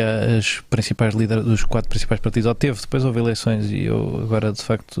é? Em que há as principais líderes dos 4 principais partidos, ou teve, depois houve eleições e eu agora de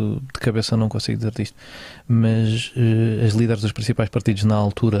facto de cabeça não consigo dizer isto, mas as líderes dos principais partidos na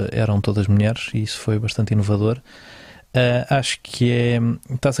altura eram todas mulheres e isso foi bastante inovador. Acho que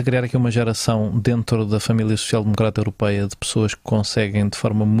está-se a criar aqui uma geração dentro da família social-democrata europeia de pessoas que conseguem de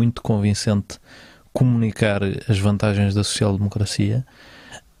forma muito convincente comunicar as vantagens da social-democracia.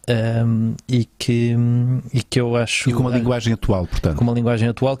 E que eu acho... E com uma linguagem atual, portanto. Com uma linguagem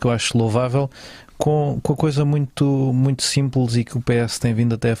atual que eu acho louvável, com a coisa muito, muito simples e que o PS tem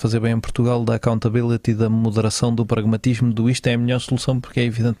vindo até a fazer bem em Portugal, da accountability, da moderação, do pragmatismo, do isto é a melhor solução porque é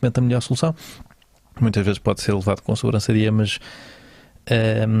evidentemente a melhor solução. Muitas vezes pode ser levado com sobranceria, mas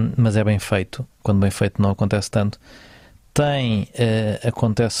é bem feito. Quando bem feito não acontece tanto.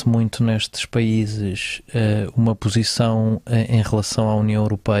 Acontece muito nestes países uma posição em relação à União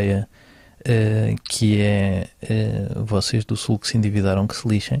Europeia que é vocês do Sul que se endividaram que se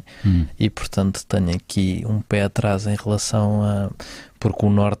lixem, e portanto tenho aqui um pé atrás em relação a... porque o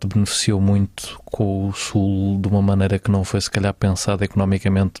Norte beneficiou muito com o Sul de uma maneira que não foi se calhar pensada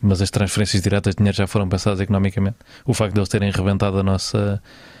economicamente, mas as transferências diretas de dinheiro já foram pensadas economicamente. O facto de eles terem arrebentado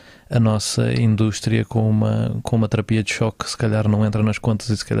a nossa indústria com uma terapia de choque que se calhar não entra nas contas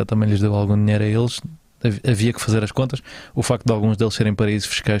e se calhar também lhes deu algum dinheiro a eles. Havia que fazer as contas. O facto de alguns deles serem paraísos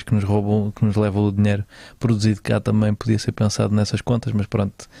fiscais que nos roubam, que nos levam o dinheiro produzido cá também podia ser pensado nessas contas, mas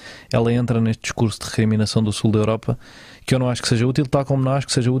pronto, ela entra neste discurso de recriminação do Sul da Europa que eu não acho que seja útil, tal como não acho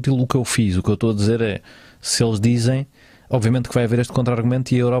que seja útil o que eu fiz. O que eu estou a dizer é, se eles dizem, obviamente que vai haver este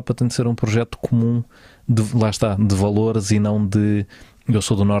contra-argumento e a Europa tem de ser um projeto comum lá está, de valores e não de eu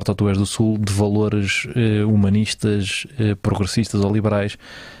sou do Norte ou tu és do Sul, de valores humanistas, progressistas ou liberais.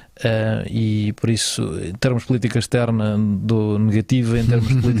 E por isso, em termos de política externa, dou negativa. Em termos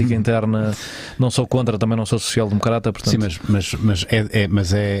de política interna, não sou contra, também não sou social-democrata. Portanto... Sim,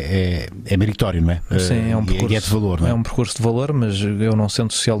 mas é meritório, não é? Sim, é um percurso, é de valor, não é? É um percurso de valor, mas eu não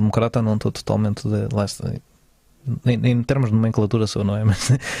sendo social-democrata, não estou totalmente lá está. Em termos de nomenclatura sou, não é?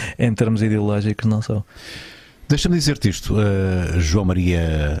 Mas em termos ideológicos não sou. Deixa-me dizer-te isto, João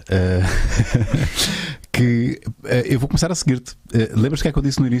Maria, que eu vou começar a seguir-te. Lembras-te que é que eu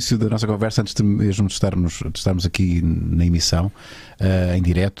disse no início da nossa conversa, antes de mesmo de estarmos aqui na emissão, em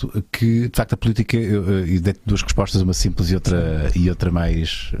direto, que de facto a política, e dei-te duas respostas, uma simples e outra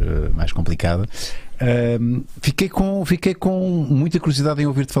mais complicada. Fiquei com muita curiosidade em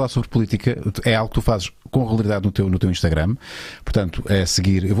ouvir-te falar sobre política. É algo que tu fazes com regularidade no teu Instagram. Portanto,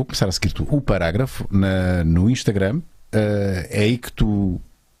 eu vou começar a seguir-te o parágrafo no Instagram. É aí que tu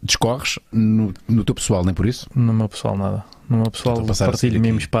discorres no teu pessoal, nem por isso? No meu pessoal nada. No meu pessoal partilho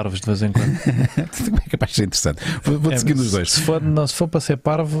mimos parvos de vez em quando. É capaz de ser interessante. Vou-te seguir nos dois. Se for para ser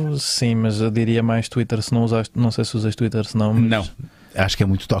parvo, sim, mas eu diria mais Twitter. Se não usaste, não sei se usas Twitter, se não. Mas... Não. Acho que é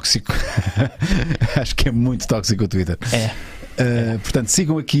muito tóxico. Acho que é muito tóxico o Twitter. Portanto,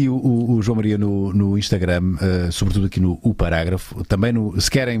 sigam aqui o João Maria no Instagram, sobretudo aqui no parágrafo. Também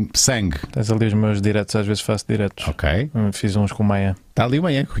se querem sangue. Tens ali os meus diretos, às vezes faço diretos. Ok. Fiz uns com o Maia. Está ali o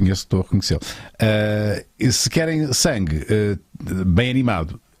Maia, estou a reconhecê-lo. Se querem sangue bem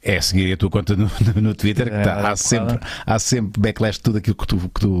animado, é seguir a tua conta no Twitter, que há sempre backlash de tudo aquilo que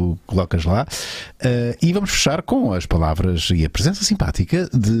tu colocas lá. E vamos fechar com as palavras e a presença simpática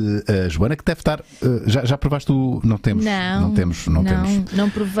de Joana, que deve estar. Já provaste o. Não temos. Não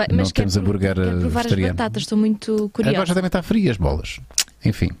provei. Mas temos hambúrguer quero provar as batatas, estou muito curiosa. Agora já devem estar frias bolas.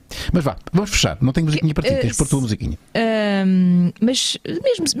 Enfim. Mas vamos fechar. Não tenho musiquinha para ti, tens por tua musiquinha. Mas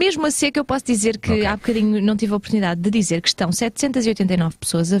mesmo a seca eu posso dizer que há bocadinho não tive a oportunidade de dizer que estão 789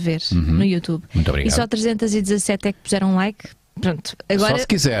 pessoas a ver no YouTube. Muito obrigado. E só 317 é que puseram like. Pronto, agora, só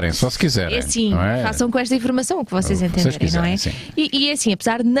se quiserem. É assim, façam com esta informação o que vocês entenderem, quiserem, não é? Sim. E é assim,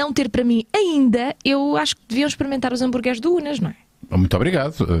 apesar de não ter para mim ainda, eu acho que deviam experimentar os hambúrgueres do Unas, não é? Muito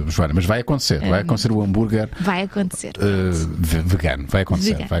obrigado, Joana, mas vai acontecer. Vai acontecer o hambúrguer. Vai acontecer. Vegano, vai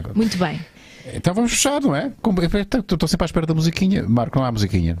acontecer. Muito bem. Então vamos fechar, não é? Estou sempre à espera da musiquinha. Marco, não há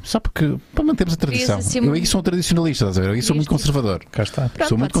musiquinha. Só para mantermos a tradição. Eu aí sou um tradicionalista, estás a ver? Eu aí sou muito conservador. Cá está. Pronto,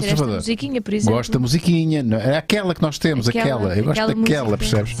 sou muito conservador. Musiquinha, por exemplo. Gosto da musiquinha. É aquela que nós temos, aquela. Eu gosto daquela,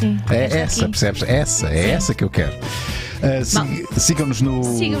 percebes? Sim, essa, percebes? Essa que eu quero. Sigam-nos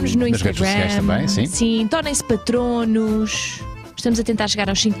nas redes sociais também, sim. Sim, tornem-se patronos. Estamos a tentar chegar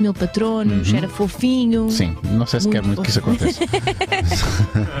aos 5.000 patronos, era fofinho. Sim, não sei se quer muito que isso aconteça.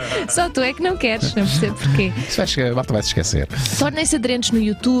 Só tu é que não queres, não percebo porquê. A malta vai se esquecer. Tornem-se aderentes no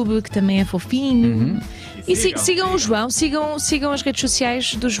YouTube, que também é fofinho. E sigam o João, sigam as redes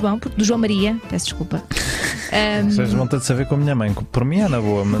sociais do João Maria, peço desculpa. Vocês vão ter de saber com a minha mãe. Por mim é na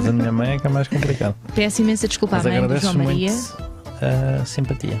boa, mas a minha mãe é que é mais complicado. Peço imensa desculpa à mãe do João Maria. Muito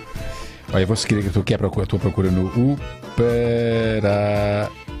simpatia. Olha, vou seguir aqui a tua procura no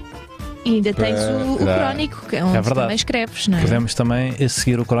E ainda tens o Crónico, que é onde também escreves, não é? Podemos também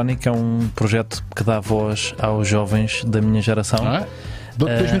seguir o Crónico, que é um projeto que dá voz aos jovens da minha geração.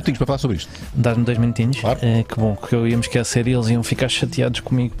 Dois minutinhos para falar sobre isto. Dá-me 2 minutinhos. Claro. Que bom, que eu ia me esquecer e eles iam ficar chateados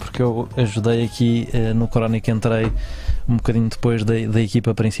comigo, porque eu ajudei aqui no Crónico, entrei um bocadinho depois da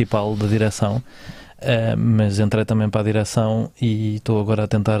equipa principal da direção, mas entrei também para a direção e estou agora a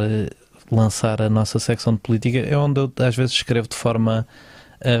tentar lançar a nossa secção de política. É onde eu às vezes escrevo de forma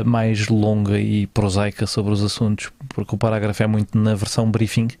mais longa e prosaica sobre os assuntos, porque o parágrafo é muito na versão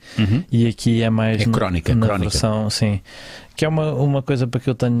briefing e aqui é mais crónica, na versão, sim, que é uma coisa para que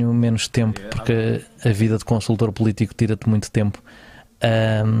eu tenho menos tempo, porque a vida de consultor político tira-te muito tempo,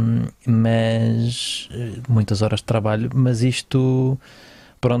 mas muitas horas de trabalho, mas isto...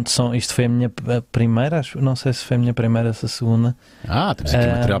 Pronto, isto foi a minha primeira, não sei se foi a minha primeira, se a segunda. Temos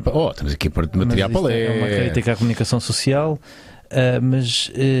aqui material para ler. É uma crítica à comunicação social,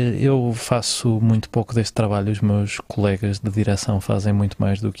 mas eu faço muito pouco deste trabalho. Os meus colegas de direção fazem muito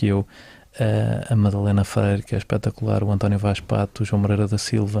mais do que eu. A Madalena Freire, que é espetacular, o António Vaz Pato, o João Moreira da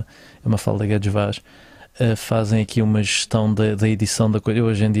Silva, a Mafalda Guedes Vaz, fazem aqui uma gestão da edição da coisa. Eu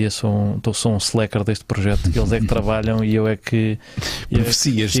hoje em dia sou um slacker deste projeto, que eles é que trabalham e eu é que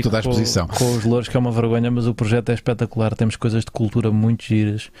beneficias toda a exposição com os louros, que é uma vergonha, mas o projeto é espetacular. Temos coisas de cultura muito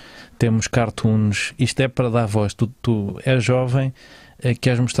giras, temos cartoons, isto é para dar voz. Tu és jovem,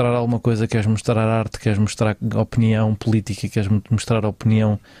 queres mostrar alguma coisa, queres mostrar arte, queres mostrar opinião política, queres mostrar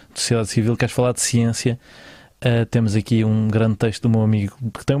opinião de sociedade civil, queres falar de ciência. Temos aqui um grande texto do meu amigo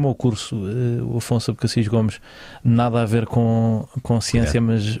que tem o meu curso, o Afonso Abcacis Gomes, nada a ver com ciência,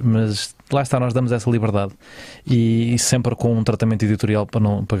 mas lá está, nós damos essa liberdade e sempre com um tratamento editorial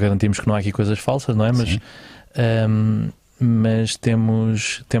para garantirmos que não há aqui coisas falsas, não é? Mas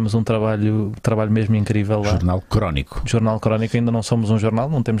temos um trabalho mesmo incrível lá. Jornal Crónico, ainda não somos um jornal,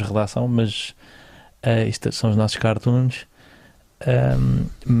 não temos redação, mas isto são os nossos cartoons.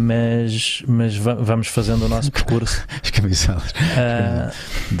 Mas vamos fazendo o nosso percurso. As camisolas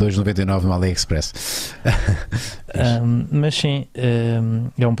 2,99 no AliExpress. Mas sim,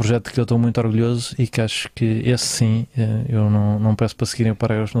 é um projeto que eu estou muito orgulhoso e que acho que esse sim, eu não peço para seguirem o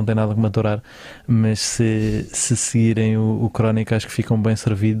Parágrafos, não tem nada que me adorar, mas se seguirem o Crónico acho que ficam bem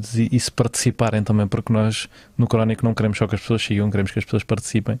servidos e se participarem também, porque nós no Crónico não queremos só que as pessoas sigam, queremos que as pessoas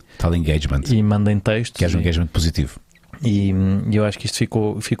participem. Tal engagement. E mandem textos. Que haja um engagement positivo. E eu acho que isto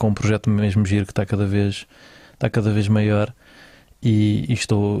ficou um projeto mesmo giro que está cada vez maior e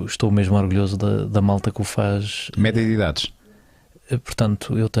estou mesmo orgulhoso da malta que o faz. Média de idades?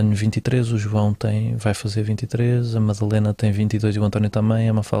 Portanto, eu tenho 23, o João vai fazer 23, a Madalena tem 22 e o António também,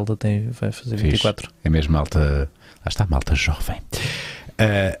 a Mafalda vai fazer 24. É mesmo malta, lá está, malta jovem.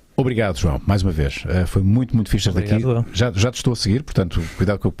 Obrigado, João, mais uma vez. Foi muito, muito fixe estar aqui. Já te estou a seguir, portanto,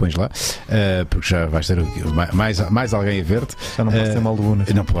 cuidado com o que pões lá, porque já vais ter mais alguém a ver-te. Já não posso ter mal do Unas.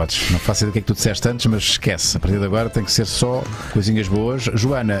 Não podes, não faço ideia do que é que tu disseste antes, mas esquece. A partir de agora tem que ser só coisinhas boas.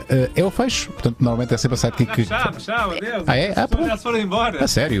 Joana, é o fecho, portanto, normalmente é sempre a sidekick que. Tchau, adeus. Ah, é? Já se foram embora. A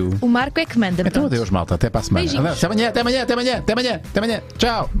sério? O Marco é que manda. Então, adeus, malta. Até para a semana. Beijinhos. Até amanhã.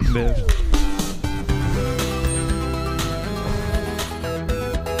 Tchau. Beijo.